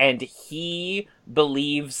 and he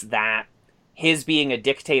believes that his being a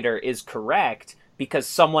dictator is correct because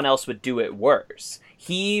someone else would do it worse.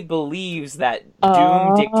 He believes that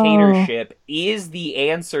Doom dictatorship is the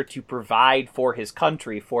answer to provide for his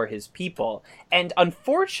country, for his people. And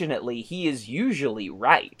unfortunately, he is usually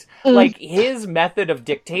right. Like, his method of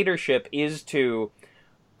dictatorship is to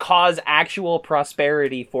cause actual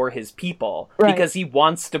prosperity for his people, right, because he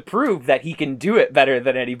wants to prove that he can do it better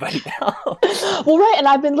than anybody else. Well, right, and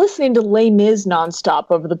I've been listening to Les Mis nonstop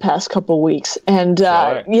over the past couple weeks, and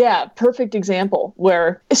perfect example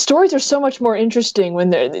where stories are so much more interesting when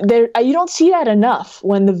they're you don't see that enough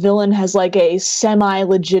when the villain has like a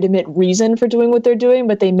semi-legitimate reason for doing what they're doing,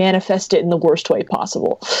 but they manifest it in the worst way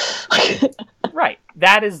possible. Right,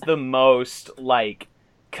 that is the most like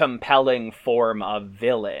compelling form of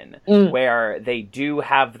villain, where they do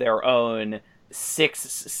have their own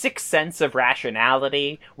sixth sense of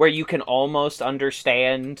rationality, where you can almost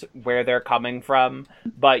understand where they're coming from,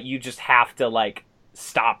 but you just have to like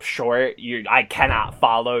stop short. I cannot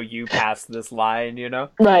follow you past this line,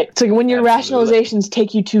 Right. So when your rationalizations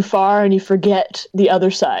take you too far and you forget the other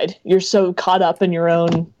side, you're so caught up in your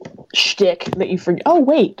own shtick that you forget. Oh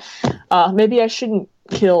wait, maybe I shouldn't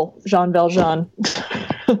kill Jean Valjean.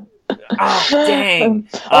 Oh, dang.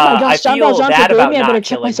 Oh my gosh, Jean Valjean forgave me. I better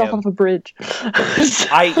check myself off a bridge.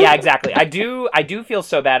 Yeah, exactly. I do feel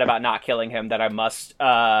so bad about not killing him that I must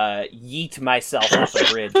yeet myself off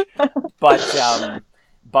a bridge. But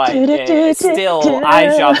still,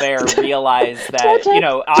 I, Javert, realize that,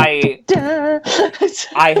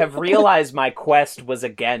 I have realized my quest was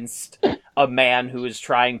against a man who is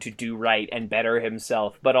trying to do right and better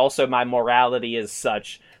himself, but also my morality is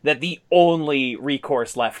such that the only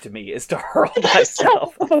recourse left to me is to hurl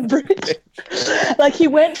myself off a bridge. Like, he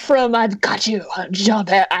went from, "I've got you,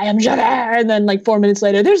 Javert, I am Javert," and then, like, 4 minutes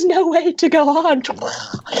later, "There's no way to go on."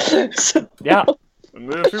 Yeah.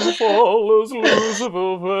 And if you fall as Lucifer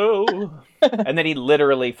fell. And then he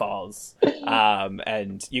literally falls.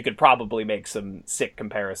 And you could probably make some sick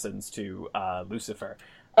comparisons to Lucifer.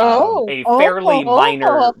 A fairly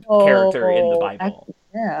minor character in the Bible.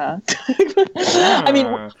 Yeah. I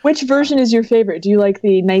mean, which version is your favorite? Do you like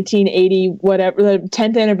the 1980 whatever, the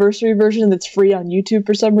 10th anniversary version that's free on YouTube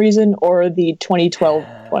for some reason, or the 2012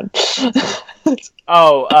 one?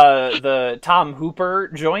 The Tom Hooper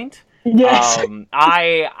joint? Yes.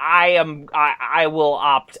 I will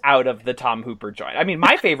opt out of the Tom Hooper joint. I mean,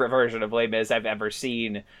 my favorite version of Les Mis I've ever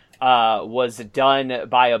seen was done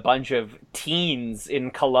by a bunch of teens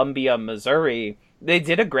in Columbia, Missouri. They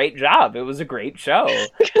did a great job. It was a great show.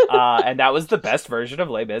 And that was the best version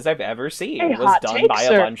of Les Mis I've ever seen. It was done by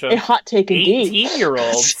a bunch of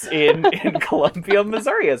 18-year-olds in Columbia,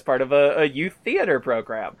 Missouri as part of a youth theater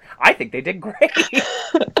program. I think they did great.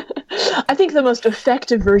 I think the most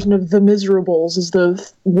effective version of The Miserables is the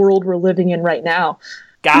world we're living in right now.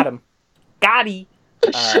 Got him. Got-y.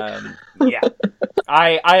 Yeah.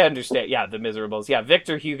 I understand. Yeah, The Miserables. Yeah,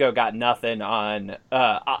 Victor Hugo got nothing on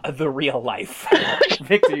the real life.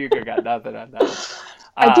 Victor Hugo got nothing on that.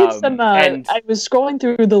 I did some. I was scrolling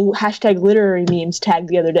through the hashtag literary memes tag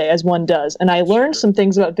the other day, as one does, and I learned some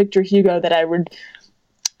things about Victor Hugo that I would,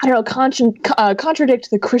 I don't know,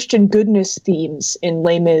 contradict the Christian goodness themes in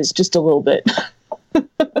Les Mis just a little bit.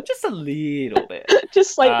 Just a little bit.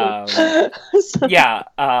 Just slightly. Yeah.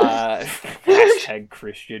 Hashtag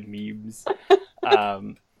Christian memes.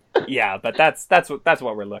 Yeah, but that's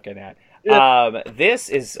what we're looking at. This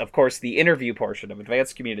is, of course, the interview portion of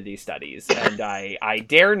Advanced Community Studies, and I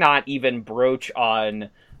dare not even broach on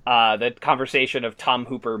the conversation of Tom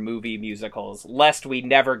Hooper movie musicals, lest we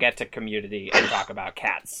never get to Community and talk about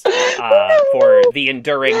Cats for the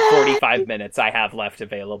enduring 45 minutes I have left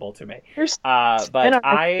available to me. No,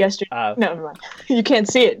 never mind. You can't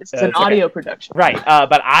see it. This is an audio production. Right,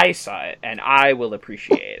 but I saw it, and I will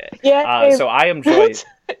appreciate it. Yeah. So I am joined.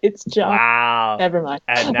 It's John. Wow. Never mind.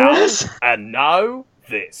 And now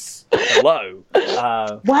this. Hello.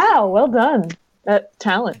 Wow. Well done. That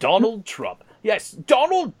talent. Donald Trump. Yes,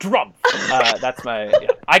 Donald Trump. That's my. Yeah.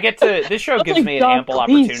 I get to. This show gives me an ample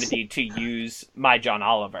opportunity to use my John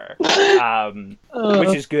Oliver,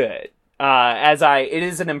 which is good. It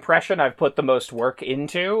is an impression I've put the most work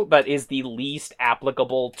into, but is the least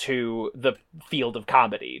applicable to the field of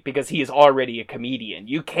comedy because he is already a comedian.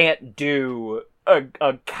 You can't do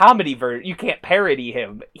a comedy version. You can't parody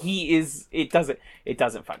him. He is. It doesn't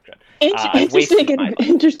function.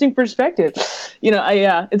 Interesting perspective. You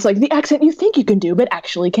know, it's like the accent you think you can do, but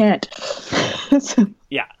actually can't.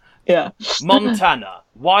 Yeah. Yeah. Montana,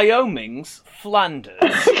 Wyoming's Flanders.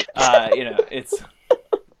 It's.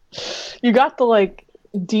 You got the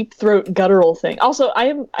deep throat guttural thing. Also,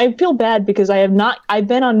 I feel bad because I've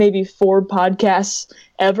been on maybe 4 podcasts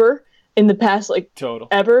ever in the past, total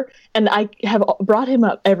ever, and I have brought him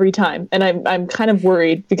up every time, and I'm kind of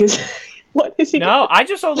worried because what is he? No, I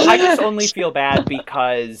just only feel bad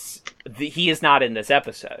because he is not in this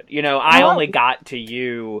episode. You know, I only got to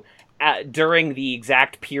you during the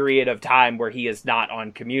exact period of time where he is not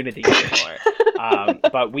on Community anymore.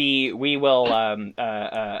 But we will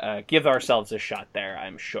give ourselves a shot there,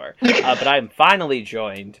 I'm sure. But I'm finally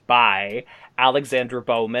joined by Alexandra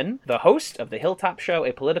Bowman, the host of The Hilltop Show,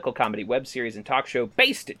 a political comedy web series and talk show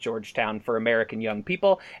based at Georgetown for American young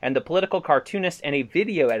people, and the political cartoonist and a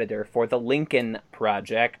video editor for The Lincoln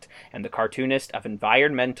Project, and the cartoonist of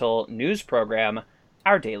environmental news program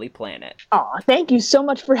Our Daily Planet. Oh, thank you so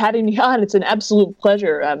much for having me on. It's an absolute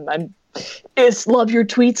pleasure. Love your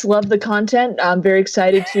tweets, love the content. I'm very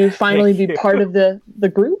excited to finally be part of the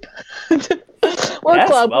group.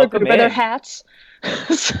 Club, welcome with their hats.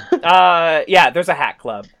 Yeah, there's a hat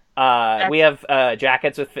club. We have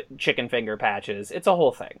jackets with chicken finger patches. It's a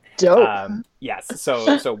whole thing. Dope. Yes.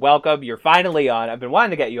 So welcome. You're finally on. I've been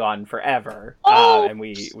wanting to get you on forever. And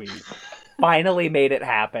we finally made it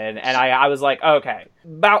happen. And I was like, okay,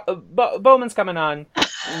 Bowman's coming on.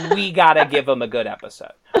 We gotta give him a good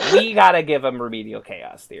episode. We gotta give him Remedial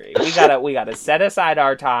Chaos Theory. We gotta set aside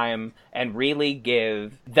our time and really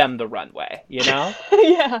give them the runway, you know?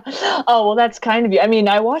 Yeah. Oh, well, that's kind of you. I mean,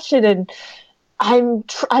 I watched it and I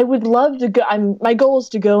would love to go. My goal is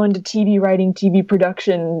to go into TV writing, TV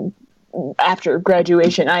production after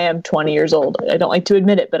graduation. I am 20 years old. I don't like to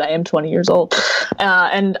admit it, but I am 20 years old.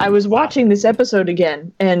 And I was watching this episode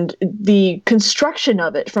again, and the construction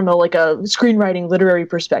of it from a screenwriting literary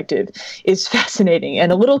perspective is fascinating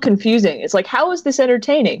and a little confusing. It's like, how is this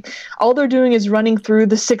entertaining? All they're doing is running through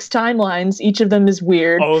the 6 timelines. Each of them is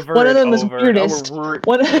weird. One of them is weirdest.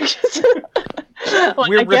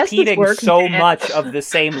 We're repeating so much of the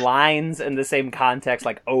same lines and the same context,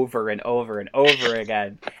 like over and over and over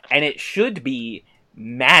again, and it should be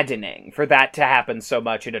maddening for that to happen so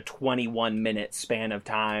much in a 21-minute span of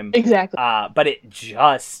time. Exactly. But it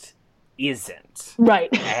just isn't. Right.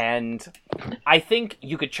 And I think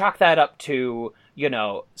you could chalk that up to,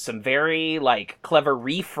 some very, clever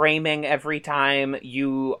reframing every time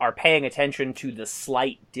you are paying attention to the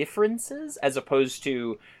slight differences as opposed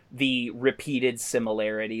to the repeated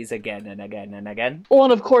similarities again and again and again. Well,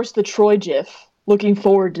 and of course the Troy GIF. Looking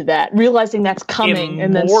forward to that, realizing that's coming,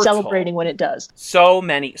 and then celebrating when it does. So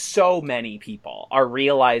many people are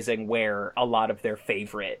realizing where a lot of their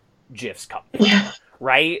favorite GIFs come from. Yeah.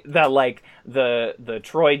 Right? The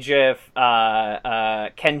Troy GIF,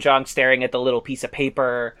 Ken Jeong staring at the little piece of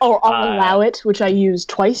paper. Or I'll Allow It, which I used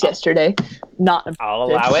twice yesterday. I'll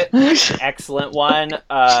Allow It. Excellent one.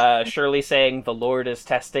 Shirley saying, "The Lord is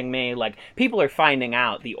testing me." People are finding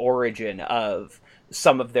out the origin of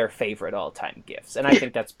some of their favorite all-time GIFs, and I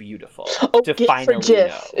think that's beautiful to GIF finally for GIF.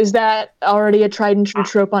 know. Is that already a tried and true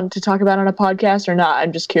trope to talk about on a podcast or not?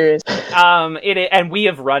 I'm just curious. And we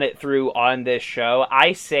have run it through on this show.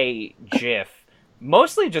 I say GIF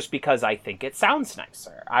mostly just because I think it sounds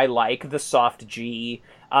nicer. I like the soft G,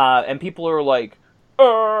 and people are like,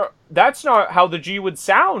 that's not how the G would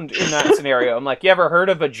sound in that scenario. I'm like, you ever heard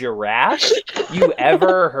of a giraffe? You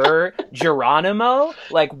ever heard Geronimo?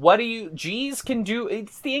 What do G's can do?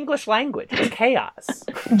 It's the English language. It's chaos.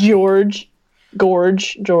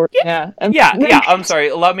 Gorge. Yeah. Yeah. I'm sorry.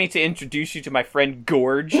 Allow me to introduce you to my friend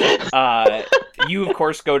Gorge. You, of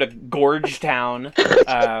course, go to Gorgetown.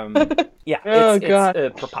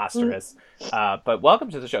 It's preposterous. But welcome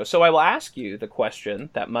to the show. So I will ask you the question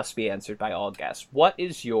that must be answered by all guests. What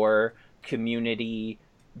is your community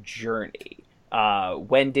journey?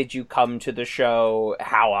 When did you come to the show?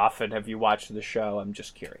 How often have you watched the show? I'm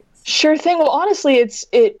just curious. Sure thing. Well, honestly,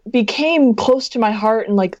 it became close to my heart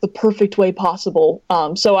in the perfect way possible.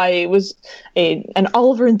 So I was an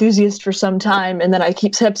Oliver enthusiast for some time, and then I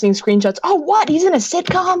kept seeing screenshots. Oh, what? He's in a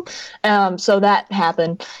sitcom? So that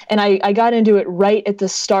happened, and I got into it right at the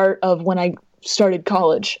start of when I started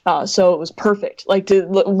college. So it was perfect. To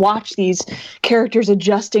watch these characters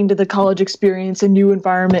adjusting to the college experience, a new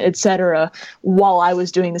environment, etc., while I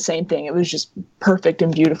was doing the same thing. It was just perfect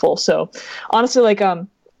and beautiful. So honestly,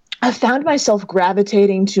 I found myself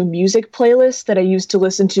gravitating to music playlists that I used to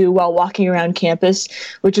listen to while walking around campus,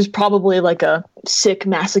 which is probably a sick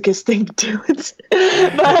masochist thing to do.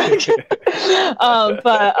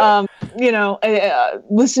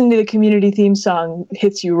 Listening to the community theme song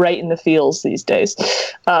hits you right in the feels these days.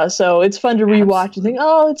 So it's fun to rewatch and think,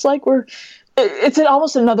 it's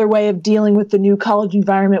almost another way of dealing with the new college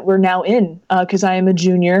environment we're now in, because I am a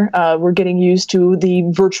junior. We're getting used to the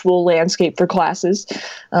virtual landscape for classes,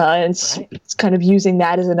 and it's kind of using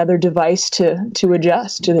that as another device to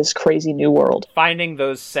adjust to this crazy new world. Finding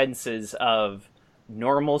those senses of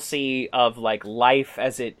normalcy, of life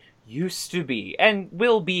as it used to be and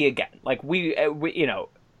will be again. We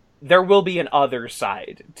there will be an other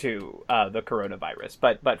side to the coronavirus,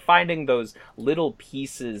 but finding those little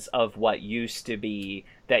pieces of what used to be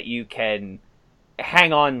that you can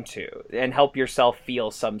hang on to and help yourself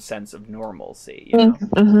feel some sense of normalcy.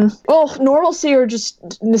 Mm-hmm. Well, normalcy or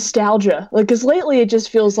just nostalgia. Because lately it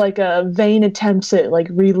just feels like a vain attempt at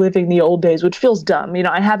reliving the old days, which feels dumb.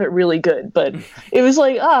 I have it really good, but it was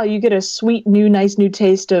you get a sweet, nice new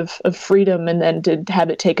taste of freedom, and then to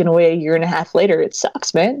have it taken away a year and a half later, it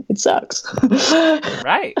sucks, man. It sucks.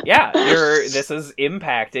 Right. Yeah. This is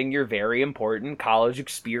impacting your very important college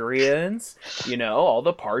experience. All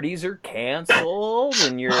the parties are canceled.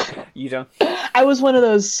 And you don't. I was one of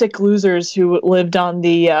those sick losers who lived on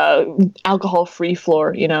the alcohol-free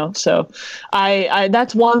floor, So I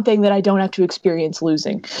that's one thing that I don't have to experience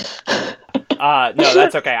losing. No,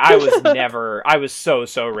 that's okay. I was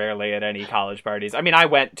so rarely at any college parties. I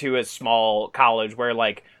went to a small college where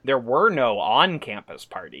there were no on-campus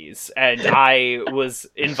parties, and I was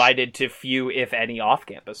invited to few, if any,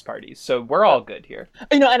 off-campus parties. So we're all good here.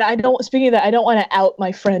 And speaking of that, I don't want to out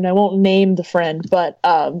my friend. I won't name the friend, but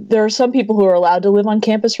there are some people who are allowed to live on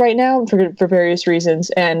campus right now for various reasons.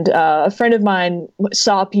 And a friend of mine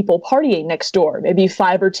saw people partying next door, maybe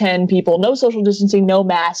 5 or 10 people, no social distancing, no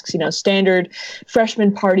masks, standard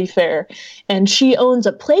freshman party fare. And she owns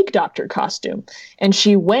a plague doctor costume. And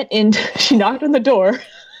she she knocked on the door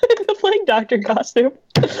in the plague doctor costume.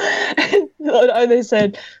 And they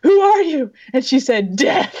said, "Who are you?" And she said,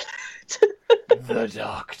 "Death." The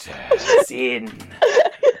doctor's in.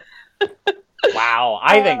 Wow,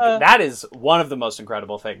 I think that is one of the most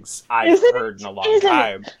incredible things I've heard in a long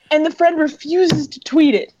time. And the friend refuses to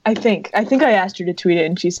tweet it, I think. I asked her to tweet it,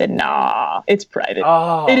 and she said, nah, it's private.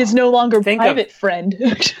 Oh, it is no longer private, friend.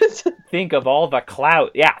 Think of all the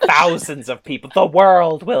clout. Yeah, thousands of people. The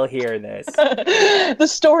world will hear this. The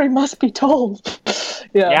story must be told.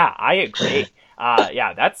 Yeah, I agree.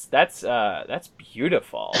 That's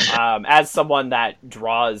beautiful. As someone that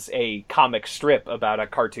draws a comic strip about a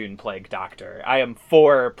cartoon plague doctor, I am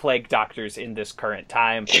for plague doctors in this current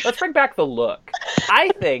time. Let's bring back the look. I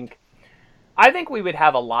think we would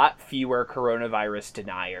have a lot fewer coronavirus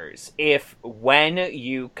deniers if, when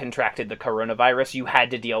you contracted the coronavirus, you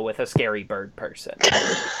had to deal with a scary bird person.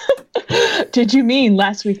 Did you mean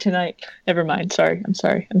last week tonight? Never mind. Sorry. I'm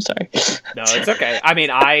sorry. No, it's okay. I mean,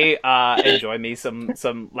 I enjoy me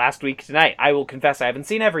some Last Week Tonight. I will confess I haven't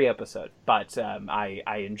seen every episode, but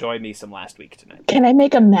I enjoy me some Last Week Tonight. Can I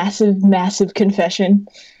make a massive confession?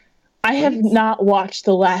 I have not watched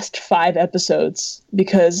the last 5 episodes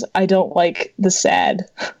because I don't like the sad.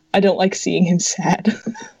 I don't like seeing him sad.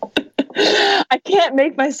 I can't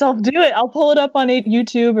make myself do it. I'll pull it up on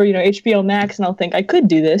YouTube or HBO Max, and I'll think I could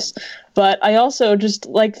do this. But I also just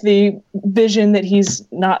like the vision that he's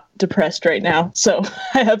not depressed right now. So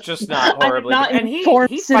I have just not horribly, and he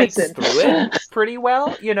fights through it pretty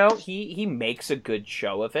well. He makes a good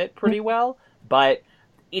show of it pretty well, but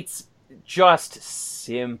it's just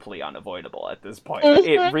simply unavoidable at this point.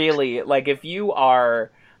 It really, if you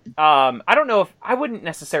are, I don't know if I wouldn't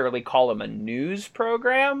necessarily call him a news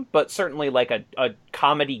program, but certainly a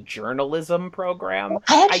comedy journalism program.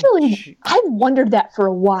 I've wondered that for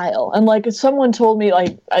a while, and someone told me,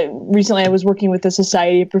 recently I was working with the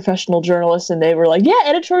Society of Professional Journalists, and they were like, yeah,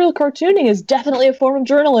 editorial cartooning is definitely a form of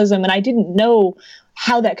journalism, and I didn't know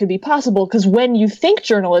how that could be possible, because when you think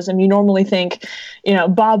journalism, you normally think,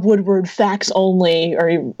 Bob Woodward, facts only,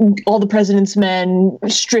 or All the President's Men,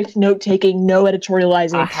 strict note-taking, no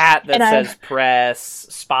editorializing. A hat that says press,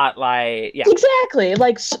 spotlight, yeah. Exactly,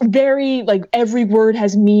 very, every word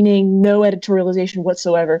has meaning, no editorialization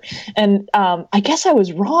whatsoever. And I guess I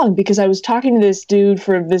was wrong, because I was talking to this dude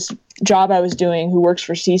for this job I was doing who works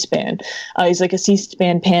for C-SPAN. He's a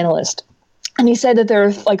C-SPAN panelist. And he said that there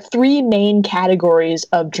are 3 main categories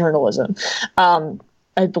of journalism.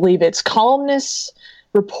 I believe it's columnists,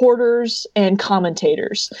 reporters, and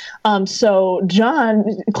commentators. So John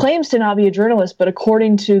claims to not be a journalist, but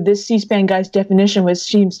according to this C-SPAN guy's definition, which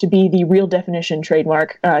seems to be the real definition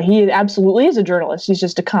trademark, he absolutely is a journalist. He's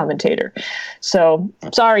just a commentator. So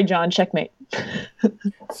sorry, John, checkmate.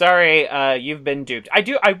 Sorry, you've been duped.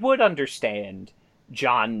 I would understand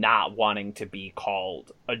John not wanting to be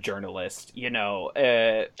called a journalist,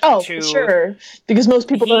 for sure, because most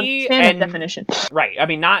people don't understand that definition. Right. I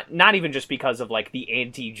mean, not even just because of the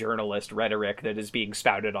anti-journalist rhetoric that is being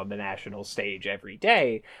spouted on the national stage every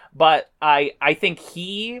day, but I think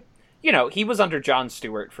he was under Jon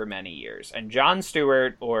Stewart for many years, and Jon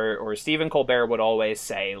Stewart or Stephen Colbert would always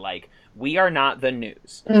say, we are not the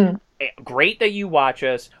news. Great that you watch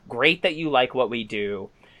us, great that you like what we do.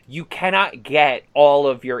 You cannot get all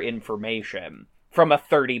of your information from a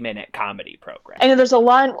 30-minute comedy program. And there's a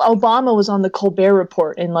line, Obama was on the Colbert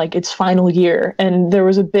Report in its final year, and there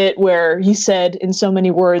was a bit where he said, in so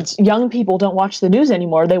many words, young people don't watch the news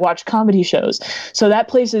anymore, they watch comedy shows. So that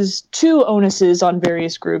places 2 onuses on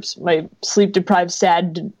various groups. My sleep-deprived,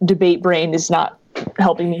 sad debate brain is not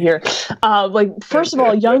helping me here. First of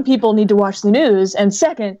all, young people need to watch the news, and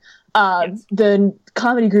second, the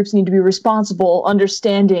comedy groups need to be responsible,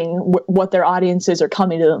 understanding what their audiences are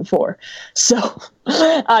coming to them for. So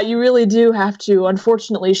you really do have to,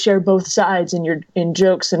 unfortunately, share both sides in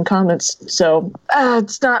jokes and comments. So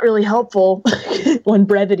it's not really helpful when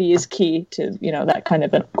brevity is key to that kind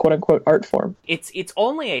of a quote unquote art form. It's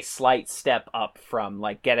only a slight step up from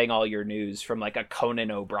getting all your news from a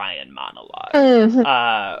Conan O'Brien monologue.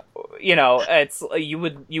 Mm-hmm. It's you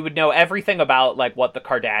would know everything about what the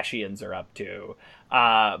Kardashians are up to.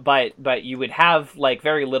 But you would have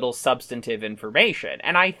very little substantive information,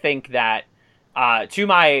 and I think that to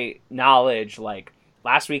my knowledge,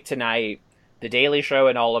 Last Week Tonight, The Daily Show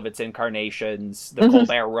and all of its incarnations, the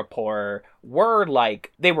Colbert Report were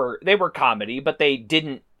they were comedy, but they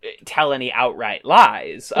didn't tell any outright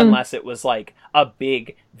lies unless it was a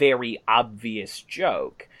big, very obvious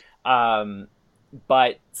joke.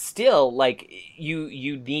 But still,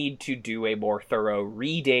 you need to do a more thorough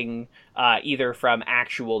reading, either from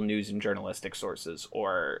actual news and journalistic sources,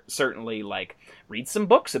 or certainly, read some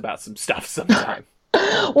books about some stuff sometime.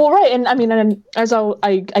 Well, right, and I mean, and as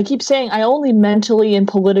I keep saying, I only mentally and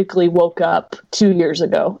politically woke up 2 years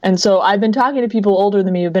ago, and so I've been talking to people older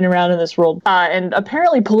than me who've been around in this world, and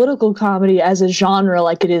apparently political comedy as a genre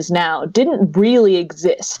like it is now didn't really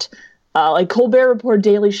exist. Like Colbert Report,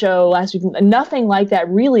 Daily Show, Last Week, nothing like that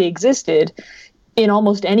really existed in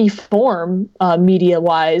almost any form,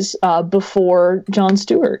 media-wise, before Jon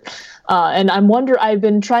Stewart. And I've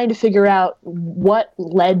been trying to figure out what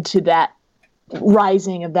led to that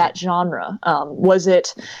rising of that genre. Was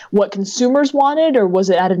it what consumers wanted, or was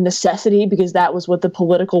it out of necessity because that was what the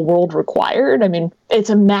political world required? I mean, it's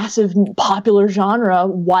a massive popular genre.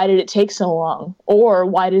 Why did it take so long? Or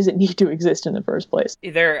why does it need to exist in the first place?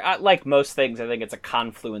 There, like most things, I think it's a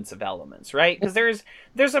confluence of elements, right? Because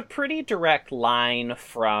there's a pretty direct line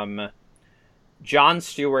from Jon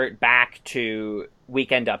Stewart back to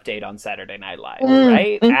Weekend Update on Saturday Night Live,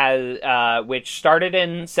 right? As which started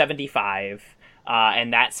in 1975.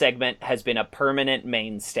 And that segment has been a permanent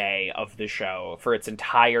mainstay of the show for its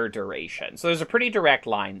entire duration. So there's a pretty direct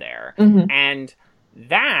line there. And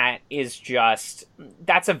that's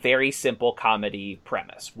a very simple comedy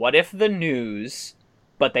premise. What if the news,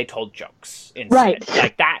 but they told jokes instead? Right.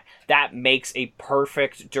 Like that makes a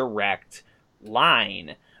perfect direct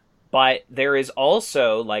line. But there is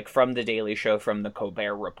also, like from The Daily Show, from the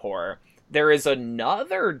Colbert Report, there is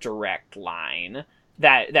another direct line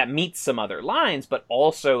that meets some other lines, but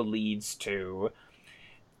also leads to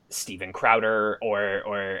Steven Crowder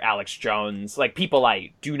or Alex Jones, like people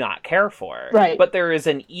I do not care for. Right. But there is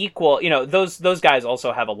an equal, those guys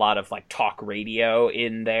also have a lot of like talk radio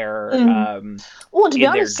in their well, to be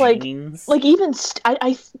honest, like even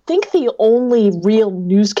I think the only real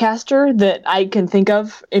newscaster that I can think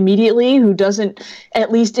of immediately who doesn't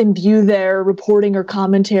at least imbue their reporting or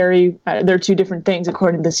commentary, they're two different things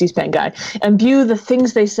according to the C-SPAN guy, imbue the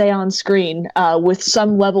things they say on screen with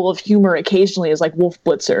some level of humor occasionally is like Wolf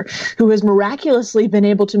Blitzer, who has miraculously been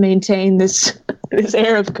able to maintain this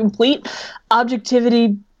air of complete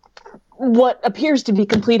objectivity, what appears to be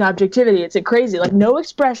complete objectivity. It's crazy, like no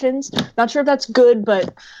expressions. Not sure if that's good,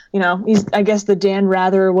 but he's, I guess, the Dan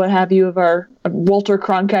Rather or what have you of our Walter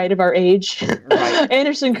Cronkite of our age. Right.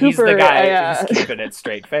 Anderson Cooper. He's the guy who's keeping it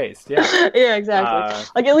straight faced. Yeah. Yeah, exactly.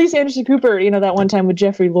 Like at least Anderson Cooper, that one time with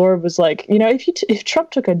Jeffrey Lord was like, if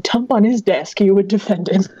Trump took a dump on his desk, you would defend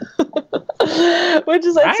him. Which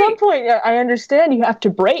is at some point, I understand you have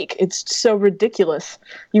to break. It's so ridiculous.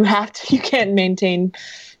 You can't maintain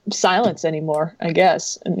silence anymore, I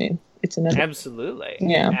guess. I mean, it's absolutely.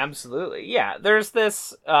 Yeah. There's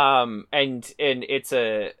this and it's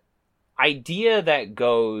a idea that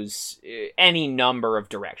goes any number of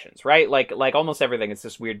directions, right? Like almost everything is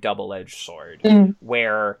this weird double-edged sword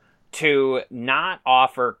where to not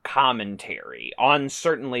offer commentary on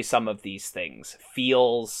certainly some of these things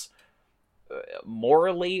feels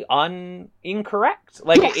morally incorrect.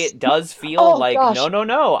 Like it does feel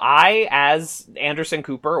no, I as Anderson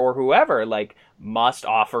Cooper or whoever must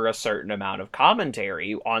offer a certain amount of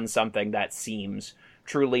commentary on something that seems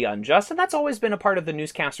truly unjust. And that's always been a part of the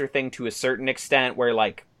newscaster thing to a certain extent, where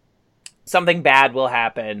something bad will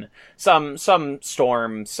happen, some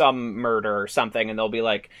storm, some murder, something, and they'll be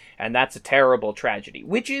like, and that's a terrible tragedy,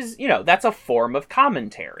 which is, that's a form of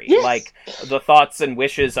commentary. Yes. Like, the thoughts and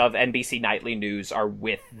wishes of NBC Nightly News are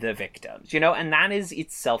with the victims, and that is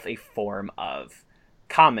itself a form of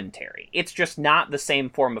commentary. It's just not the same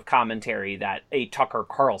form of commentary that a Tucker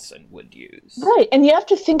Carlson would use. Right, and you have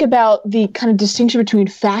to think about the kind of distinction between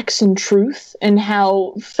facts and truth, and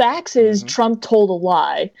how facts is Trump told a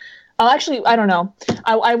lie. Actually, I don't know.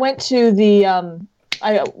 I went to the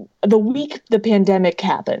week the pandemic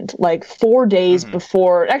happened, 4 days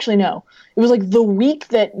before. Actually, no. It was the week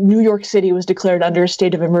that New York City was declared under a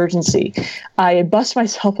state of emergency. I bussed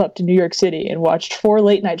myself up to New York City and watched 4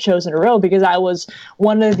 late-night shows in a row because I was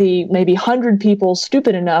one of the maybe 100 people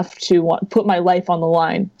stupid enough to put my life on the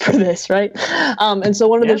line for this, right? And so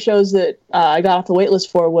one of the shows that I got off the wait list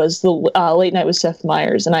for was the Late Night with Seth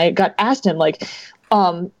Meyers. And I got asked him,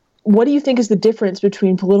 what do you think is the difference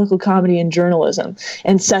between political comedy and journalism?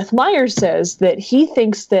 And Seth Meyers says that he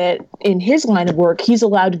thinks that in his line of work, he's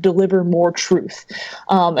allowed to deliver more truth.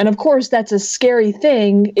 And of course, that's a scary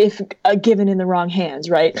thing if given in the wrong hands,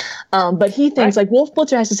 right? But he thinks, Wolf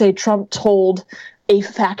Blitzer has to say Trump told a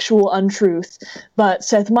factual untruth, but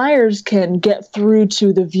Seth Meyers can get through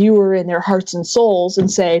to the viewer in their hearts and souls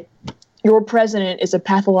and say, your president is a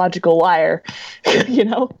pathological liar,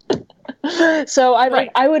 So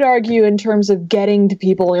I would argue in terms of getting to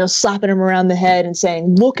people, slapping them around the head and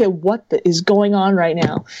saying, look at what is going on right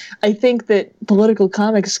now. I think that political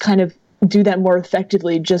comics kind of do that more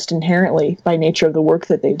effectively just inherently by nature of the work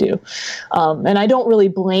that they do. And I don't really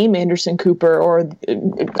blame Anderson Cooper or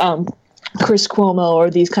Chris Cuomo or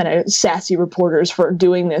these kind of sassy reporters for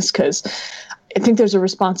doing this, because I think there's a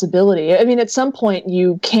responsibility. I mean, at some point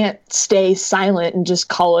you can't stay silent and just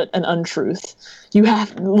call it an untruth. You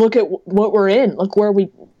have to look at what we're in. Look where we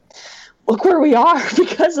are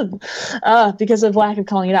because of lack of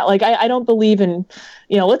calling it out. Like, I don't believe in,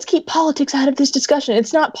 let's keep politics out of this discussion.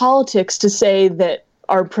 It's not politics to say that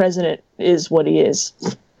our president is what he is.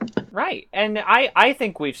 Right. And I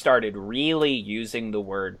think we've started really using the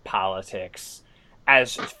word politics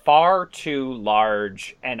as far too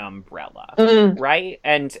large an umbrella, right?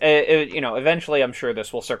 And eventually, I'm sure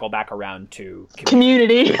this will circle back around to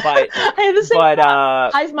community. But I have the same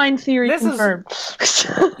hive mind theory confirmed.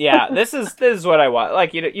 This is what I want.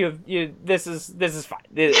 Like, this is fine.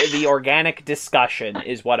 The organic discussion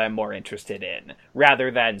is what I'm more interested in, rather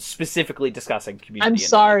than specifically discussing community. I'm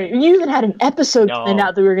sorry, you even had an episode planned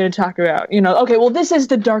out that we were going to talk about. Okay, well, this is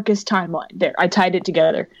the darkest timeline. There, I tied it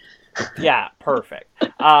together. Yeah, perfect.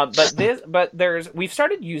 We've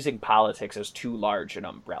started using politics as too large an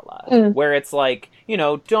umbrella, where it's like,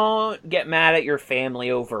 don't get mad at your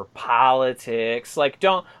family over politics. Like,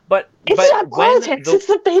 don't. It's not politics. It's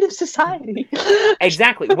the fate of society.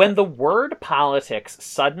 Exactly. When the word politics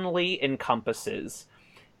suddenly encompasses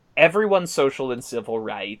everyone's social and civil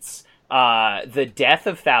rights, the death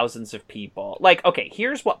of thousands of people. Like, okay,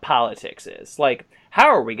 here's what politics is. Like, how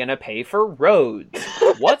are we going to pay for roads?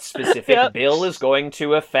 What specific bill is going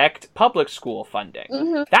to affect public school funding?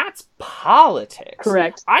 Mm-hmm. That's politics.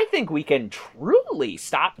 Correct. I think we can truly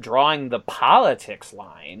stop drawing the politics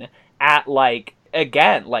line at, like,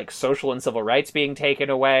 again, like social and civil rights being taken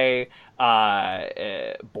away,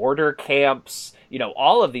 border camps,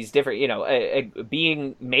 all of these different,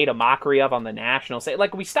 being made a mockery of on the national stage.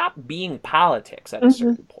 Like, we stop being politics at a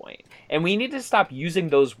certain point. And we need to stop using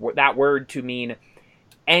that word to mean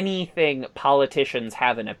anything politicians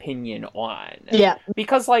have an opinion on. Yeah.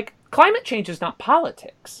 Because, like, climate change is not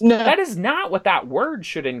politics. No. That is not what that word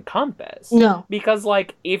should encompass. No. Because,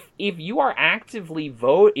 like, if you are actively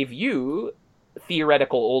if you,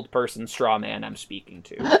 theoretical old person straw man I'm speaking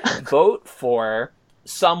to, vote for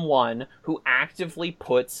someone who actively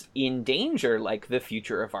puts in danger, like, the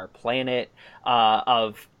future of our planet,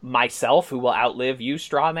 of myself, who will outlive you,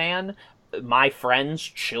 straw man, my friends'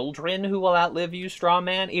 children who will outlive you, straw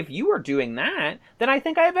man. If you are doing that, then I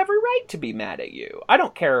think I have every right to be mad at you. I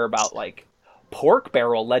don't care about, like, pork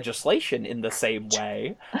barrel legislation in the same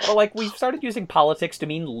way. But, like, we've started using politics to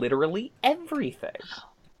mean literally everything.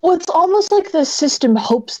 Well, it's almost like the system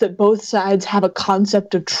hopes that both sides have a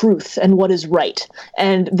concept of truth and what is right.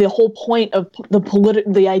 And the whole point of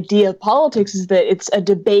the idea of politics is that it's a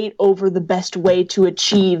debate over the best way to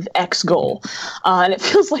achieve X goal. And it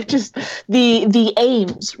feels like just the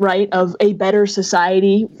aims, right, of a better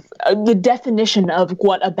society, the definition of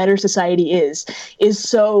what a better society is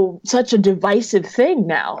such a divisive thing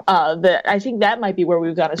now, that I think that might be where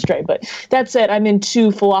we've gone astray. But that said, I'm in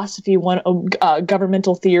 2 philosophy,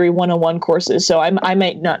 governmental theory 101 courses, so I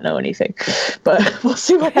might not know anything, but we'll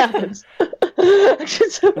see what happens.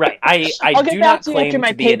 Right. I'll get do back not to you claim after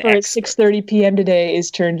my to be an paper at expert. 6:30 p.m. today is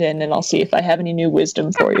turned in, and I'll see if I have any new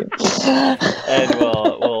wisdom for you. And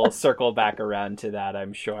we'll circle back around to that,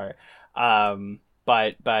 I'm sure.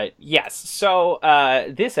 But yes, so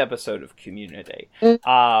this episode of Community,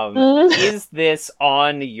 is this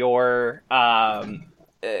on your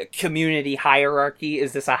community hierarchy?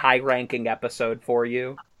 Is this a high-ranking episode for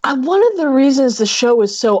you? One of the reasons the show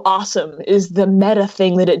is so awesome is the meta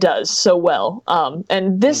thing that it does so well.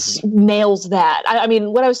 And this nails that. I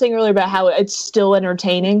mean, what I was saying earlier about how it's still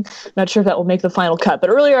entertaining, not sure if that will make the final cut, but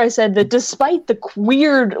earlier I said that despite the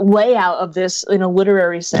weird layout of this in a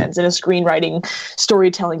literary sense, in a screenwriting,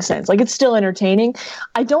 storytelling sense, like, it's still entertaining.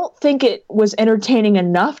 I don't think it was entertaining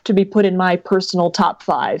enough to be put in my personal top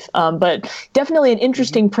 5, but definitely an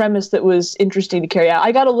interesting premise that was interesting to carry out.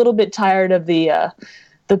 I got a little bit tired of the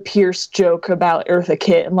Pierce joke about Eartha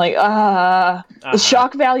Kitt. I'm like, the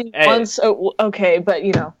shock value once, okay, but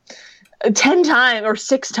 10 times or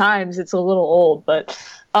 6 times, it's a little old, but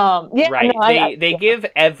yeah. Right. No, they give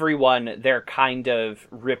everyone their kind of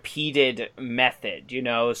repeated method,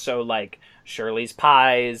 so, like, Shirley's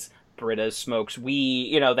Pies, Britta smokes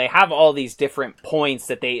weed, they have all these different points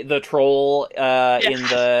that the troll in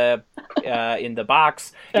the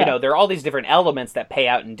box, there are all these different elements that pay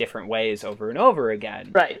out in different ways over and over again.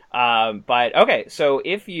 Right. But okay, so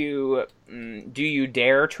if you do you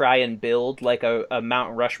dare try and build, like, a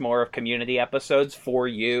Mount Rushmore of Community episodes for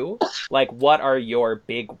you? Like, what are your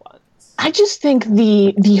big ones? I just think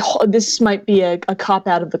this might be a cop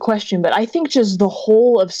out of the question, but I think just the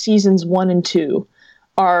whole of seasons 1 and 2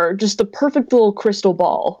 are just the perfect little crystal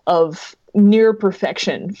ball of near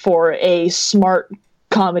perfection for a smart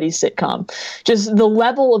comedy sitcom. Just the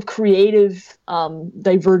level of creative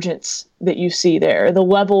divergence that you see there, the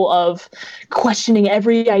level of questioning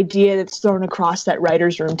every idea that's thrown across that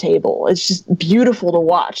writer's room table. It's just beautiful to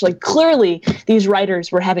watch. Like, clearly these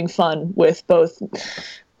writers were having fun with both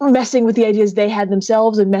messing with the ideas they had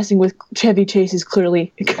themselves and messing with Chevy Chase's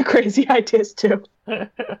clearly crazy ideas too.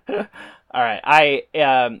 All right,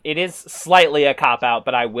 it is slightly a cop out,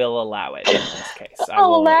 but I will allow it in this case.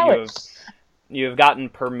 I'll allow it. You've gotten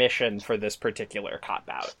permission for this particular cop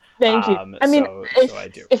out. Thank you. I mean,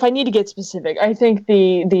 if I need to get specific, I think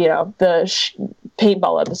the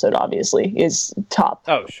paintball episode obviously is top.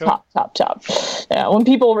 Oh, sure. Top. Yeah, when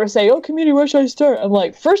people were saying, "Oh, Community, where should I start?" I'm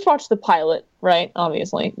like, first watch the pilot, right?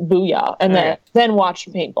 Obviously, booyah, and then watch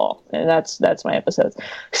paintball, and that's my episodes.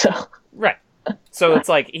 So right. So it's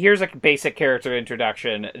like, here's a basic character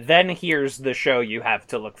introduction, then here's the show you have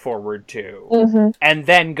to look forward to, and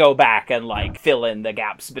then go back and, like, fill in the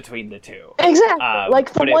gaps between the two.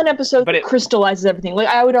 Exactly. One episode crystallizes everything. Like,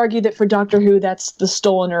 I would argue that for Doctor Who, that's the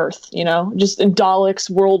Stolen Earth, you know? Just Daleks,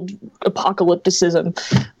 world apocalypticism,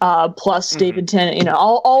 plus David Tennant, you know,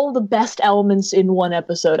 all the best elements in one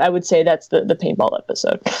episode. I would say that's the paintball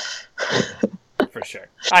episode. For sure,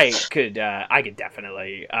 I could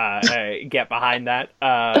definitely get behind that.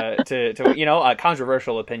 To you know, a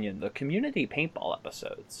controversial opinion: the Community paintball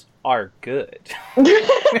episodes are good.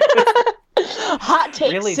 Hot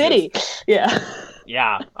take really city,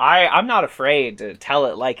 yeah. I'm not afraid to tell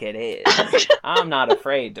it like it is. I'm not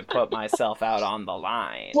afraid to put myself out on the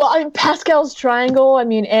line. Well, Pascal's Triangle. I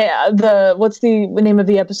mean, what's the name of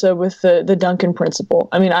the episode with the Duncan principle?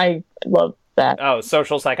 I mean, I love that. Oh,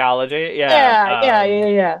 social psychology?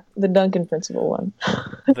 Yeah. The Duncan principle one.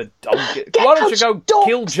 The Duncan. Why don't you go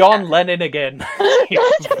kill John Lennon again?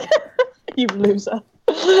 You loser.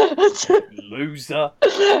 Loser.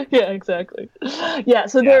 Yeah, exactly. Yeah,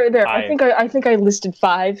 so there. I think I listed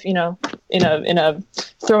 5. You know, in a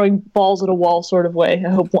throwing balls at a wall sort of way. I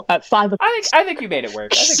hope at 5. I think you made it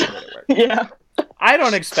work. Yeah. I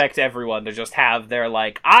don't expect everyone to just have their,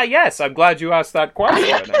 like, yes, I'm glad you asked that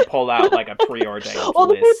question, and pull out, like, a preordained list.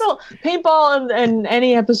 The paintball and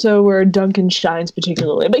any episode where Duncan shines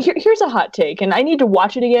particularly. But here's a hot take, and I need to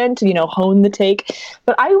watch it again to, you know, hone the take.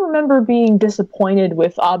 But I remember being disappointed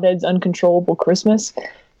with Abed's Uncontrollable Christmas.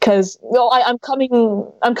 Because, well, I'm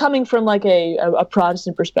coming from, like, a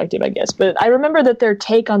Protestant perspective, I guess. But I remember that their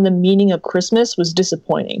take on the meaning of Christmas was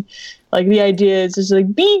disappointing. Like, the idea is just,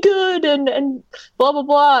 like, be good and blah, blah,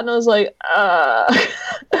 blah. And I was like,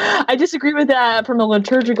 I disagree with that from a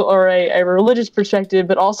liturgical or a religious perspective.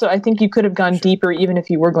 But also, I think you could have gone deeper even if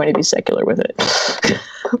you were going to be secular with it.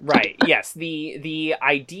 Right, yes. The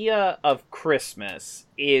idea of Christmas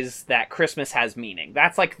is that Christmas has meaning.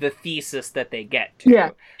 That's, like, the thesis that they get to. Yeah.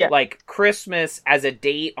 Like, Christmas as a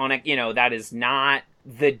date on a, you know, that is not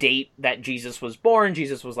the date that Jesus was born.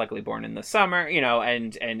 Jesus was likely born in the summer, you know,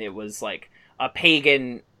 and it was, like, a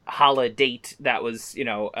pagan holiday that was, you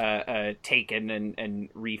know, taken and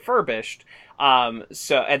refurbished.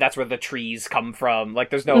 So, and that's where the trees come from. Like,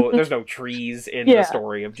 there's no trees in the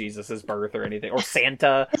story of Jesus's birth or anything, or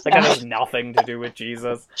Santa. Like, that has nothing to do with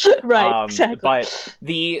Jesus. Right, exactly. But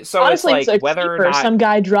honestly, it's like whether or not some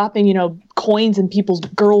guy dropping, you know, coins in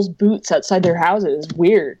girls' boots outside their houses is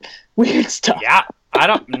weird stuff. Yeah.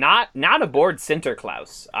 Not aboard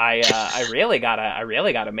Sinterklaas. I really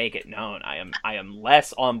gotta make it known. I am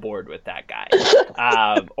less on board with that guy.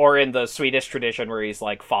 Or in the Swedish tradition where he's,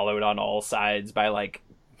 like, followed on all sides by, like,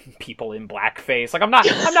 people in blackface. Like, I'm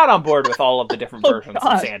not on board with all of the different versions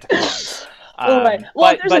of Santa Claus. Right.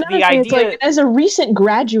 Well, but the idea, it's like, as a recent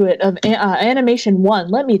graduate of Animation 1,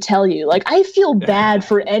 let me tell you, like, I feel bad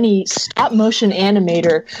for any stop motion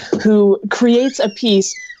animator who creates a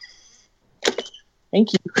piece. Thank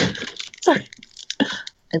you. Sorry.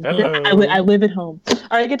 I live at home. All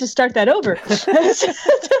right, I get to start that over.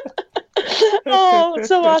 Oh, it's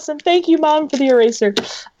so awesome. Thank you, Mom, for the eraser.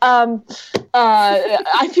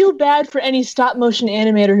 I feel bad for any stop-motion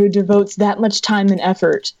animator who devotes that much time and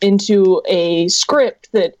effort into a script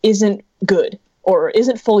that isn't good or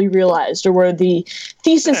isn't fully realized, or where the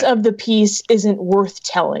thesis of the piece isn't worth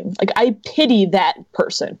telling. Like, I pity that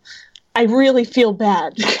person. I really feel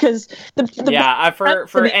bad because I'll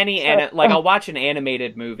watch an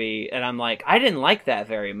animated movie and I'm like, I didn't like that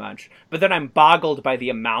very much, but then I'm boggled by the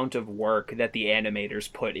amount of work that the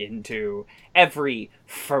animators put into every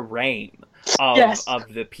frame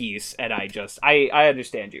of the piece, and I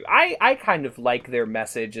understand you. I kind of like their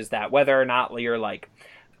message is that whether or not you're like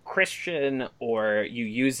Christian or you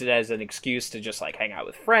use it as an excuse to just like hang out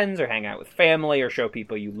with friends or hang out with family or show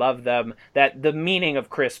people you love them, that the meaning of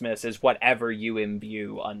Christmas is whatever you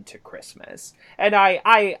imbue unto Christmas. And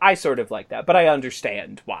I sort of like that, but I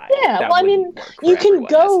understand why. Yeah, well, I mean, you can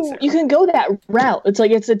go that route. It's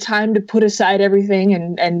like it's a time to put aside everything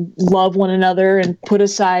and love one another and put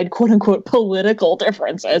aside quote unquote political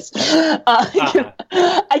differences.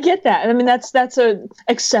 I get that. I mean, that's a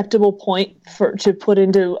acceptable point to put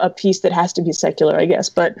into a piece that has to be secular, I guess.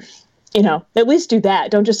 But at least do that.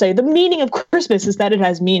 Don't just say the meaning of Christmas is that it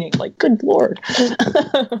has meaning. Like, good Lord.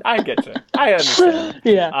 I get you. I understand.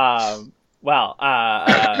 Yeah. Well,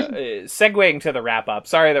 segueing to the wrap up.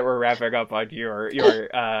 Sorry that we're wrapping up on your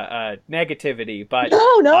negativity, but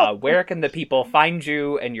no. Where can the people find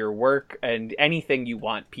you and your work and anything you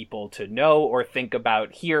want people to know or think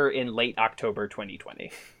about here in late October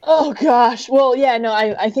 2020? Oh gosh. Well, yeah. No,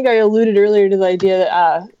 I think I alluded earlier to the idea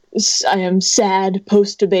that I am sad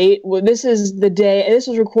post-debate. Well, this was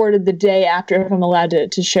recorded the day after, if I'm allowed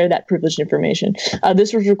to share that privileged information.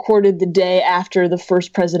 This was recorded the day after the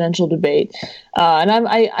first presidential debate. And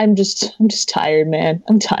I'm just tired, man.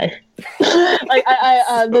 I'm tired.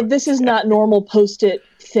 This is not normal post-it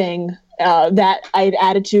thing. That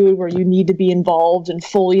attitude where you need to be involved and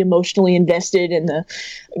fully emotionally invested in the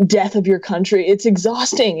death of your country. It's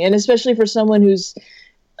exhausting. And especially for someone who's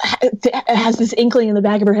has this inkling in the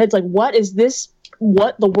back of her head. It's like, what is this?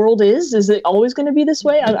 What the world is? Is it always going to be this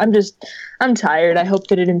way? I'm tired. I hope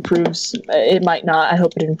that it improves. It might not. I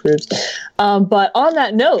hope it improves. But on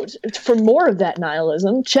that note, for more of that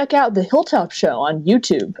nihilism, check out the Hilltop Show on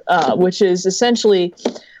YouTube, which is essentially,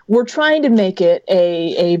 we're trying to make it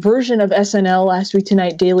a version of SNL, Last Week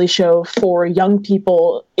Tonight Daily Show for young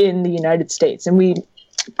people in the United States. And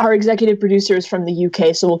our executive producer is from the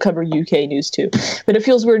UK, so we'll cover UK news too. But it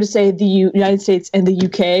feels weird to say the United States and the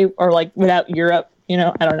UK, or like without Europe.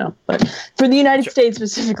 I don't know. But for the United States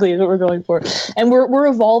specifically is what we're going for. And we're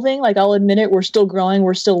evolving. Like, I'll admit it, we're still growing.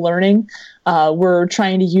 We're still learning. We're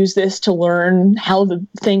trying to use this to learn how the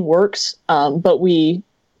thing works. But we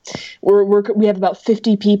have about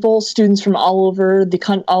 50 people, students from all over the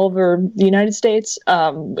United States.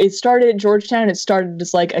 It started at Georgetown. It started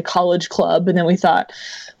as like a college club, and then we thought,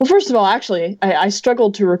 well, first of all, actually,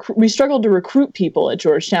 we struggled to recruit people at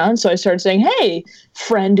Georgetown. So I started saying, hey,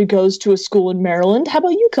 friend who goes to a school in Maryland, how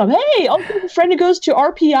about you come? Hey, I'll get a friend who goes to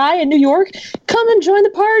RPI in New York, come and join the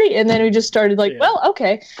party. And then we just started like, well,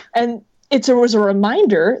 okay. And it was a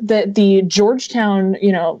reminder that the Georgetown,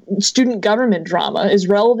 student government drama is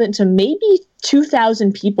relevant to maybe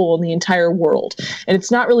 2,000 people in the entire world. And it's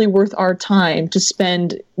not really worth our time to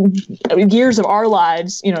spend years of our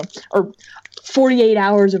lives, or 48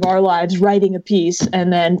 hours of our lives writing a piece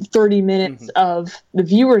and then 30 minutes of the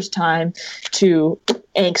viewer's time to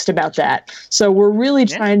angst about that. So we're really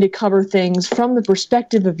trying to cover things from the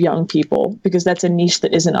perspective of young people, because that's a niche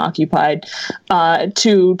that isn't occupied,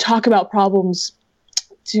 to talk about problems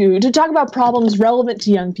to talk about problems relevant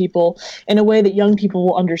to young people in a way that young people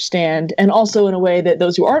will understand, and also in a way that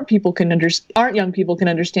those who aren't young people can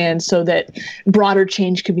understand, so that broader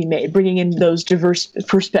change can be made, bringing in those diverse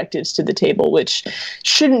perspectives to the table, which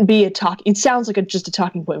shouldn't be it sounds like just a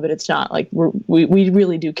talking point, but it's not. Like, we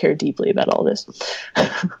really do care deeply about all this.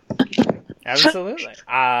 Absolutely.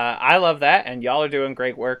 I love that, and y'all are doing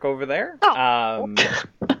great work over there.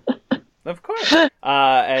 Of course.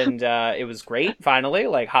 And it was great, finally,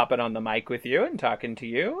 like, hopping on the mic with you and talking to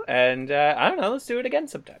you. And I don't know, let's do it again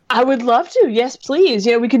sometime. I would love to. Yes, please.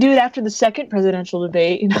 Yeah, we could do it after the second presidential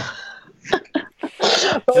debate.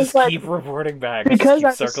 Just keep reporting back. Because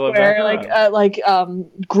I'm swear,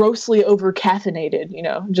 grossly over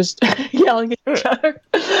caffeinated, just yelling at each other.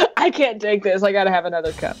 I can't take this. I gotta have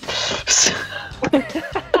another cup.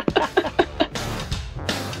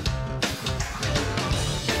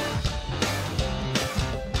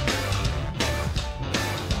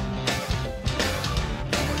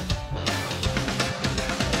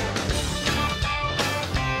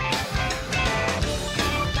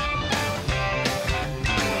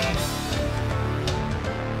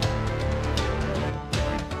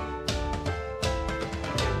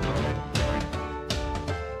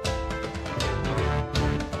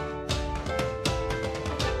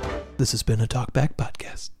 This has been a Talkback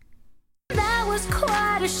Podcast. That was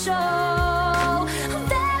quite a show.